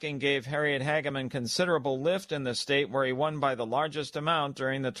backing gave Harriet Hageman considerable lift in the state where he won by the largest amount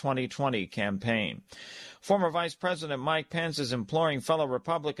during the 2020 campaign. Former Vice President Mike Pence is imploring fellow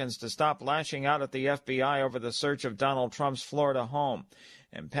Republicans to stop lashing out at the FBI over the search of Donald Trump's Florida home.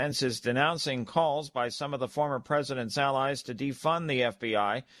 And Pence is denouncing calls by some of the former president's allies to defund the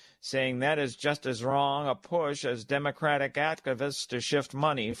FBI, saying that is just as wrong a push as Democratic activists to shift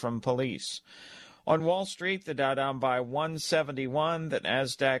money from police. On Wall Street, the Dow down by 171, the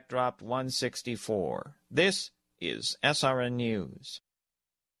Nasdaq dropped 164. This is SRN News.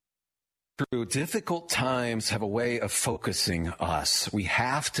 True. Difficult times have a way of focusing us. We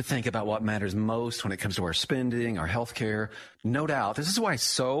have to think about what matters most when it comes to our spending, our health care. No doubt. This is why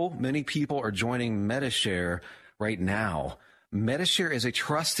so many people are joining Medi-Share right now. Medi-Share is a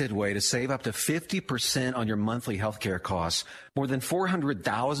trusted way to save up to 50% on your monthly health care costs. More than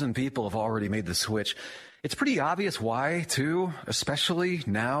 400,000 people have already made the switch. It's pretty obvious why, too, especially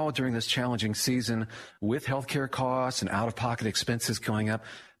now during this challenging season with healthcare costs and out-of-pocket expenses going up.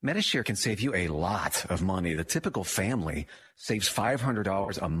 Medi-Share can save you a lot of money. The typical family saves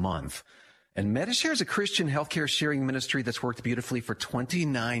 $500 a month. And Medi-Share is a Christian healthcare sharing ministry that's worked beautifully for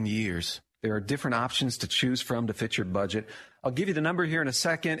 29 years. There are different options to choose from to fit your budget. I'll give you the number here in a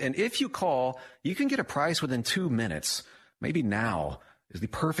second. And if you call, you can get a price within 2 minutes. Maybe now is the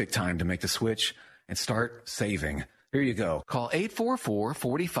perfect time to make the switch and start saving. Here you go. Call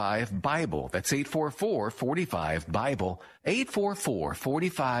 844-45-BIBLE. That's 844-45-BIBLE.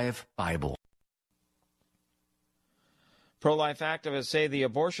 844-45-BIBLE. Pro-life activists say the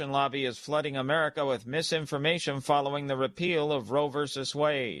abortion lobby is flooding America with misinformation following the repeal of Roe v.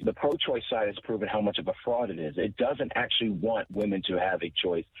 Wade. The pro-choice side has proven how much of a fraud it is. It doesn't actually want women to have a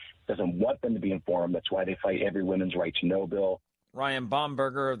choice. It doesn't want them to be informed. That's why they fight every women's right to know bill. Ryan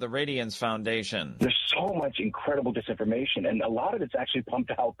Baumberger of the Radiance Foundation. There's so much incredible disinformation, and a lot of it's actually pumped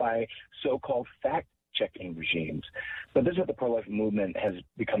out by so-called fact-checking regimes. But this is what the pro-life movement has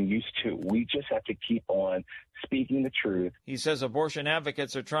become used to. We just have to keep on speaking the truth. He says abortion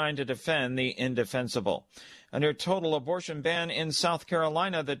advocates are trying to defend the indefensible. A near total abortion ban in South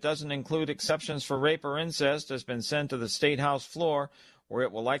Carolina that doesn't include exceptions for rape or incest has been sent to the State House floor, where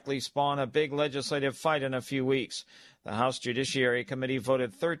it will likely spawn a big legislative fight in a few weeks. The House Judiciary Committee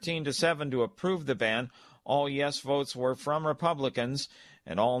voted 13-7 to approve the ban. All yes votes were from Republicans,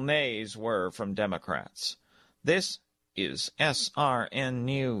 and all nays were from Democrats. This is SRN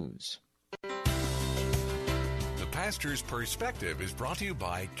News. The Pastor's Perspective is brought to you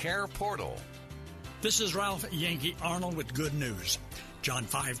by Care Portal. This is Ralph Yankee Arnold with good news. John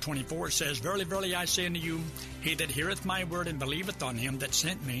 5:24 says, Verily, verily, I say unto you, he that heareth my word and believeth on him that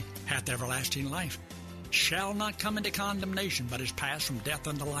sent me hath everlasting life, shall not come into condemnation, but is passed from death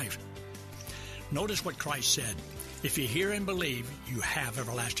unto life. Notice what Christ said. If you hear and believe, you have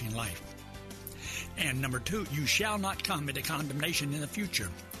everlasting life. And number 2, you shall not come into condemnation in the future.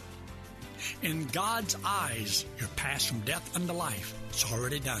 In God's eyes, you're passed from death unto life. It's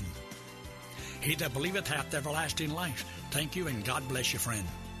already done. He that believeth hath everlasting life. Thank you, and God bless you, friend.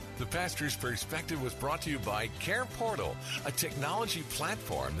 The Pastor's Perspective was brought to you by Care Portal, a technology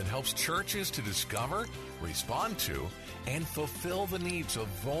platform that helps churches to discover, respond to, and fulfill the needs of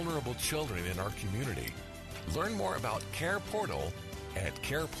vulnerable children in our community. Learn more about Care Portal at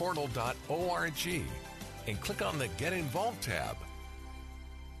careportal.org and click on the Get Involved tab.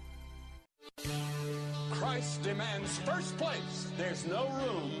 Christ demands first place. There's no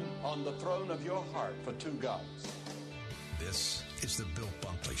room on the throne of your heart for two gods. This is the Bill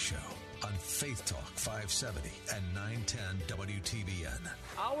Bunkley Show on Faith Talk 570 and 910 WTBN.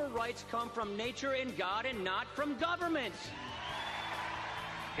 Our rights come from nature and God and not from government.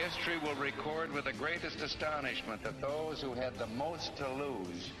 History will record with the greatest astonishment that those who had the most to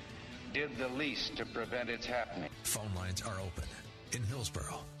lose did the least to prevent its happening. Phone lines are open. In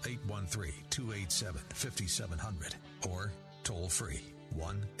Hillsborough, 813-287-5700 or toll free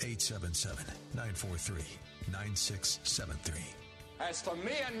 1-877-943-9673. As for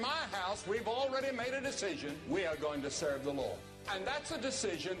me and my house, we've already made a decision. We are going to serve the Lord. And that's a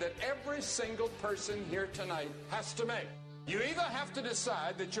decision that every single person here tonight has to make. You either have to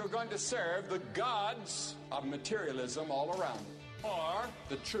decide that you're going to serve the gods of materialism all around, or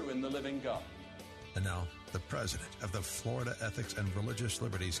the true and the living God. And now, the president of the Florida Ethics and Religious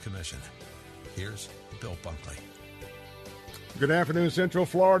Liberties Commission. Here's Bill Bunkley. Good afternoon, Central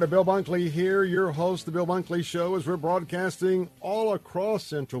Florida. Bill Bunkley here, your host, The Bill Bunkley Show, as we're broadcasting all across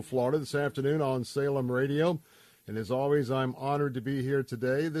Central Florida this afternoon on Salem Radio. And as always, I'm honored to be here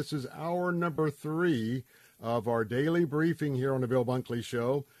today. This is hour number 3 of our daily briefing here on The Bill Bunkley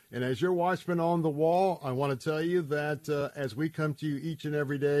Show. And as your watchman on the wall, I want to tell you that as we come to you each and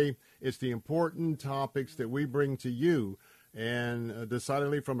every day, it's the important topics that we bring to you, and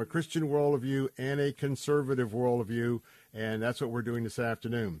decidedly from a Christian worldview and a conservative worldview, and that's what we're doing this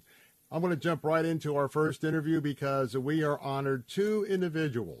afternoon. I'm going to jump right into our first interview because we are honored 2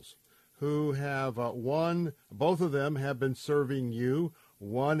 individuals who have both of them have been serving you,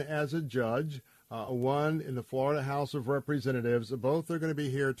 one as a judge, one in the Florida House of Representatives. Both are going to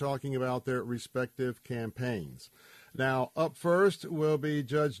be here talking about their respective campaigns. Now, up first will be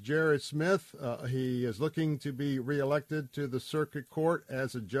Judge Jared Smith. He is looking to be reelected to the Circuit Court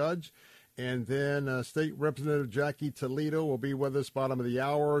as a judge. And then State Representative Jackie Toledo will be with us bottom of the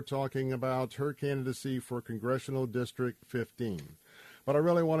hour talking about her candidacy for Congressional District 15. But I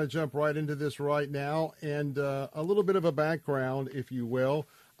really want to jump right into this right now, and a little bit of a background, if you will.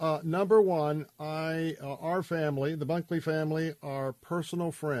 Number one, our family, the Bunkley family, are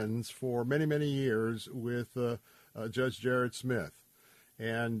personal friends for many, many years with Judge Jared Smith.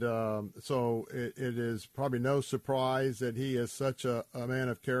 And so it is probably no surprise that he is such a man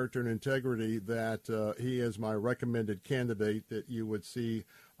of character and integrity that he is my recommended candidate that you would see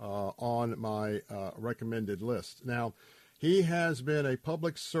on my recommended list. Now, he has been a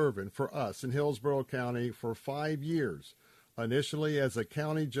public servant for us in Hillsborough County for 5 years. Initially as a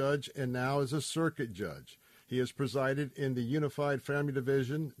county judge and now as a circuit judge. He has presided in the Unified Family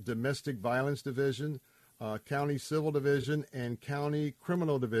Division, Domestic Violence Division, County Civil Division, and County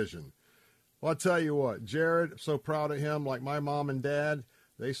Criminal Division. Well, I'll tell you what, Jared, I'm so proud of him. Like my mom and dad,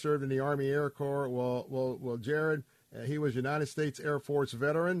 they served in the Army Air Corps. Well, Jared, He was United States Air Force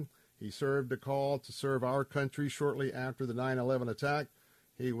veteran. He served a call to serve our country shortly after the 9/11 attack.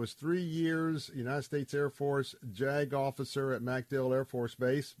 He was 3 years United States Air Force JAG officer at MacDill Air Force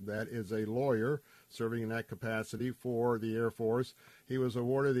Base. That is a lawyer serving in that capacity for the Air Force. He was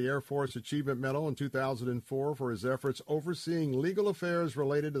awarded the Air Force Achievement Medal in 2004 for his efforts overseeing legal affairs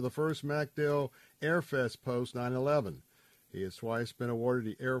related to the first MacDill Airfest post 9/11. He has twice been awarded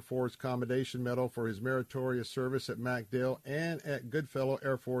the Air Force Commendation Medal for his meritorious service at MacDill and at Goodfellow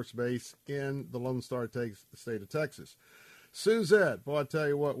Air Force Base in the Lone Star State of Texas. Suzette, boy, I tell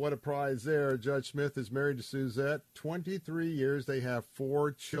you what a prize there. Judge Smith is married to Suzette, 23 years. They have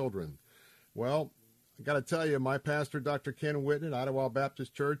 4 children. Well, I got to tell you, my pastor, Dr. Ken Whitten, Idlewild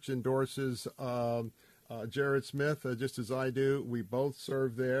Baptist Church, endorses Jared Smith just as I do. We both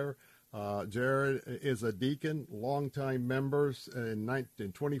serve there. Jared is a deacon, longtime member. In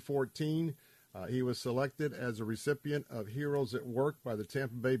 2014, he was selected as a recipient of Heroes at Work by the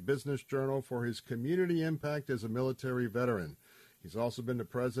Tampa Bay Business Journal for his community impact as a military veteran. He's also been the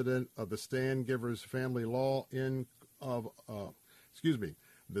president of the Stan Givens Family Law Inn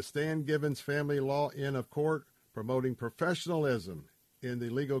the Stan Givens Family Law Inn of Court, promoting professionalism in the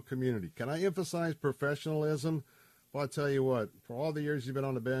legal community. Can I emphasize professionalism? Well, I'll tell you what, for all the years he's been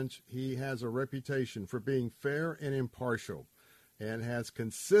on the bench, he has a reputation for being fair and impartial, and has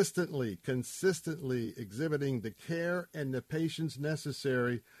consistently exhibiting the care and the patience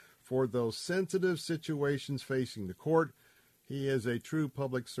necessary for those sensitive situations facing the court. He is a true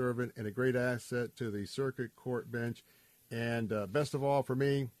public servant and a great asset to the circuit court bench. And best of all for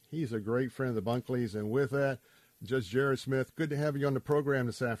me, he's a great friend of the Bunkleys. And with that, Judge Jared Smith, good to have you on the program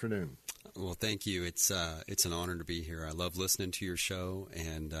this afternoon. Well, thank you. It's an honor to be here. I love listening to your show,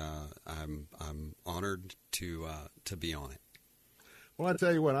 and I'm honored to be on it. Well, I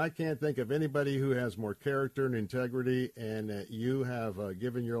tell you what, I can't think of anybody who has more character and integrity, and you have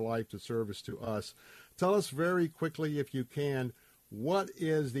given your life to service to us. Tell us very quickly, if you can, what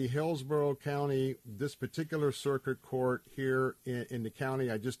is the Hillsborough County, this particular circuit court here in the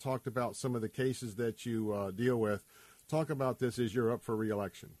county? I just talked about some of the cases that you deal with. Talk about this as you're up for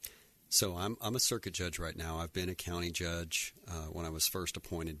re-election. So I'm a circuit judge right now. I've been a county judge when I was first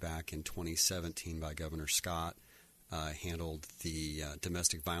appointed back in 2017 by Governor Scott. I handled the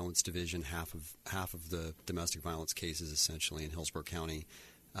domestic violence division, half of the domestic violence cases essentially in Hillsborough County,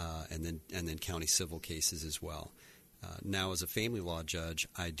 and then county civil cases as well. Now, as a family law judge,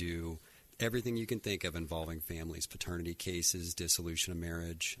 I do everything you can think of involving families: paternity cases, dissolution of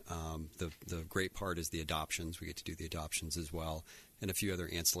marriage. The great part is the adoptions. We get to do the adoptions as well, and a few other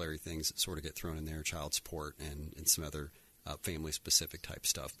ancillary things that sort of get thrown in there: child support and some other family-specific type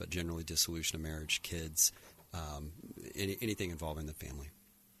stuff. But generally, dissolution of marriage, kids. Anything involving the family.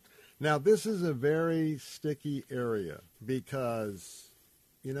 Now, this is a very sticky area because,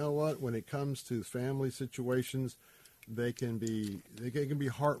 you know what, when it comes to family situations, they can be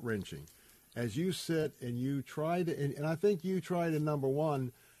heart-wrenching. As you sit and you try to, and I think you try to, number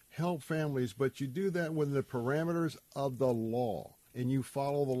one, help families, but you do that within the parameters of the law, and you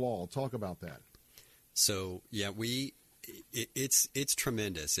follow the law. Talk about that. So, yeah, It's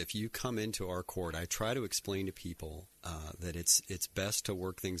tremendous. If you come into our court, I try to explain to people that it's best to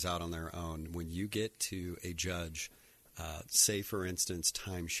work things out on their own. When you get to a judge, say for instance,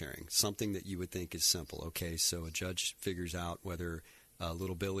 time sharing, something that you would think is simple. Okay, so a judge figures out whether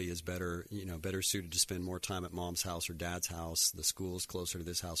little Billy is better suited to spend more time at mom's house or dad's house. The school is closer to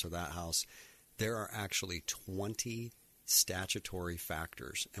this house or that house. There are actually 20 statutory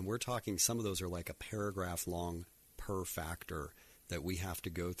factors, and we're talking some of those are like a paragraph long per factor that we have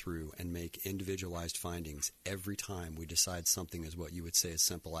to go through and make individualized findings every time we decide something is what you would say as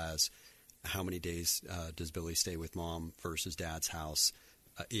simple as how many days does Billy stay with mom versus dad's house.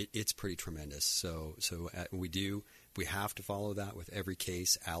 It's pretty tremendous. So we have to follow that with every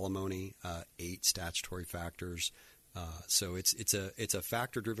case. Alimony, 8 statutory factors. So it's a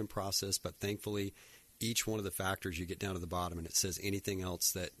factor-driven process, but thankfully each one of the factors you get down to the bottom and it says anything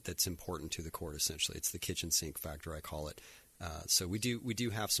else that's important to the court. Essentially, it's the kitchen sink factor, I call it. So we do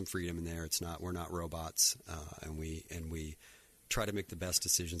have some freedom in there. We're not robots, and we try to make the best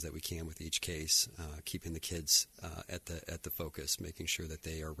decisions that we can with each case, keeping the kids at the focus, making sure that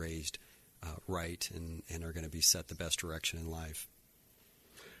they are raised right and are going to be set the best direction in life.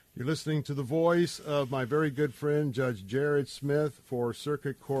 You're listening to the voice of my very good friend, Judge Jared Smith, for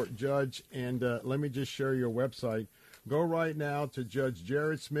Circuit Court Judge. And let me just share your website. Go right now to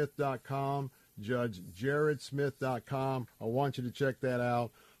judgejaredsmith.com, judgejaredsmith.com. I want you to check that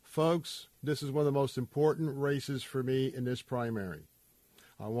out. Folks, this is one of the most important races for me in this primary.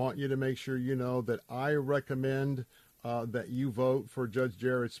 I want you to make sure you know that I recommend that you vote for Judge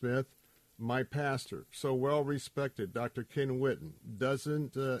Jared Smith. My pastor, so well respected, Dr. Ken Whitten,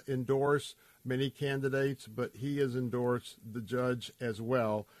 doesn't endorse many candidates, but he has endorsed the judge as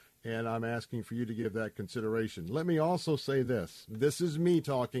well, and I'm asking for you to give that consideration. Let me also say this. This is me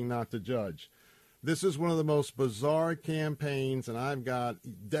talking, not the judge. This is one of the most bizarre campaigns, and I've got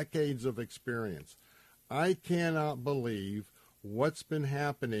decades of experience. I cannot believe what's been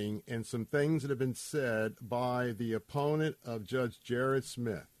happening and some things that have been said by the opponent of Judge Jared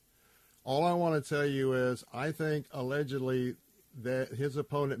Smith. All I want to tell you is I think allegedly that his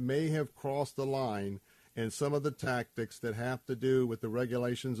opponent may have crossed the line in some of the tactics that have to do with the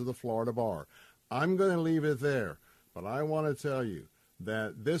regulations of the Florida bar. I'm going to leave it there, but I want to tell you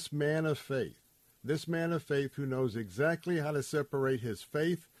that this man of faith who knows exactly how to separate his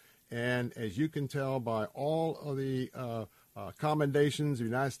faith, and as you can tell by all of the commendations of the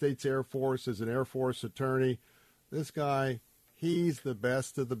United States Air Force as an Air Force attorney, this guy, he's the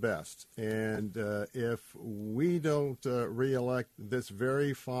best of the best. And if we don't reelect this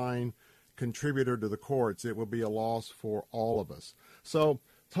very fine contributor to the courts, it will be a loss for all of us. So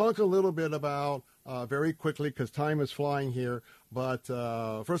talk a little bit about, very quickly, because time is flying here, but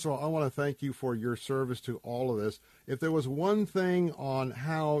first of all, I want to thank you for your service to all of this. If there was one thing on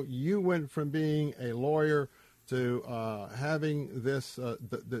how you went from being a lawyer to having this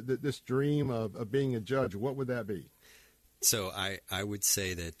this dream of being a judge, what would that be? So I would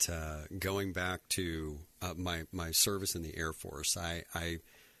say that going back to my service in the Air Force,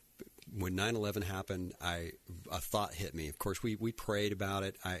 when 9/11 happened, a thought hit me. Of course, we prayed about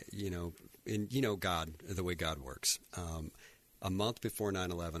it. God, the way God works. A month before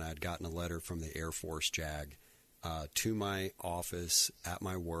 9/11, I had gotten a letter from the Air Force JAG to my office at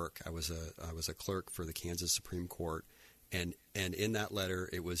my work. I was a clerk for the Kansas Supreme Court, and in that letter,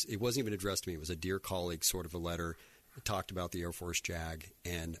 it wasn't even addressed to me. It was a dear colleague sort of a letter. It talked about the Air Force JAG,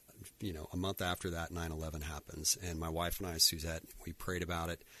 and a month after that, 9/11 happens, and my wife and I, Suzette, we prayed about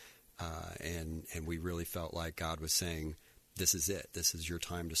it, and we really felt like God was saying, "This is it. This is your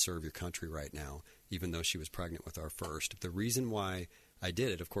time to serve your country right now." Even though she was pregnant with our first, the reason why I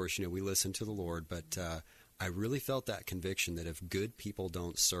did it, of course, we listened to the Lord, but I really felt that conviction that if good people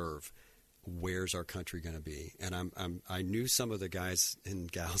don't serve, where's our country going to be? And I knew some of the guys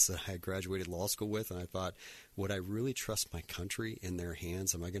and gals that I graduated law school with, and I thought, would I really trust my country in their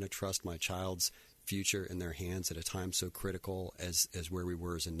hands? Am I going to trust my child's future in their hands at a time so critical as where we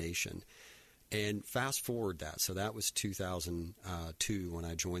were as a nation? And fast forward that. So that was 2002 when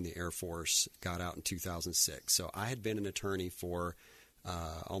I joined the Air Force, got out in 2006. So I had been an attorney for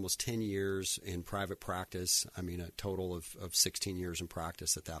almost 10 years in private practice. I mean, a total of 16 years in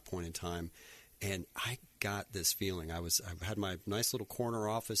practice at that point in time. And I got this feeling. I had my nice little corner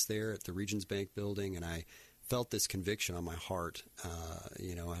office there at the Regions Bank building, and I felt this conviction on my heart.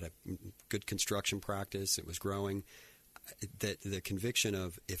 I had a good construction practice. It was growing. That the conviction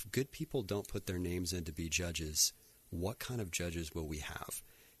of if good people don't put their names in to be judges, what kind of judges will we have?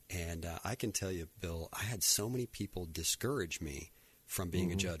 And I can tell you, Bill, I had so many people discourage me from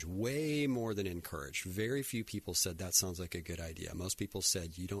being a judge, way more than encouraged. Very few people said that sounds like a good idea. Most people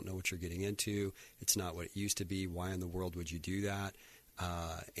said, you don't know what you're getting into. It's not what it used to be. Why in the world would you do that?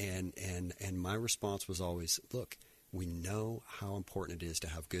 And my response was always, look, we know how important it is to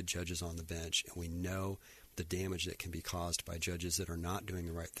have good judges on the bench, and we know the damage that can be caused by judges that are not doing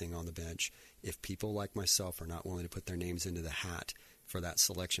the right thing on the bench. If people like myself are not willing to put their names into the hat for that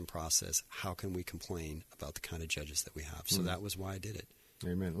selection process, how can we complain about the kind of judges that we have? So that was why I did it.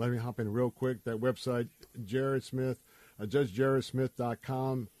 Amen. Let me hop in real quick. That website, Jared Smith,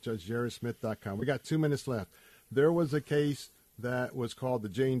 JudgeJaredSmith.com, JudgeJaredSmith.com. We got 2 minutes left. There was a case that was called the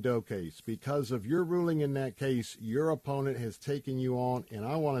Jane Doe case. Because of your ruling in that case, your opponent has taken you on, and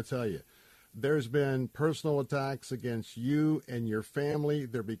I want to tell you, there's been personal attacks against you and your family.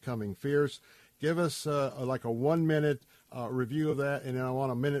 They're becoming fierce. Give us like a 1-minute review of that, and then I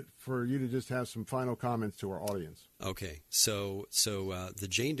want a minute for you to just have some final comments to our audience. Okay, so the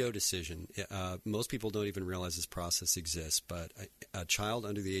Jane Doe decision, most people don't even realize this process exists, but a child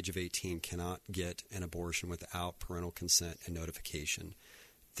under the age of 18 cannot get an abortion without parental consent and notification.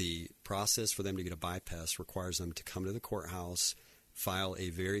 The process for them to get a bypass requires them to come to the courthouse, file a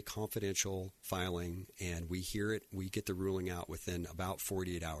very confidential filing, and we hear it. We get the ruling out within about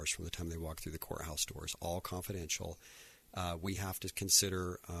 48 hours from the time they walk through the courthouse doors, all confidential. We have to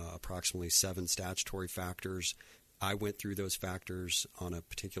consider approximately 7 statutory factors. I went through those factors on a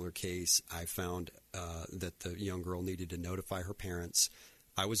particular case. I found that the young girl needed to notify her parents.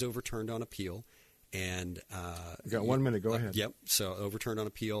 I was overturned on appeal, And you got 1 minute. Go ahead. Yep. So overturned on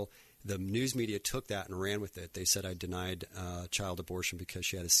appeal. The news media took that and ran with it. They said I denied child abortion because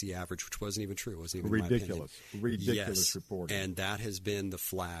she had a C average, which wasn't even true. It wasn't even ridiculous. Ridiculous yes. reporting. And that has been the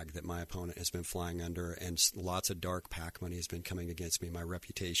flag that my opponent has been flying under, and lots of dark PAC money has been coming against me. My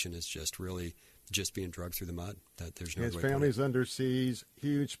reputation is just really just being dragged through the mud. That there's no his way family's under siege,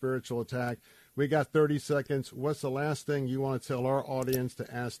 huge spiritual attack. We got 30 seconds. What's the last thing you want to tell our audience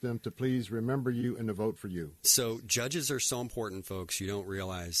to ask them to please remember you and to vote for you? So judges are so important, folks. You don't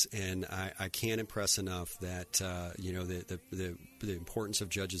realize, and I can't impress enough that the importance of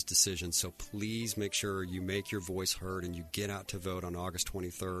judges' decisions. So please make sure you make your voice heard and you get out to vote on August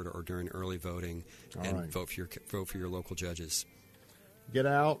 23rd or during early voting, and vote for your local judges. Get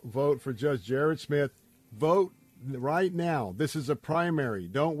out, vote for Judge Jared Smith. Vote right now. This is a primary.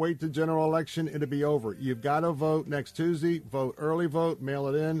 Don't wait the general election. It'll be over. You've got to vote next Tuesday. Vote early, vote, mail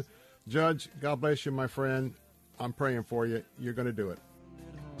it in. Judge, God bless you, my friend. I'm praying for you. You're going to do it.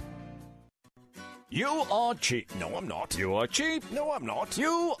 You are cheap. No, I'm not. You are cheap. No, I'm not.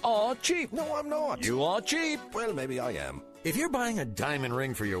 You are cheap. No, I'm not. You are cheap. Well, maybe I am. If you're buying a diamond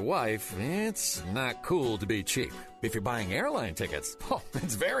ring for your wife, it's not cool to be cheap. If you're buying airline tickets,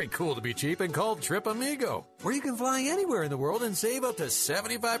 it's very cool to be cheap and called Trip Amigo, where you can fly anywhere in the world and save up to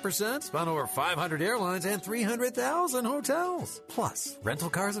 75% on over 500 airlines and 300,000 hotels. Plus,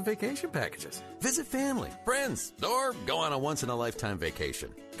 rental cars and vacation packages. Visit family, friends, or go on a once-in-a-lifetime vacation.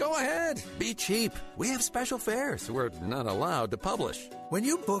 Go ahead, be cheap. We have special fares we're not allowed to publish. When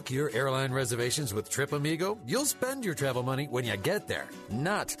you book your airline reservations with Trip Amigo, you'll spend your travel money when you get there,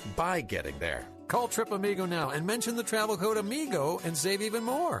 not by getting there. Call Trip Amigo now and mention the travel code AMIGO and save even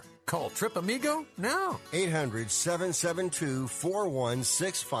more. Call Trip Amigo now.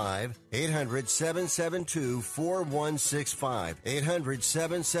 800-772-4165. 800-772-4165.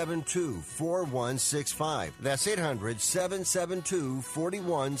 800-772-4165. That's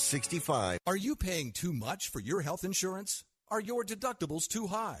 800-772-4165. Are you paying too much for your health insurance? Are your deductibles too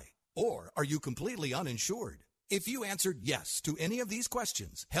high? Or are you completely uninsured? If you answered yes to any of these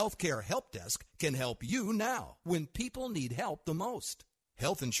questions, Healthcare Help Desk can help you now when people need help the most.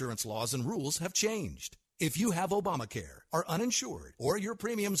 Health insurance laws and rules have changed. If you have Obamacare, are uninsured, or your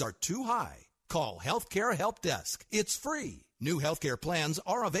premiums are too high, call Healthcare Help Desk. It's free. New healthcare plans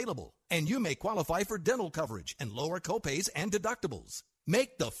are available, and you may qualify for dental coverage and lower copays and deductibles.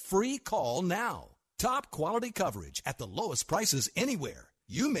 Make the free call now. Top quality coverage at the lowest prices anywhere.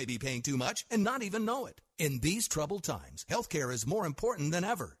 You may be paying too much and not even know it. In these troubled times, healthcare is more important than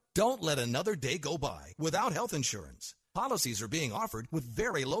ever. Don't let another day go by without health insurance. Policies are being offered with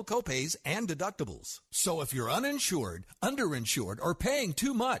very low copays and deductibles. So if you're uninsured, underinsured, or paying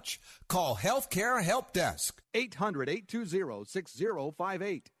too much, call Healthcare Help Desk.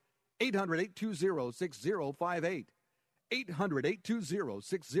 800-820-6058. 800-820-6058.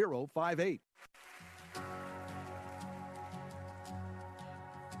 800-820-6058.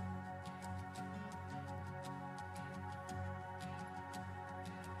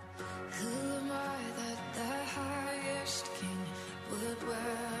 Who am I that the highest king would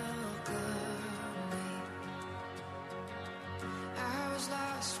welcome me? I was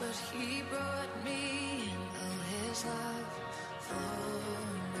lost, but he brought me in. Oh, his love for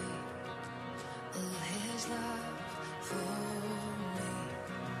me. Oh, his love for me.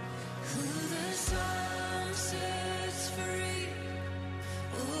 Who the Son sets free,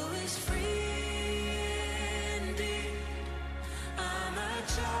 oh, is free indeed. I'm a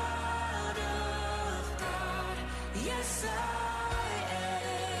child of God, yes I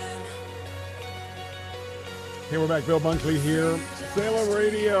am. Hey, we're back. Bill Bunkley here. Salem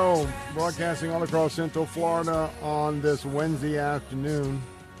Radio, broadcasting all across Central Florida on this Wednesday afternoon.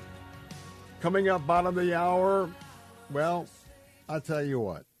 Coming up bottom of the hour, well, I'll tell you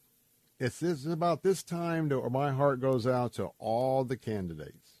what. It's about this time where my heart goes out to all the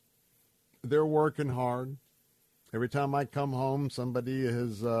candidates. They're working hard. Every time I come home, somebody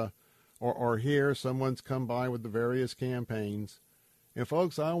has, or here, someone's come by with the various campaigns. And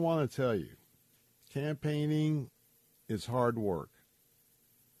folks, I want to tell you, campaigning is hard work.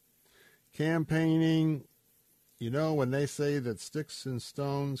 Campaigning, you know, when they say that sticks and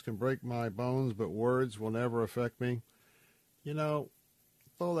stones can break my bones, but words will never affect me, you know,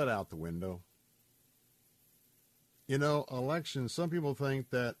 throw that out the window. You know, elections, some people think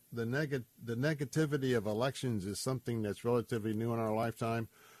that the negativity of elections is something that's relatively new in our lifetime.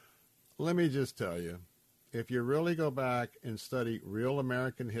 Let me just tell you, if you really go back and study real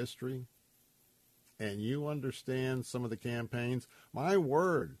American history and you understand some of the campaigns, my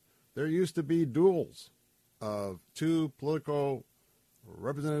word, there used to be duels of two political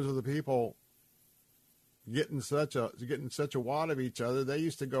representatives of the people getting such a wad of each other, they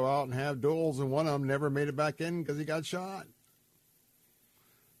used to go out and have duels, and one of them never made it back in because he got shot.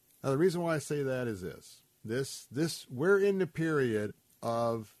 Now, the reason why I say that is this we're in the period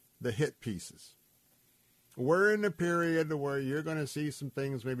of the hit pieces. We're in the period where you're going to see some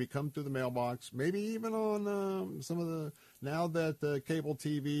things maybe come through the mailbox, maybe even on some of the, now that cable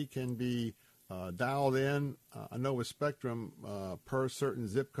TV can be dialed in, I know with Spectrum per certain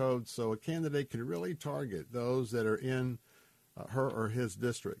zip code, so a candidate can really target those that are in her or his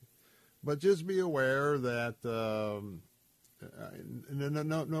district. But just be aware that,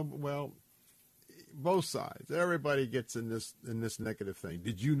 well, both sides, everybody gets in this negative thing.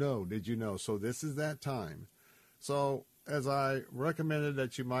 Did you know? Did you know? So this is that time. So as I recommended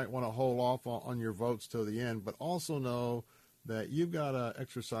that you might want to hold off on your votes till the end, but also know that you've got to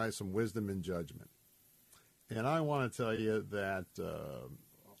exercise some wisdom and judgment. And I want to tell you that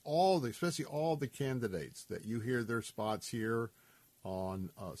especially all the candidates that you hear their spots here on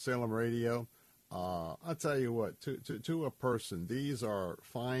Salem Radio, I'll tell you what, to a person, these are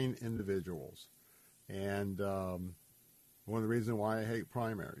fine individuals. And one of the reasons why I hate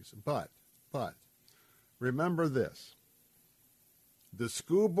primaries. But remember this. The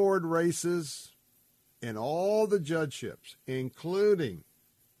school board races and all the judgeships, including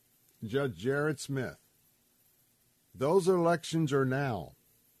Judge Jared Smith, those elections are now.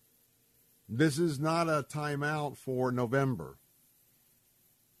 This is not a timeout for November.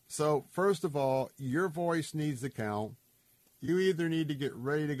 So, first of all, your voice needs to count. You either need to get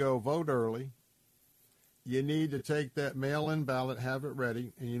ready to go vote early. You need to take that mail-in ballot, have it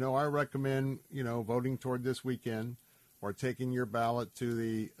ready. And, I recommend, voting toward this weekend or taking your ballot to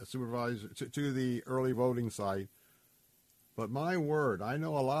the supervisor, to the early voting site. But my word, I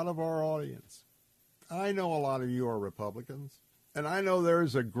know a lot of our audience. I know a lot of you are Republicans. And I know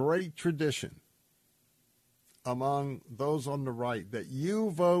there's a great tradition among those on the right that you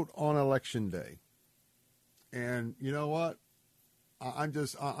vote on Election Day. And you know what?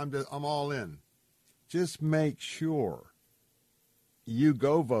 I'm all in. Just make sure you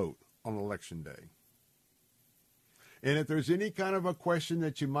go vote on Election Day. And if there's any kind of a question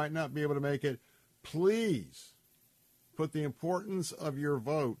that you might not be able to make it, please put the importance of your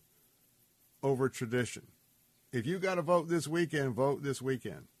vote over tradition. If you got to vote this weekend, vote this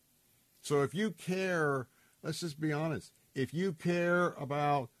weekend. So if you care, let's just be honest, if you care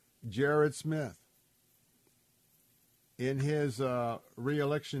about Jared Smith in his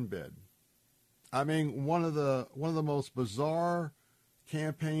re-election bid, I mean, one of the most bizarre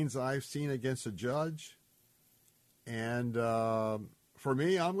campaigns I've seen against a judge. And for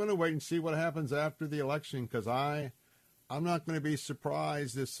me, I'm going to wait and see what happens after the election, because I'm not going to be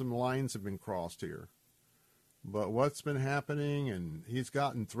surprised if some lines have been crossed here. But what's been happening, and he's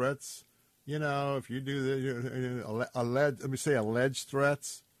gotten threats, if you do alleged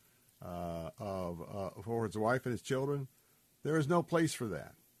threats for his wife and his children, there is no place for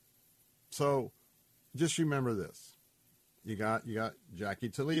that. So just remember this. You got Jackie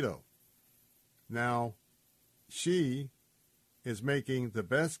Toledo. Now, she is making the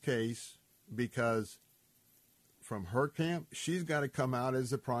best case because from her camp, she's got to come out as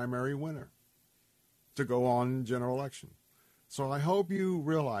the primary winner to go on in the general election. So I hope you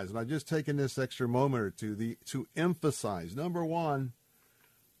realize, and I've just taken this extra moment or two to emphasize, number one,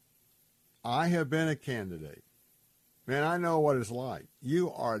 I have been a candidate. Man, I know what it's like.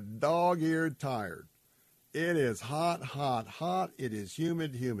 You are dog-eared tired. It is hot, hot, hot. It is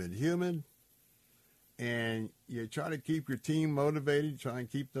humid, humid, humid. And you try to keep your team motivated, try and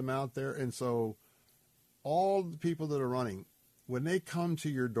keep them out there. And so all the people that are running, when they come to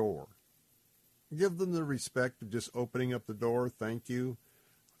your door, give them the respect of just opening up the door. Thank you.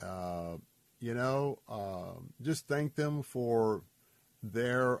 Just thank them for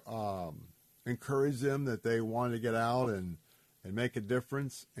their encourage them that they want to get out and make a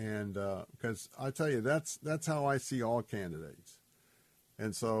difference. And because I tell you, that's how I see all candidates.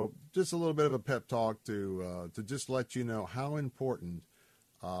 And so just a little bit of a pep talk to just let you know how important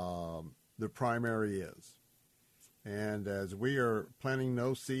the primary is. And as we are planting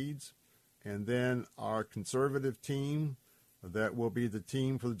those seeds, and then our conservative team that will be the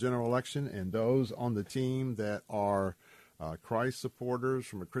team for the general election, and those on the team that are Christ supporters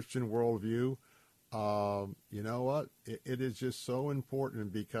from a Christian worldview, you know what? It is just so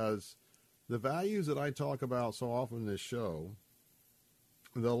important, because the values that I talk about so often in this show,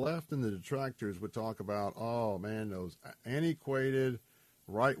 the left and the detractors would talk about, oh, man, those antiquated,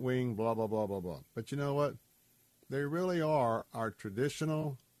 right-wing, blah, blah, blah, blah, blah. But you know what? They really are our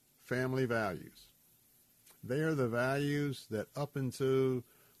traditional family values. They are the values that up into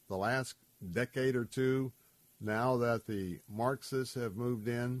the last decade or two, now that the Marxists have moved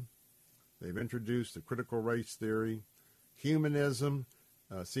in, they've introduced the critical race theory. Humanism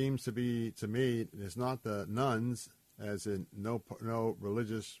seems to be, to me, it's not the nuns, as in no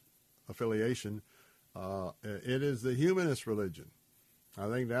religious affiliation. It is the humanist religion. I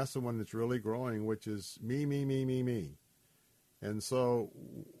think that's the one that's really growing, which is me, me, me, me, me. And so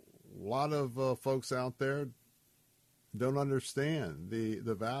a lot of folks out there don't understand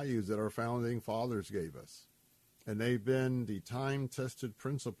the values that our founding fathers gave us. And they've been the time-tested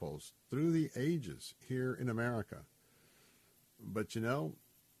principles through the ages here in America. But, you know,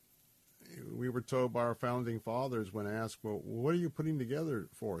 we were told by our founding fathers when asked, well, what are you putting together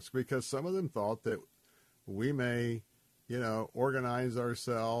for us? Because some of them thought that we may, you know, organize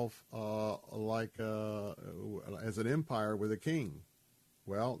ourselves like as an empire with a king.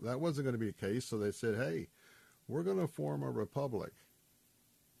 Well, that wasn't going to be the case, so they said, hey, we're going to form a republic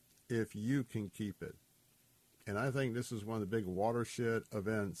if you can keep it. And I think this is one of the big watershed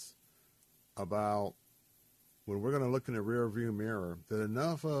events about when we're going to look in the rearview mirror, that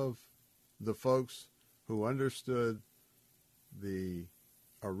enough of the folks who understood the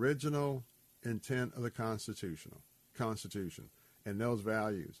original intent of the Constitution and those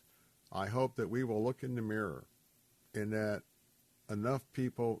values, I hope that we will look in the mirror and that enough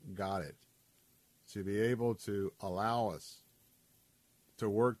people got it to be able to allow us to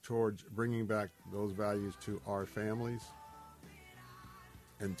work towards bringing back those values to our families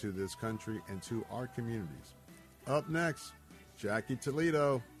and to this country and to our communities. Up next, Jackie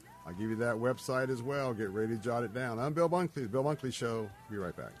Toledo. I'll give you that website as well. Get ready to jot it down. I'm Bill Bunkley, The Bill Bunkley Show. Be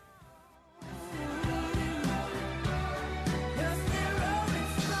right back.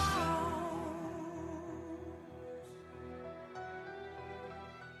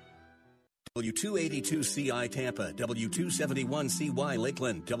 W282CI Tampa, W271CY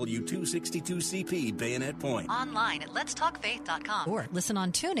Lakeland, W262CP Bayonet Point. Online at letstalkfaith.com or listen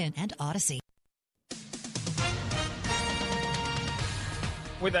on TuneIn and Odyssey.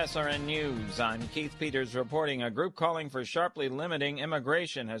 With SRN News, I'm Keith Peters reporting a group calling for sharply limiting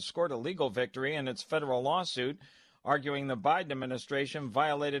immigration has scored a legal victory in its federal lawsuit, arguing the Biden administration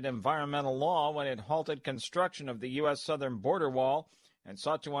violated environmental law when it halted construction of the U.S. southern border wall and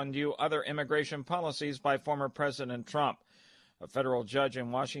sought to undo other immigration policies by former President Trump. A federal judge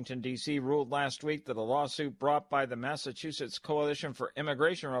in Washington, D.C. ruled last week that a lawsuit brought by the Massachusetts Coalition for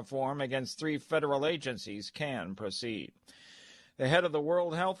Immigration Reform against 3 federal agencies can proceed. The head of the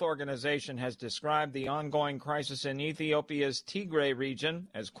World Health Organization has described the ongoing crisis in Ethiopia's Tigray region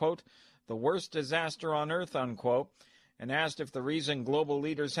as, quote, the worst disaster on earth, unquote, and asked if the reason global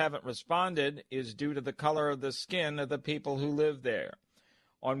leaders haven't responded is due to the color of the skin of the people who live there.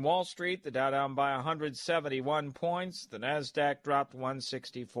 On Wall Street, the Dow down by 171 points. The Nasdaq dropped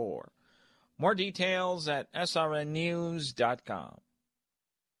 164. More details at srnnews.com.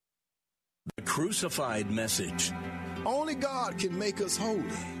 The Crucified Message. Only God can make us holy.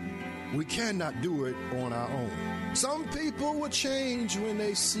 We cannot do it on our own. Some people will change when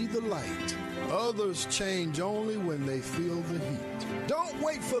they see the light. Others change only when they feel the heat. Don't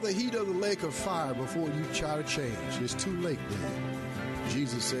wait for the heat of the lake of fire before you try to change. It's too late then.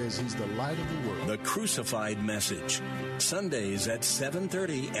 Jesus says he's the light of the world. The Crucified Message. Sundays at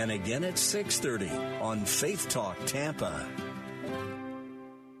 7:30 and again at 6:30 on Faith Talk Tampa.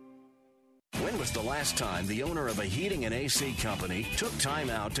 When was the last time the owner of a heating and AC company took time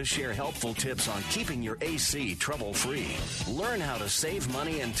out to share helpful tips on keeping your AC trouble-free? Learn how to save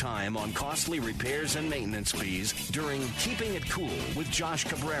money and time on costly repairs and maintenance fees during Keeping It Cool with Josh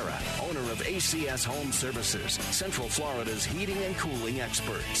Cabrera, owner of ACS Home Services, Central Florida's heating and cooling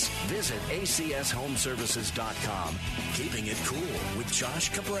experts. Visit acshomeservices.com. Keeping It Cool with Josh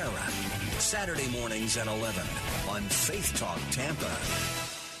Cabrera. Saturday mornings at 11 on Faith Talk Tampa.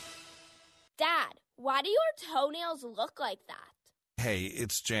 Dad, why do your toenails look like that? Hey,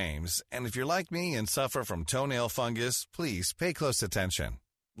 it's James, and if you're like me and suffer from toenail fungus, please pay close attention.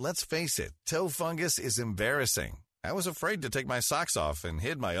 Let's face it, toe fungus is embarrassing. I was afraid to take my socks off and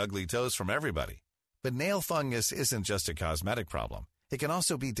hid my ugly toes from everybody. But nail fungus isn't just a cosmetic problem. It can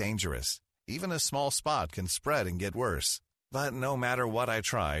also be dangerous. Even a small spot can spread and get worse. But no matter what I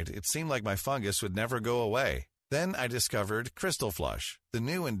tried, it seemed like my fungus would never go away. Then I discovered Crystal Flush, the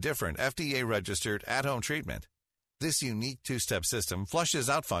new and different FDA-registered at-home treatment. This unique two-step system flushes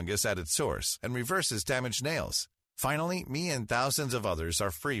out fungus at its source and reverses damaged nails. Finally, me and thousands of others are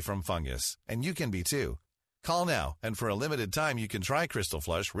free from fungus, and you can be too. Call now, and for a limited time, you can try Crystal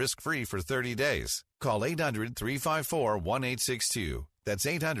Flush risk-free for 30 days. Call 800-354-1862. That's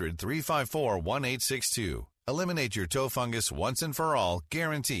 800-354-1862. Eliminate your toe fungus once and for all,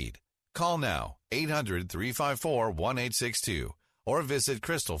 guaranteed. Call now, 800-354-1862, or visit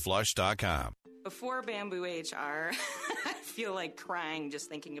crystalflush.com. Before Bamboo HR, I feel like crying just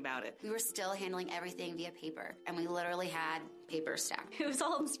thinking about it. We were still handling everything via paper, and we literally had paper stacked. It was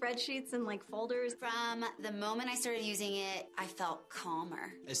all in spreadsheets and folders. From the moment I started using it, I felt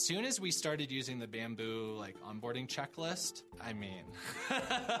calmer. As soon as we started using the Bamboo onboarding checklist,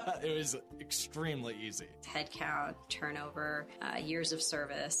 it was extremely easy. Headcount, turnover, years of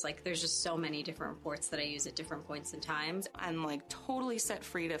service. There's just so many different reports that I use at different points in time. I'm totally set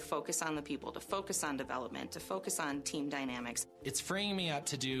free to focus on the people, to focus on development, to focus on team dynamics. It's freeing me up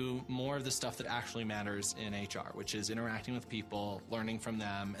to do more of the stuff that actually matters in HR, which is interacting with people, learning from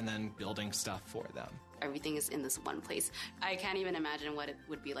them, and then building stuff for them. Everything is in this one place. I can't even imagine what it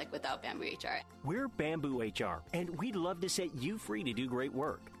would be like without Bamboo HR. We're Bamboo HR, and we'd love to set you free to do great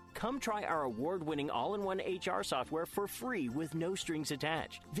work. Come try our award-winning all-in-one HR software for free with no strings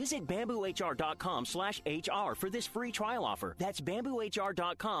attached. Visit bamboohr.com/HR for this free trial offer. That's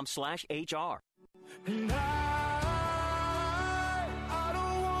bamboohr.com/HR. And I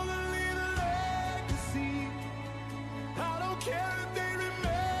don't want to leave a legacy. I don't care if they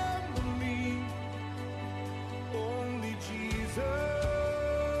remember me. Only Jesus.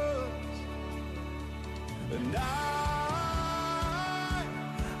 And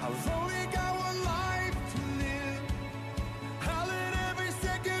I've only got one life to live. I'll let every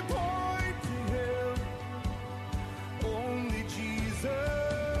second point to Him. Only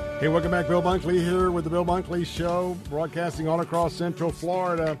Jesus. Hey, welcome back. Bill Bunkley here with the Bill Bunkley Show, broadcasting all across Central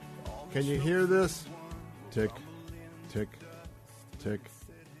Florida. Can you hear this? Tick, tick, tick,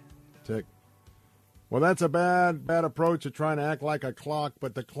 tick. Well, that's a bad approach of trying to act like a clock,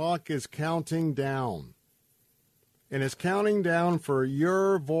 but the clock is counting down. And it's counting down for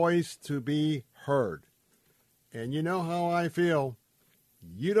your voice to be heard. And you know how I feel.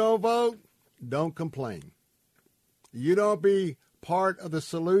 You don't vote, don't complain. You don't be part of the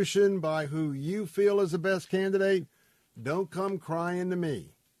solution by who you feel is the best candidate, don't come crying to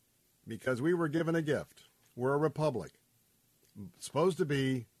me, because we were given a gift. We're a republic. It's supposed to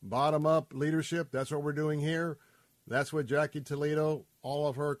be bottom-up leadership. That's what we're doing here. That's what Jackie Toledo, all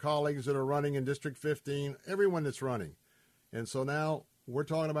of her colleagues that are running in District 15, everyone that's running. And so now we're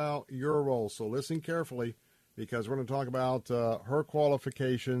talking about your role. So listen carefully, because we're going to talk about her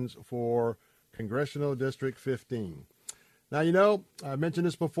qualifications for Congressional District 15. Now, you know, I mentioned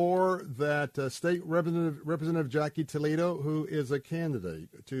this before, that State Representative Jackie Toledo, who is a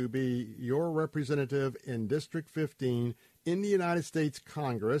candidate to be your representative in District 15 in the United States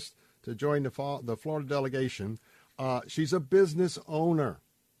Congress to join the Florida delegation, she's a business owner,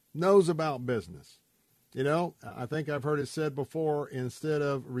 knows about business. You know, I think I've heard it said before, instead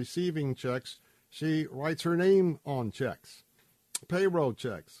of receiving checks, she writes her name on checks, payroll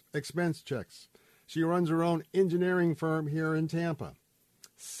checks, expense checks. She runs her own engineering firm here in Tampa.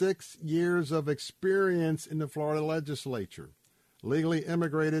 6 years of experience in the Florida legislature. Legally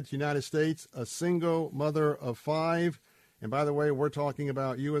immigrated to the United States, a single mother of 5. And by the way, we're talking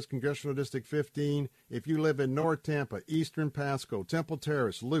about U.S. Congressional District 15. If you live in North Tampa, Eastern Pasco, Temple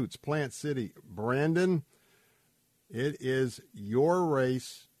Terrace, Lutz, Plant City, Brandon, it is your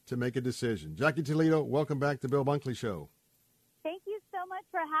race to make a decision. Jackie Toledo, welcome back to Bill Bunkley Show. Thank you so much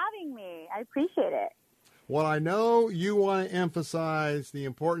for having me. I appreciate it. Well, I know you want to emphasize the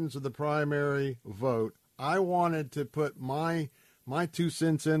importance of the primary vote. I wanted to put my 2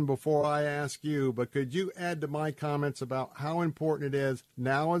 cents in before I ask you, but could you add to my comments about how important it is?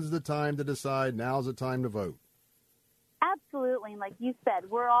 Now is the time to decide. Now is the time to vote. Absolutely. Like you said,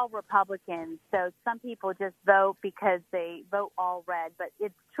 we're all Republicans, so some people just vote because they vote all red, but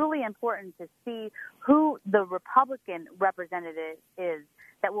it's truly important to see who the Republican representative is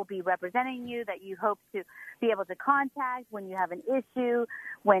that will be representing you, that you hope to be able to contact when you have an issue,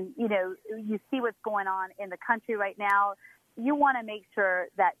 when, you know, you see what's going on in the country right now. You want to make sure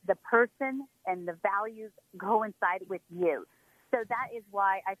that the person and the values coincide with you. So that is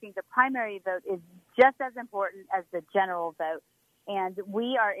why I think the primary vote is just as important as the general vote. And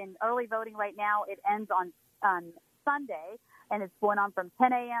we are in early voting right now. It ends on Sunday, and it's going on from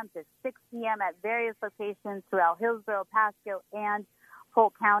 10 a.m. to 6 p.m. at various locations throughout Hillsborough, Pasco, and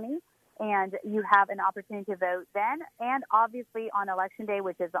Polk County. And you have an opportunity to vote then, and obviously on Election Day,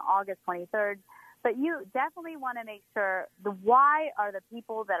 which is August 23rd. But you definitely want to make sure why are the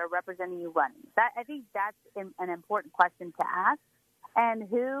people that are representing you running? I think that's an important question to ask. And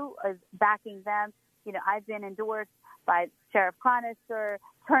who is backing them? You know, I've been endorsed by Sheriff Chronister,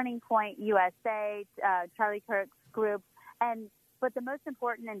 Turning Point USA, Charlie Kirk's group. But the most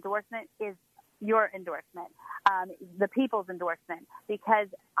important endorsement is your endorsement, the people's endorsement, because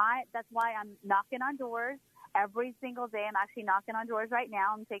that's why I'm knocking on doors every single day. I'm actually knocking on doors right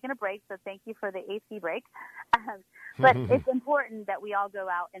now. I'm taking a break, so thank you for the AC break. But it's important that we all go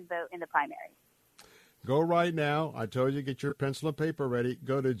out and vote in the primary. Go right now. I told you, get your pencil and paper ready.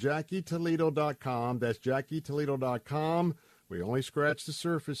 Go to JackieToledo.com. That's JackieToledo.com. We only scratched the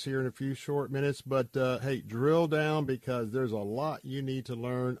surface here in a few short minutes, but, hey, drill down, because there's a lot you need to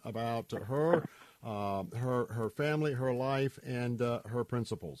learn about her, her family, her life, and her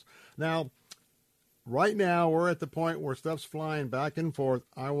principles. Now, right now, we're at the point where stuff's flying back and forth.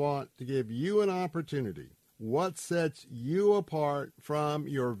 I want to give you an opportunity. What sets you apart from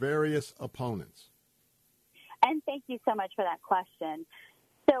your various opponents? And thank you so much for that question.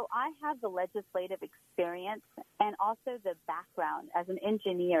 So I have the legislative experience and also the background as an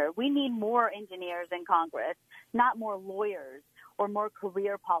engineer. We need more engineers in Congress, not more lawyers or more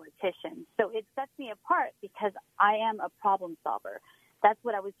career politicians. So it sets me apart because I am a problem solver. That's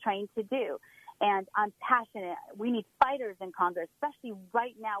what I was trained to do. And I'm passionate. We need fighters in Congress, especially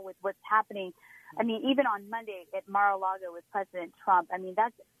right now with what's happening. I mean, even on Monday at Mar-a-Lago with President Trump, I mean,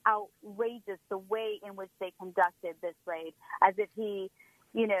 that's outrageous, the way in which they conducted this raid, as if he,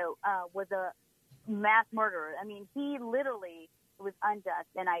 was a mass murderer. I mean, he literally was unjust.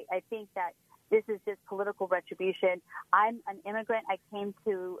 And I think that this is just political retribution. I'm an immigrant. I came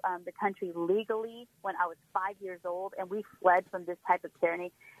to the country legally when I was 5 years old, and we fled from this type of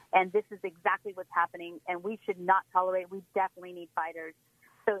tyranny. And this is exactly what's happening, and we should not tolerate. We definitely need fighters.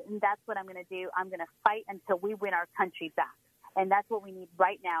 So that's what I'm going to do. I'm going to fight until we win our country back. And that's what we need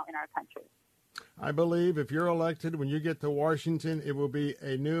right now in our country. I believe if you're elected, when you get to Washington, it will be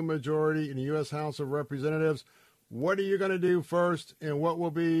a new majority in the U.S. House of Representatives. What are you going to do first, and what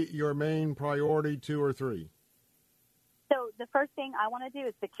will be your main priority, 2 or 3? So the first thing I want to do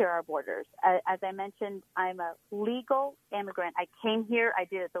is secure our borders. As I mentioned, I'm a legal immigrant. I came here. I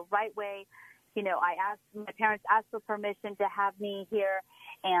did it the right way. My parents asked for permission to have me here.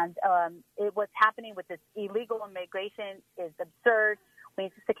 And what's happening with this illegal immigration is absurd. We need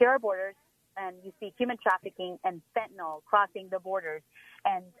to secure our borders. And you see human trafficking and fentanyl crossing the borders.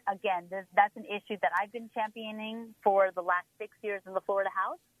 And, again, that's an issue that I've been championing for the last 6 years in the Florida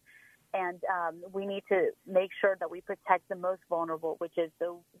House. And we need to make sure that we protect the most vulnerable, which is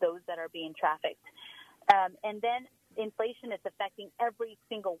those that are being trafficked. And then inflation is affecting every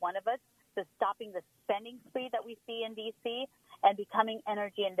single one of us. So stopping the spending spree that we see in D.C. and becoming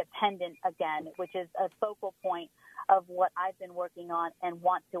energy independent again, which is a focal point of what I've been working on and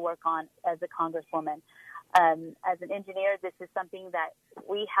want to work on as a congresswoman. As an engineer, this is something that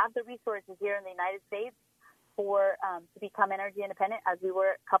we have the resources here in the United States for to become energy independent, as we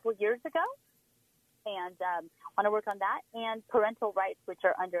were a couple years ago, and want to work on that, and parental rights, which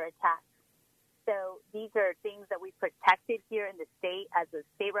are under attack. So these are things that we protected here in the state. As a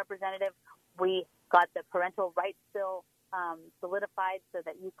state representative, we got the parental rights bill solidified so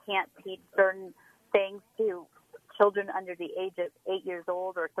that you can't teach certain things to children under the age of 8 years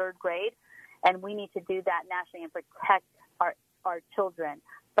old or third grade. And we need to do that nationally and protect our children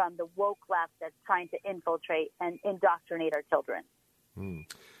from the woke left that's trying to infiltrate and indoctrinate our children.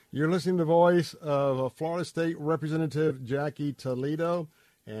 You're listening to the voice of Florida State Representative Jackie Toledo,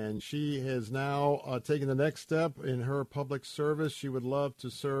 and she has now taken the next step in her public service. She would love to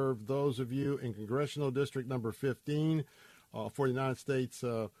serve those of you in Congressional District number 15 for the United States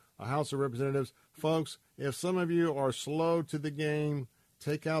House of Representatives. Folks, if some of you are slow to the game,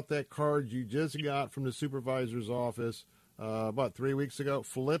 take out that card you just got from the supervisor's office about 3 weeks ago,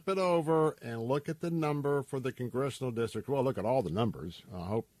 flip it over, and look at the number for the Congressional District. Well, look at all the numbers.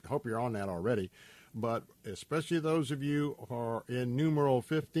 I hope you're on that already. But especially those of you who are in numeral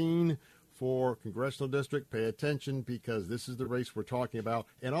 15 for Congressional District, pay attention, because this is the race we're talking about.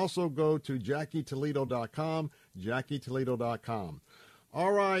 And also go to JackieToledo.com, JackieToledo.com.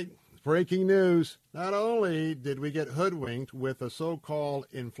 All right, breaking news. Not only did we get hoodwinked with a so-called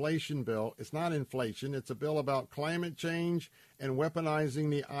inflation bill, it's not inflation, it's a bill about climate change and weaponizing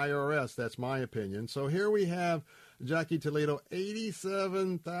the IRS. That's my opinion. So here we have Jackie Toledo,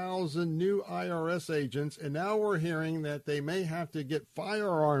 87,000 new IRS agents, and now we're hearing that they may have to get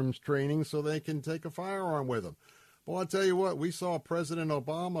firearms training so they can take a firearm with them. Well, I'll tell you what, we saw President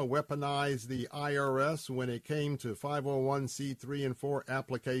Obama weaponize the IRS when it came to 501c3 and 4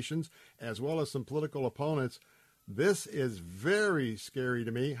 applications, as well as some political opponents. This is very scary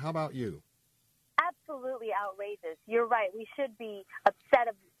to me. How about you? Absolutely outrageous. You're right. We should be upset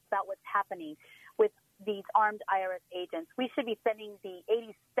about what's happening with these armed IRS agents. We should be sending the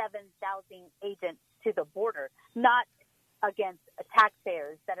 87,000 agents to the border, not against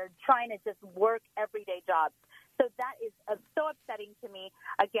taxpayers that are trying to just work everyday jobs. So that is so upsetting to me.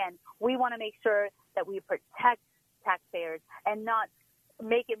 Again, we want to make sure that we protect taxpayers and not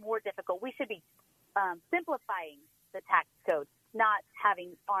make it more difficult. We should be simplifying the tax code, not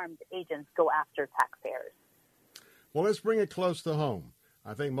having armed agents go after taxpayers. Well, let's bring it close to home.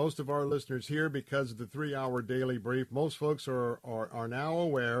 I think most of our listeners here, because of the 3-hour daily brief, most folks are now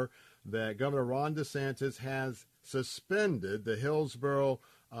aware that Governor Ron DeSantis has suspended the Hillsborough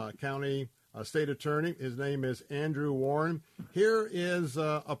County state attorney. His name is Andrew Warren. Here is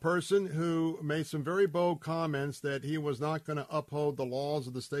a person who made some very bold comments that he was not going to uphold the laws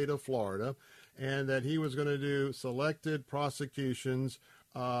of the state of Florida and that he was going to do selected prosecutions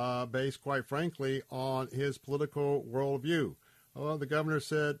based, quite frankly, on his political worldview. Well, the governor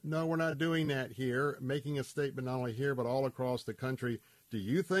said, no, we're not doing that here, making a statement not only here but all across the country. Do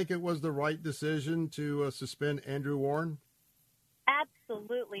you think it was the right decision to suspend Andrew Warren?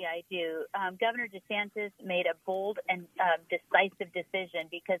 Absolutely, I do. Governor DeSantis made a bold and decisive decision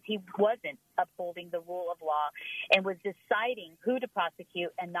because he wasn't upholding the rule of law and was deciding who to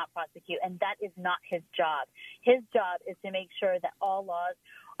prosecute and not prosecute, and that is not his job. His job is to make sure that all laws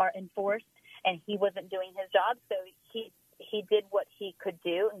are enforced, and he wasn't doing his job, so he did what he could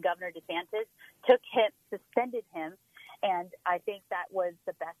do, and Governor DeSantis suspended him, and I think that was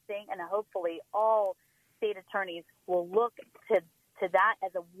the best thing, and hopefully all state attorneys will look to that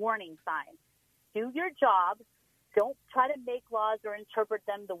as a warning sign. Do your job. Don't try to make laws or interpret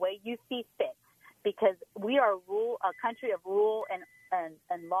them the way you see fit, because we are a country of rule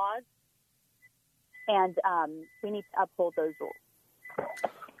and laws, and we need to uphold those rules.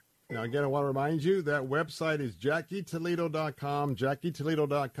 Now, again, I want to remind you that website is JackieToledo.com,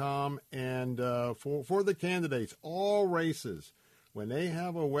 JackieToledo.com, and for the candidates, all races, when they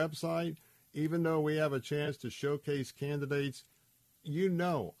have a website, even though we have a chance to showcase candidates,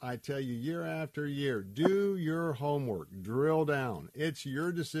 I tell you, year after year, do your homework, drill down. It's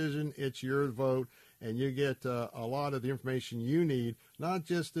your decision, it's your vote, and you get a lot of the information you need, not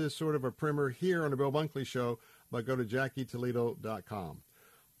just as sort of a primer here on the Bill Bunkley Show, but go to JackieToledo.com.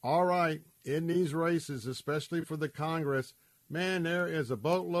 All right, in these races, especially for the Congress, man, there is a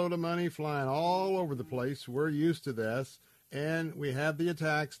boatload of money flying all over the place. We're used to this, and we have the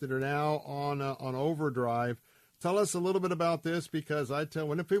attacks that are now on overdrive. Tell us a little bit about this, because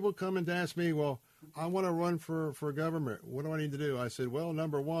when the people come and ask me, well, I want to run for government, what do I need to do? I said, well,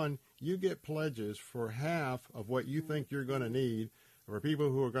 number one, you get pledges for half of what you think you're going to need for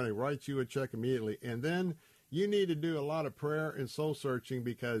people who are going to write you a check immediately. And then you need to do a lot of prayer and soul searching,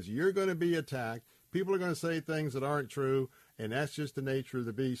 because you're going to be attacked. People are going to say things that aren't true, and that's just the nature of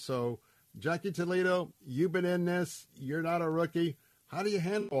the beast. So, Jackie Toledo, you've been in this. You're not a rookie. How do you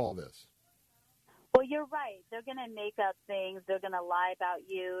handle all this? Well, you're right. They're going to make up things. They're going to lie about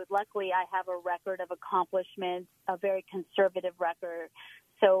you. Luckily, I have a record of accomplishments, a very conservative record.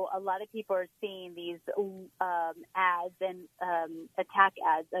 So a lot of people are seeing these ads and attack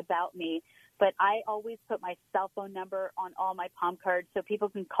ads about me. But I always put my cell phone number on all my palm cards so people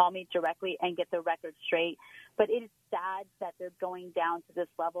can call me directly and get the record straight. But it is sad that they're going down to this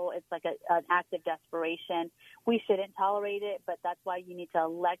level. It's like an act of desperation. We shouldn't tolerate it, but that's why you need to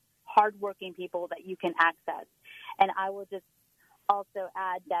elect hardworking people that you can access. And I will just also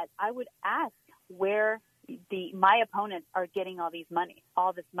add that I would ask where my opponents are getting all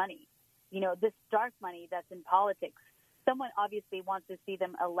this money, this dark money that's in politics. Someone obviously wants to see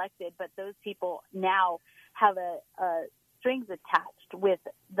them elected, but those people now have a strings attached with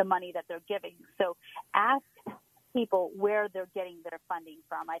the money that they're giving. So ask people where they're getting their funding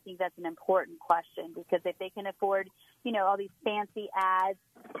from. I think that's an important question, because if they can afford, all these fancy ads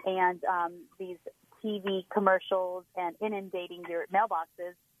and these TV commercials and inundating your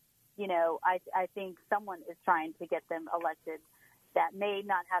mailboxes, I think someone is trying to get them elected that may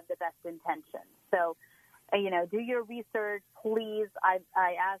not have the best intention. So, do your research, please. I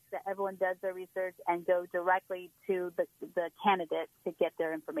ask that everyone does their research and go directly to the candidate to get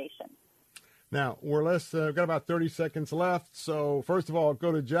their information. Now, we've got about 30 seconds left. So, first of all,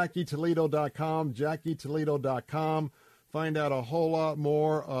 go to JackieToledo.com, JackieToledo.com. Find out a whole lot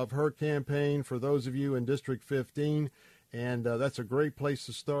more of her campaign for those of you in District 15. And that's a great place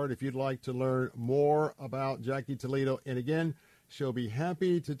to start if you'd like to learn more about Jackie Toledo. And again, she'll be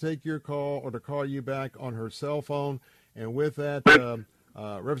happy to take your call or to call you back on her cell phone. And with that,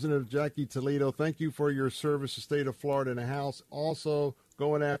 Representative Jackie Toledo, thank you for your service to the state of Florida in the House. Also,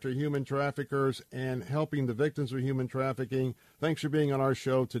 going after human traffickers and helping the victims of human trafficking. Thanks for being on our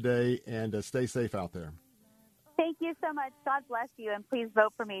show today, and stay safe out there. Thank you so much. God bless you, and please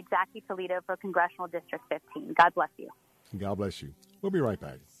vote for me, Jackie Toledo, for Congressional District 15. God bless you. God bless you. We'll be right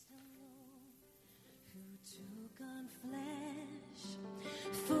back.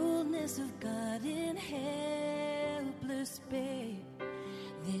 Fullness of God in helpless babe,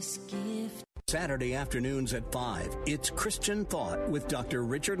 this gift. Saturday afternoons at 5, it's Christian Thought with Dr.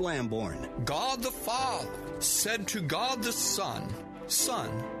 Richard Lamborn. God the Father said to God the Son, Son,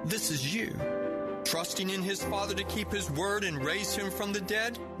 this is you. Trusting in his Father to keep his word and raise him from the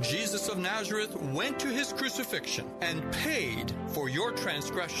dead, Jesus of Nazareth went to his crucifixion and paid for your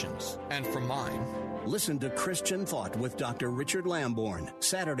transgressions and for mine. Listen to Christian Thought with Dr. Richard Lamborn,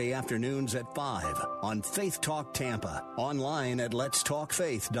 Saturday afternoons at 5 on Faith Talk Tampa, online at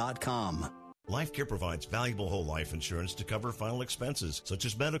letstalkfaith.com. LifeCare provides valuable whole life insurance to cover final expenses such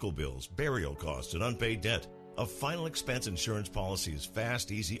as medical bills, burial costs, and unpaid debt. A final expense insurance policy is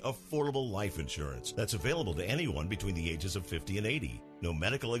fast, easy, affordable life insurance that's available to anyone between the ages of 50 and 80. No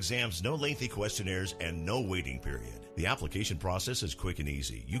medical exams, no lengthy questionnaires, and no waiting period. The application process is quick and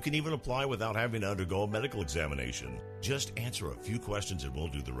easy. You can even apply without having to undergo a medical examination. Just answer a few questions and we'll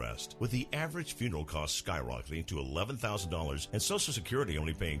do the rest. With the average funeral cost skyrocketing to $11,000 and Social Security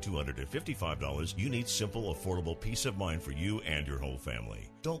only paying $255, you need simple, affordable peace of mind for you and your whole family.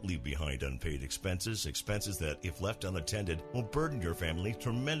 Don't leave behind unpaid expenses that, if left unattended, will burden your family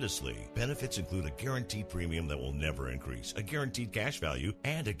tremendously. Benefits include a guaranteed premium that will never increase, a guaranteed cash value,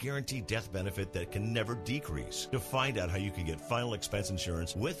 and a guaranteed death benefit that can never decrease. To find out how you can get final expense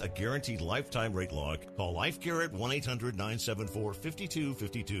insurance with a guaranteed lifetime rate lock, call LifeCare at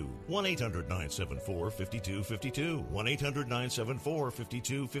 1-800-974-5252. 1-800-974-5252.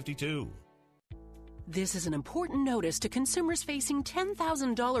 1-800-974-5252. This is an important notice to consumers facing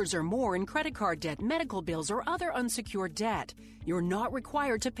 $10,000 or more in credit card debt, medical bills, or other unsecured debt. You're not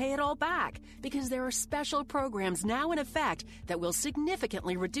required to pay it all back because there are special programs now in effect that will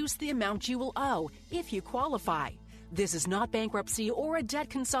significantly reduce the amount you will owe if you qualify. This is not bankruptcy or a debt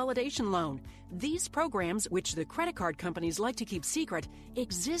consolidation loan. These programs, which the credit card companies like to keep secret,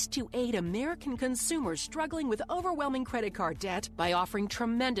 exist to aid American consumers struggling with overwhelming credit card debt by offering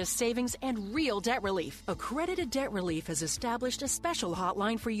tremendous savings and real debt relief. Accredited Debt Relief has established a special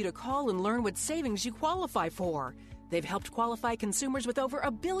hotline for you to call and learn what savings you qualify for. They've helped qualify consumers with over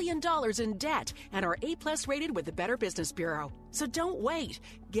 $1 billion in debt and are A+ rated with the Better Business Bureau. So don't wait.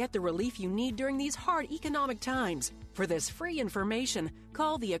 Get the relief you need during these hard economic times. For this free information,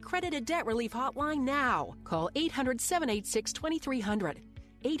 call the Accredited Debt Relief Hotline now. Call 800-786-2300.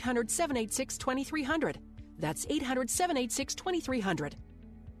 800-786-2300. That's 800-786-2300.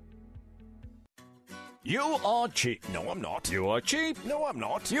 You are cheap. No, I'm not. You are cheap. No, I'm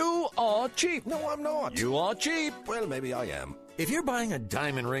not. You are cheap. No, I'm not. You are cheap. Well, maybe I am. If you're buying a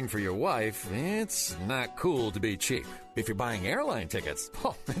diamond ring for your wife, it's not cool to be cheap. If you're buying airline tickets,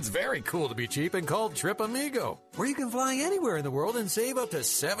 it's very cool to be cheap and called Trip Amigo, where you can fly anywhere in the world and save up to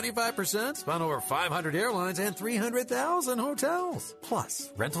 75% on over 500 airlines and 300,000 hotels.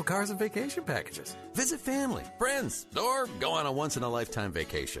 Plus, rental cars and vacation packages. Visit family, friends, or go on a once-in-a-lifetime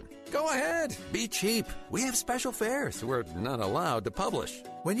vacation. Go ahead, be cheap. We have special fares we're not allowed to publish.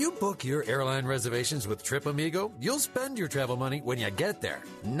 When you book your airline reservations with Trip Amigo, you'll spend your travel money when you get there,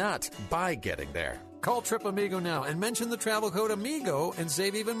 not by getting there. Call Trip Amigo now and mention the travel code AMIGO and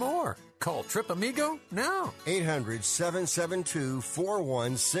save even more. Call Trip Amigo now.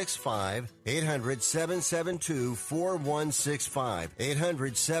 800-772-4165. 800-772-4165.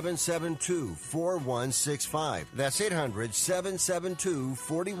 800-772-4165. That's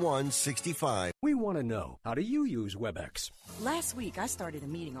 800-772-4165. We want to know, how do you use WebEx? Last week, I started a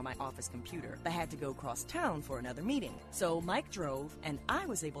meeting on my office computer, but had to go cross town for another meeting. So Mike drove, and I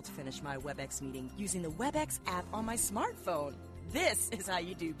was able to finish my WebEx meeting using the WebEx app on my smartphone. This is how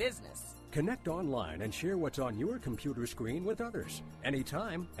you do business. Connect online and share what's on your computer screen with others.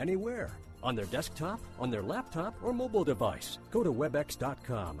 Anytime, anywhere. On their desktop, on their laptop, or mobile device. Go to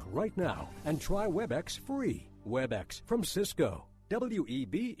WebEx.com right now and try WebEx free. WebEx from Cisco.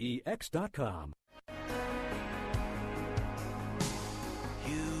 WEBEX.com.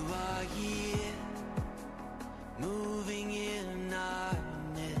 You are here, moving in our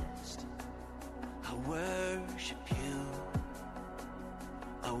midst. I worship you.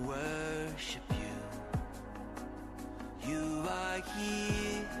 I worship you. You are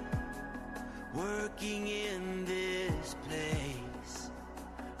here, working in this place.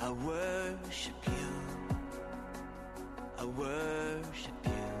 I worship you. I worship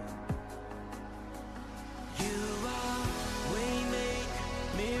you. You are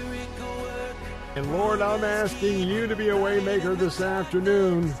waymaker, miracle worker. And Lord, I'm asking you to be a waymaker this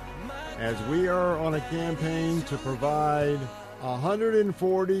afternoon as we are on a campaign to provide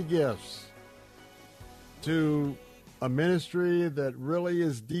 140 gifts to a ministry that really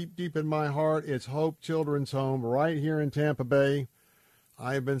is deep, deep in my heart. It's Hope Children's Home right here in Tampa Bay.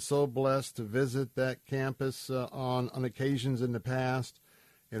 I have been so blessed to visit that campus on occasions in the past.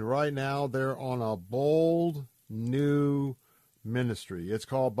 And right now they're on a bold new ministry. It's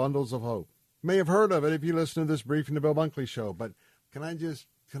called Bundles of Hope. You may have heard of it if you listen to this Briefing the Bill Bunkley Show, but can I just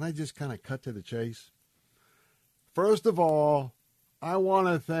kind of cut to the chase? First of all, I want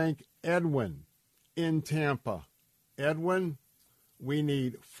to thank Edwin in Tampa. Edwin, we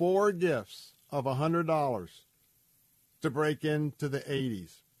need 4 gifts of $100 to break into the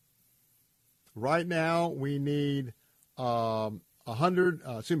 80s. Right now, we need 100.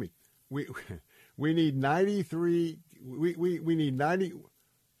 We need 93. We need 90.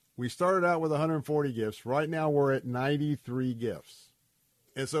 We started out with 140 gifts. Right now, we're at 93 gifts,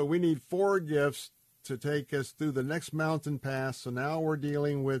 and so we need 4 gifts to take us through the next mountain pass. So now we're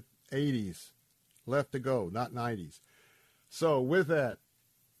dealing with 80s left to go, not 90s. So with that,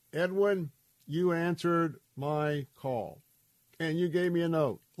 Edwin, you answered my call, and you gave me a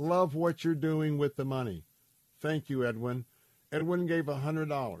note. Love what you're doing with the money. Thank you, Edwin. Edwin gave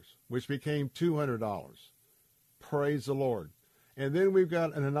 $100, which became $200. Praise the Lord. And then we've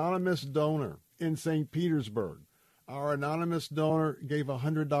got an anonymous donor in St. Petersburg. Our anonymous donor gave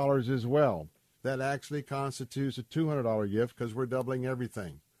 $100 as well. That actually constitutes a $200 gift because we're doubling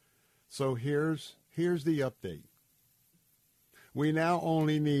everything. So here's the update. We now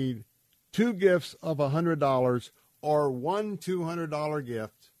only need 2 gifts of $100 or 1 $200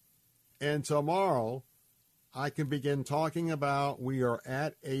 gift. And tomorrow I can begin talking about we are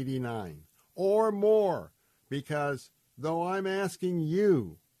at 89 or more, because though I'm asking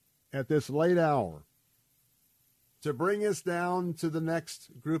you at this late hour to bring us down to the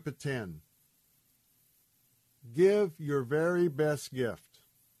next group of 10, give your very best gift.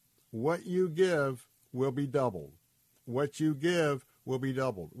 What you give will be doubled. What you give will be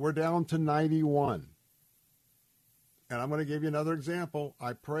doubled. We're down to 91. And I'm going to give you another example.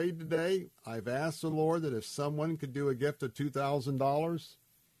 I prayed today. I've asked the Lord that if someone could do a gift of $2,000,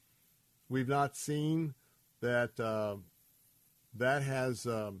 we've not seen that that has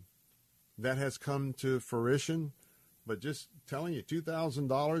come to fruition. But just telling you,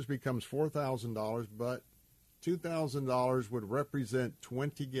 $2,000 becomes $4,000, but $2,000 would represent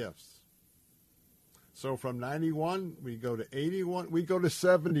 20 gifts. So from 91, we go to 81, we go to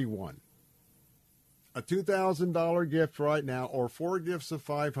 71. A $2,000 gift right now, or 4 gifts of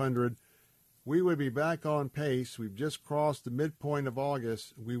 $500, we would be back on pace. We've just crossed the midpoint of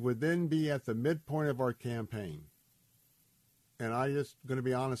August. We would then be at the midpoint of our campaign. And I'm just going to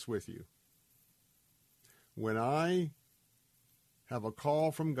be honest with you. When I have a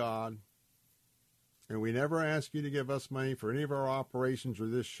call from God, and we never ask you to give us money for any of our operations or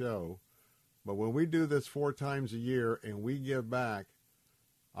this show, but when we do this 4 times a year and we give back,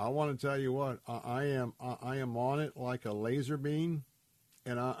 I want to tell you what, I am on it like a laser beam,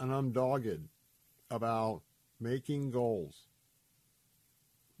 and I'm dogged about making goals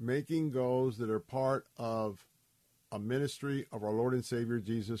that are part of a ministry of our Lord and Savior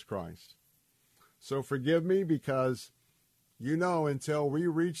Jesus Christ. So forgive me, because until we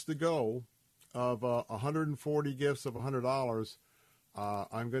reach the goal of 140 gifts of $100,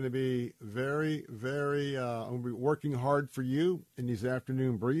 I'm going to be very, very, I'm going to be working hard for you in these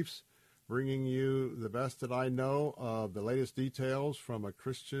afternoon briefs, bringing you the best that I know of the latest details from a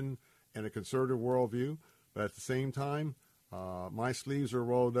Christian and a conservative worldview. But at the same time, my sleeves are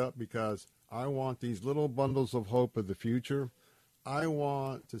rolled up because I want these little bundles of hope of the future. I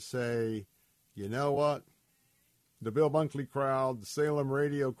want to say, you know what? The Bill Bunkley crowd, the Salem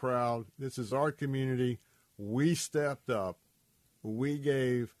radio crowd, this is our community. We stepped up. We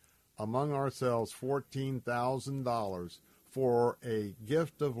gave among ourselves $14,000 for a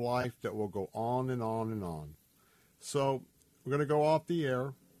gift of life that will go on and on and on. So we're going to go off the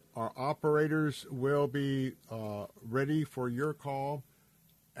air. Our operators will be ready for your call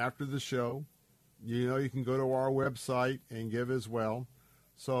after the show. You can go to our website and give as well.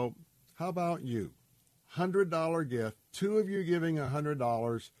 So how about you? $100 gift. 2 of you giving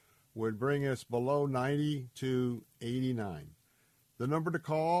 $100 would bring us below 90 to 89. The number to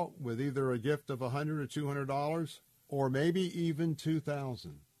call with either a gift of $100 or $200, or maybe even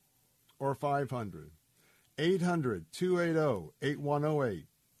 $2,000 or $500. 800-280-8108.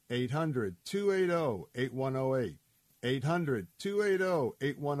 800-280-8108.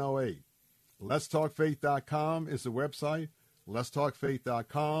 800-280-8108. Let'sTalkFaith.com is the website.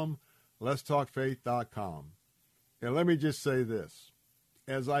 Let'sTalkFaith.com. Let'sTalkFaith.com. And let me just say this.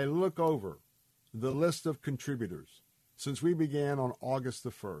 As I look over the list of contributors since we began on August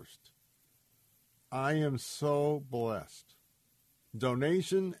the 1st, I am so blessed.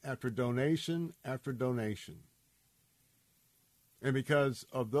 Donation after donation after donation. And because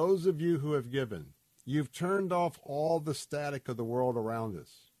of those of you who have given, you've turned off all the static of the world around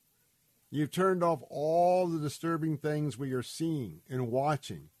us. You've turned off all the disturbing things we are seeing and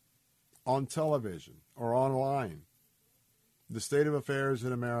watching on television or online, the state of affairs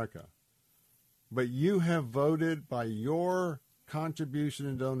in America. But you have voted by your contribution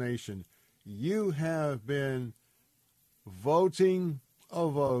and donation. You have been voting a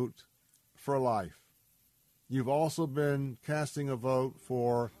vote for life. You've also been casting a vote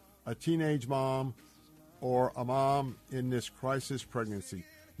for a teenage mom or a mom in this crisis pregnancy.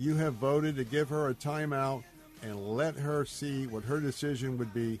 You have voted to give her a timeout and let her see what her decision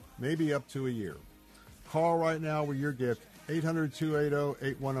would be, maybe up to a year. Call right now with your gift,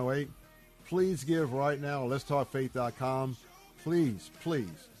 800-280-8108. Please give right now, letstalkfaith.com. Please, please,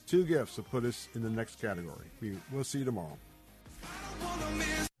 2 gifts to put us in the next category. We'll see you tomorrow.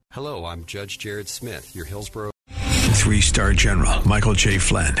 Hello, I'm Judge Jared Smith, your Hillsborough. 3-star General Michael J.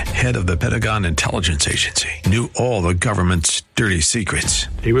 Flynn, head of the Pentagon Intelligence Agency, knew all the government's dirty secrets.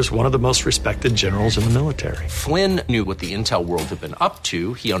 He was one of the most respected generals in the military. Flynn knew what the intel world had been up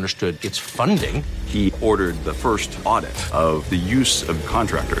to. He understood its funding. He ordered the first audit of the use of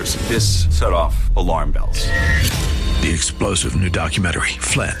contractors. This set off alarm bells. The explosive new documentary,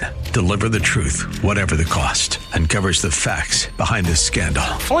 Flynn, Deliver the Truth, Whatever the Cost, uncovers the facts behind this scandal.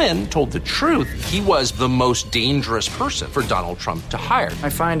 Flynn told the truth. He was the most dangerous person for Donald Trump to hire. I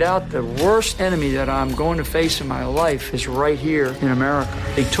find out the worst enemy that I'm going to face in my life is right here in America.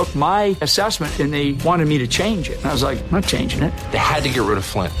 They took my assessment and they wanted me to change it. And I was like, I'm not changing it. They had to get rid of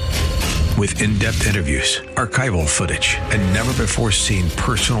Flynn. With in-depth interviews, archival footage, and never-before-seen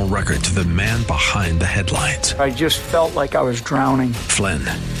personal records of the man behind the headlines. I just felt like I was drowning. Flynn,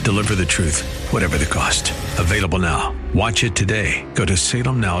 Deliver the Truth, Whatever the Cost. Available now. Watch it today. Go to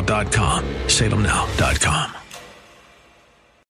salemnow.com. salemnow.com.